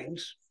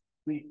orderings,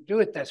 we do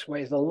it this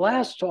way. The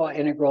last tau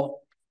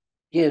integral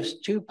gives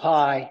 2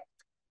 pi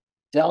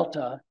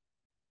delta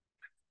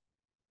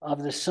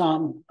of the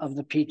sum of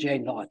the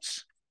Pj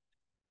naughts.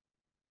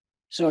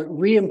 So it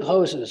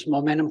reimposes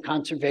momentum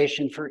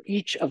conservation for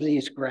each of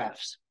these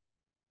graphs.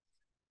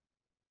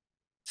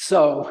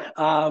 So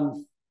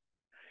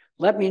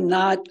let me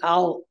not,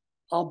 I'll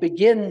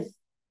begin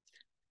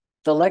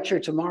the lecture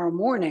tomorrow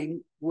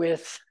morning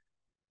with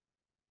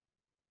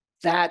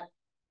that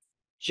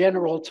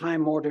general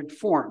time-ordered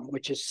form,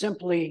 which is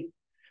simply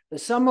the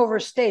sum over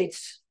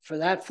states for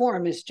that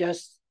form is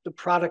just the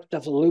product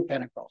of the loop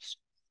integrals.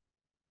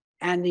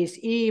 And these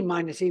E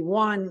minus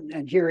E1,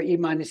 and here E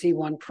minus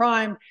E1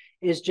 prime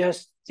is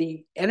just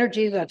the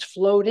energy that's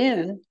flowed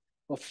in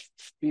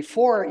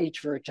before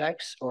each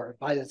vertex, or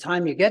by the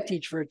time you get to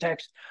each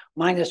vertex,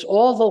 minus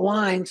all the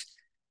lines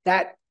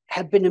that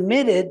have been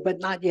emitted but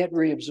not yet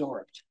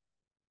reabsorbed.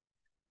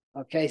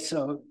 Okay,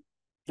 so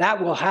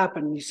that will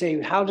happen. You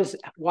say,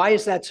 why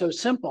is that so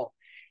simple?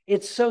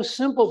 It's so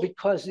simple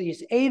because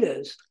these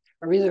etas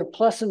are either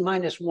plus and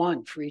minus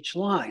 1 for each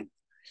line.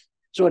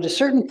 So at a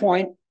certain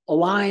point, a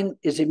line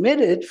is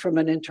emitted from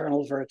an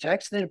internal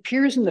vertex, then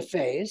appears in the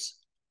phase,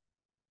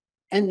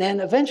 and then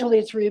eventually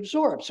it's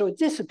reabsorbed. So it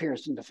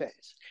disappears in the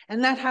phase.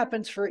 And that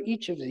happens for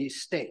each of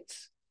these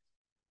states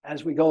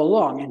as we go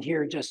along. And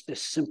here, just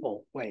this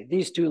simple way.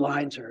 These two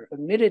lines are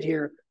emitted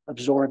here,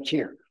 absorbed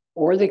here.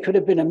 Or they could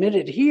have been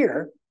emitted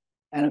here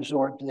and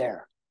absorbed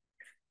there.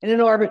 In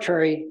an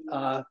arbitrary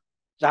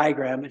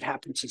diagram, it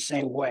happens the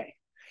same way.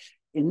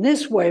 In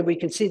this way, we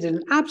can see that in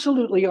an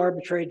absolutely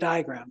arbitrary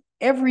diagram,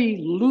 every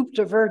loop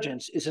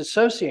divergence is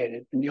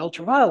associated in the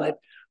ultraviolet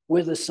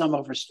with a sum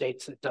over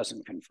states that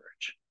doesn't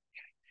converge.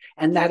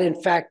 And that,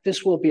 in fact,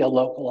 this will be a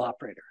local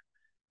operator.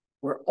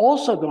 We're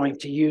also going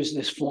to use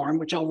this form,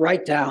 which I'll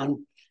write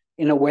down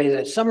in a way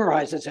that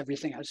summarizes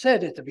everything I've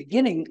said at the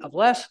beginning of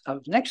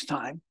next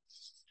time.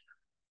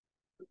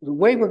 The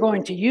way we're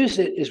going to use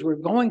it is we're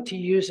going to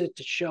use it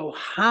to show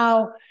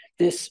how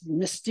this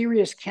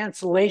mysterious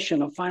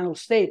cancellation of final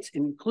states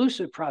in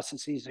inclusive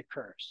processes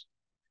occurs.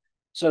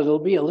 So there'll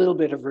be a little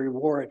bit of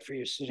reward for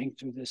you sitting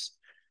through this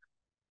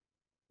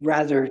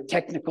rather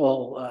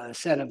technical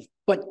set of,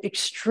 but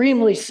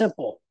extremely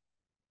simple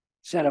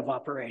set of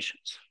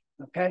operations,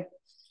 okay?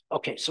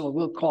 Okay, so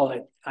we'll call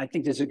it, I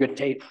think this is a good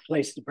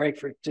place to break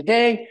for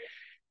today.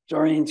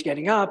 Dorian's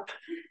getting up.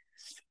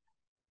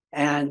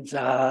 And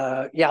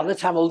yeah,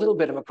 let's have a little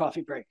bit of a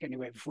coffee break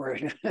anyway before.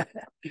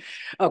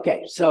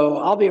 Okay, so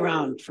I'll be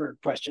around for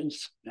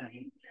questions.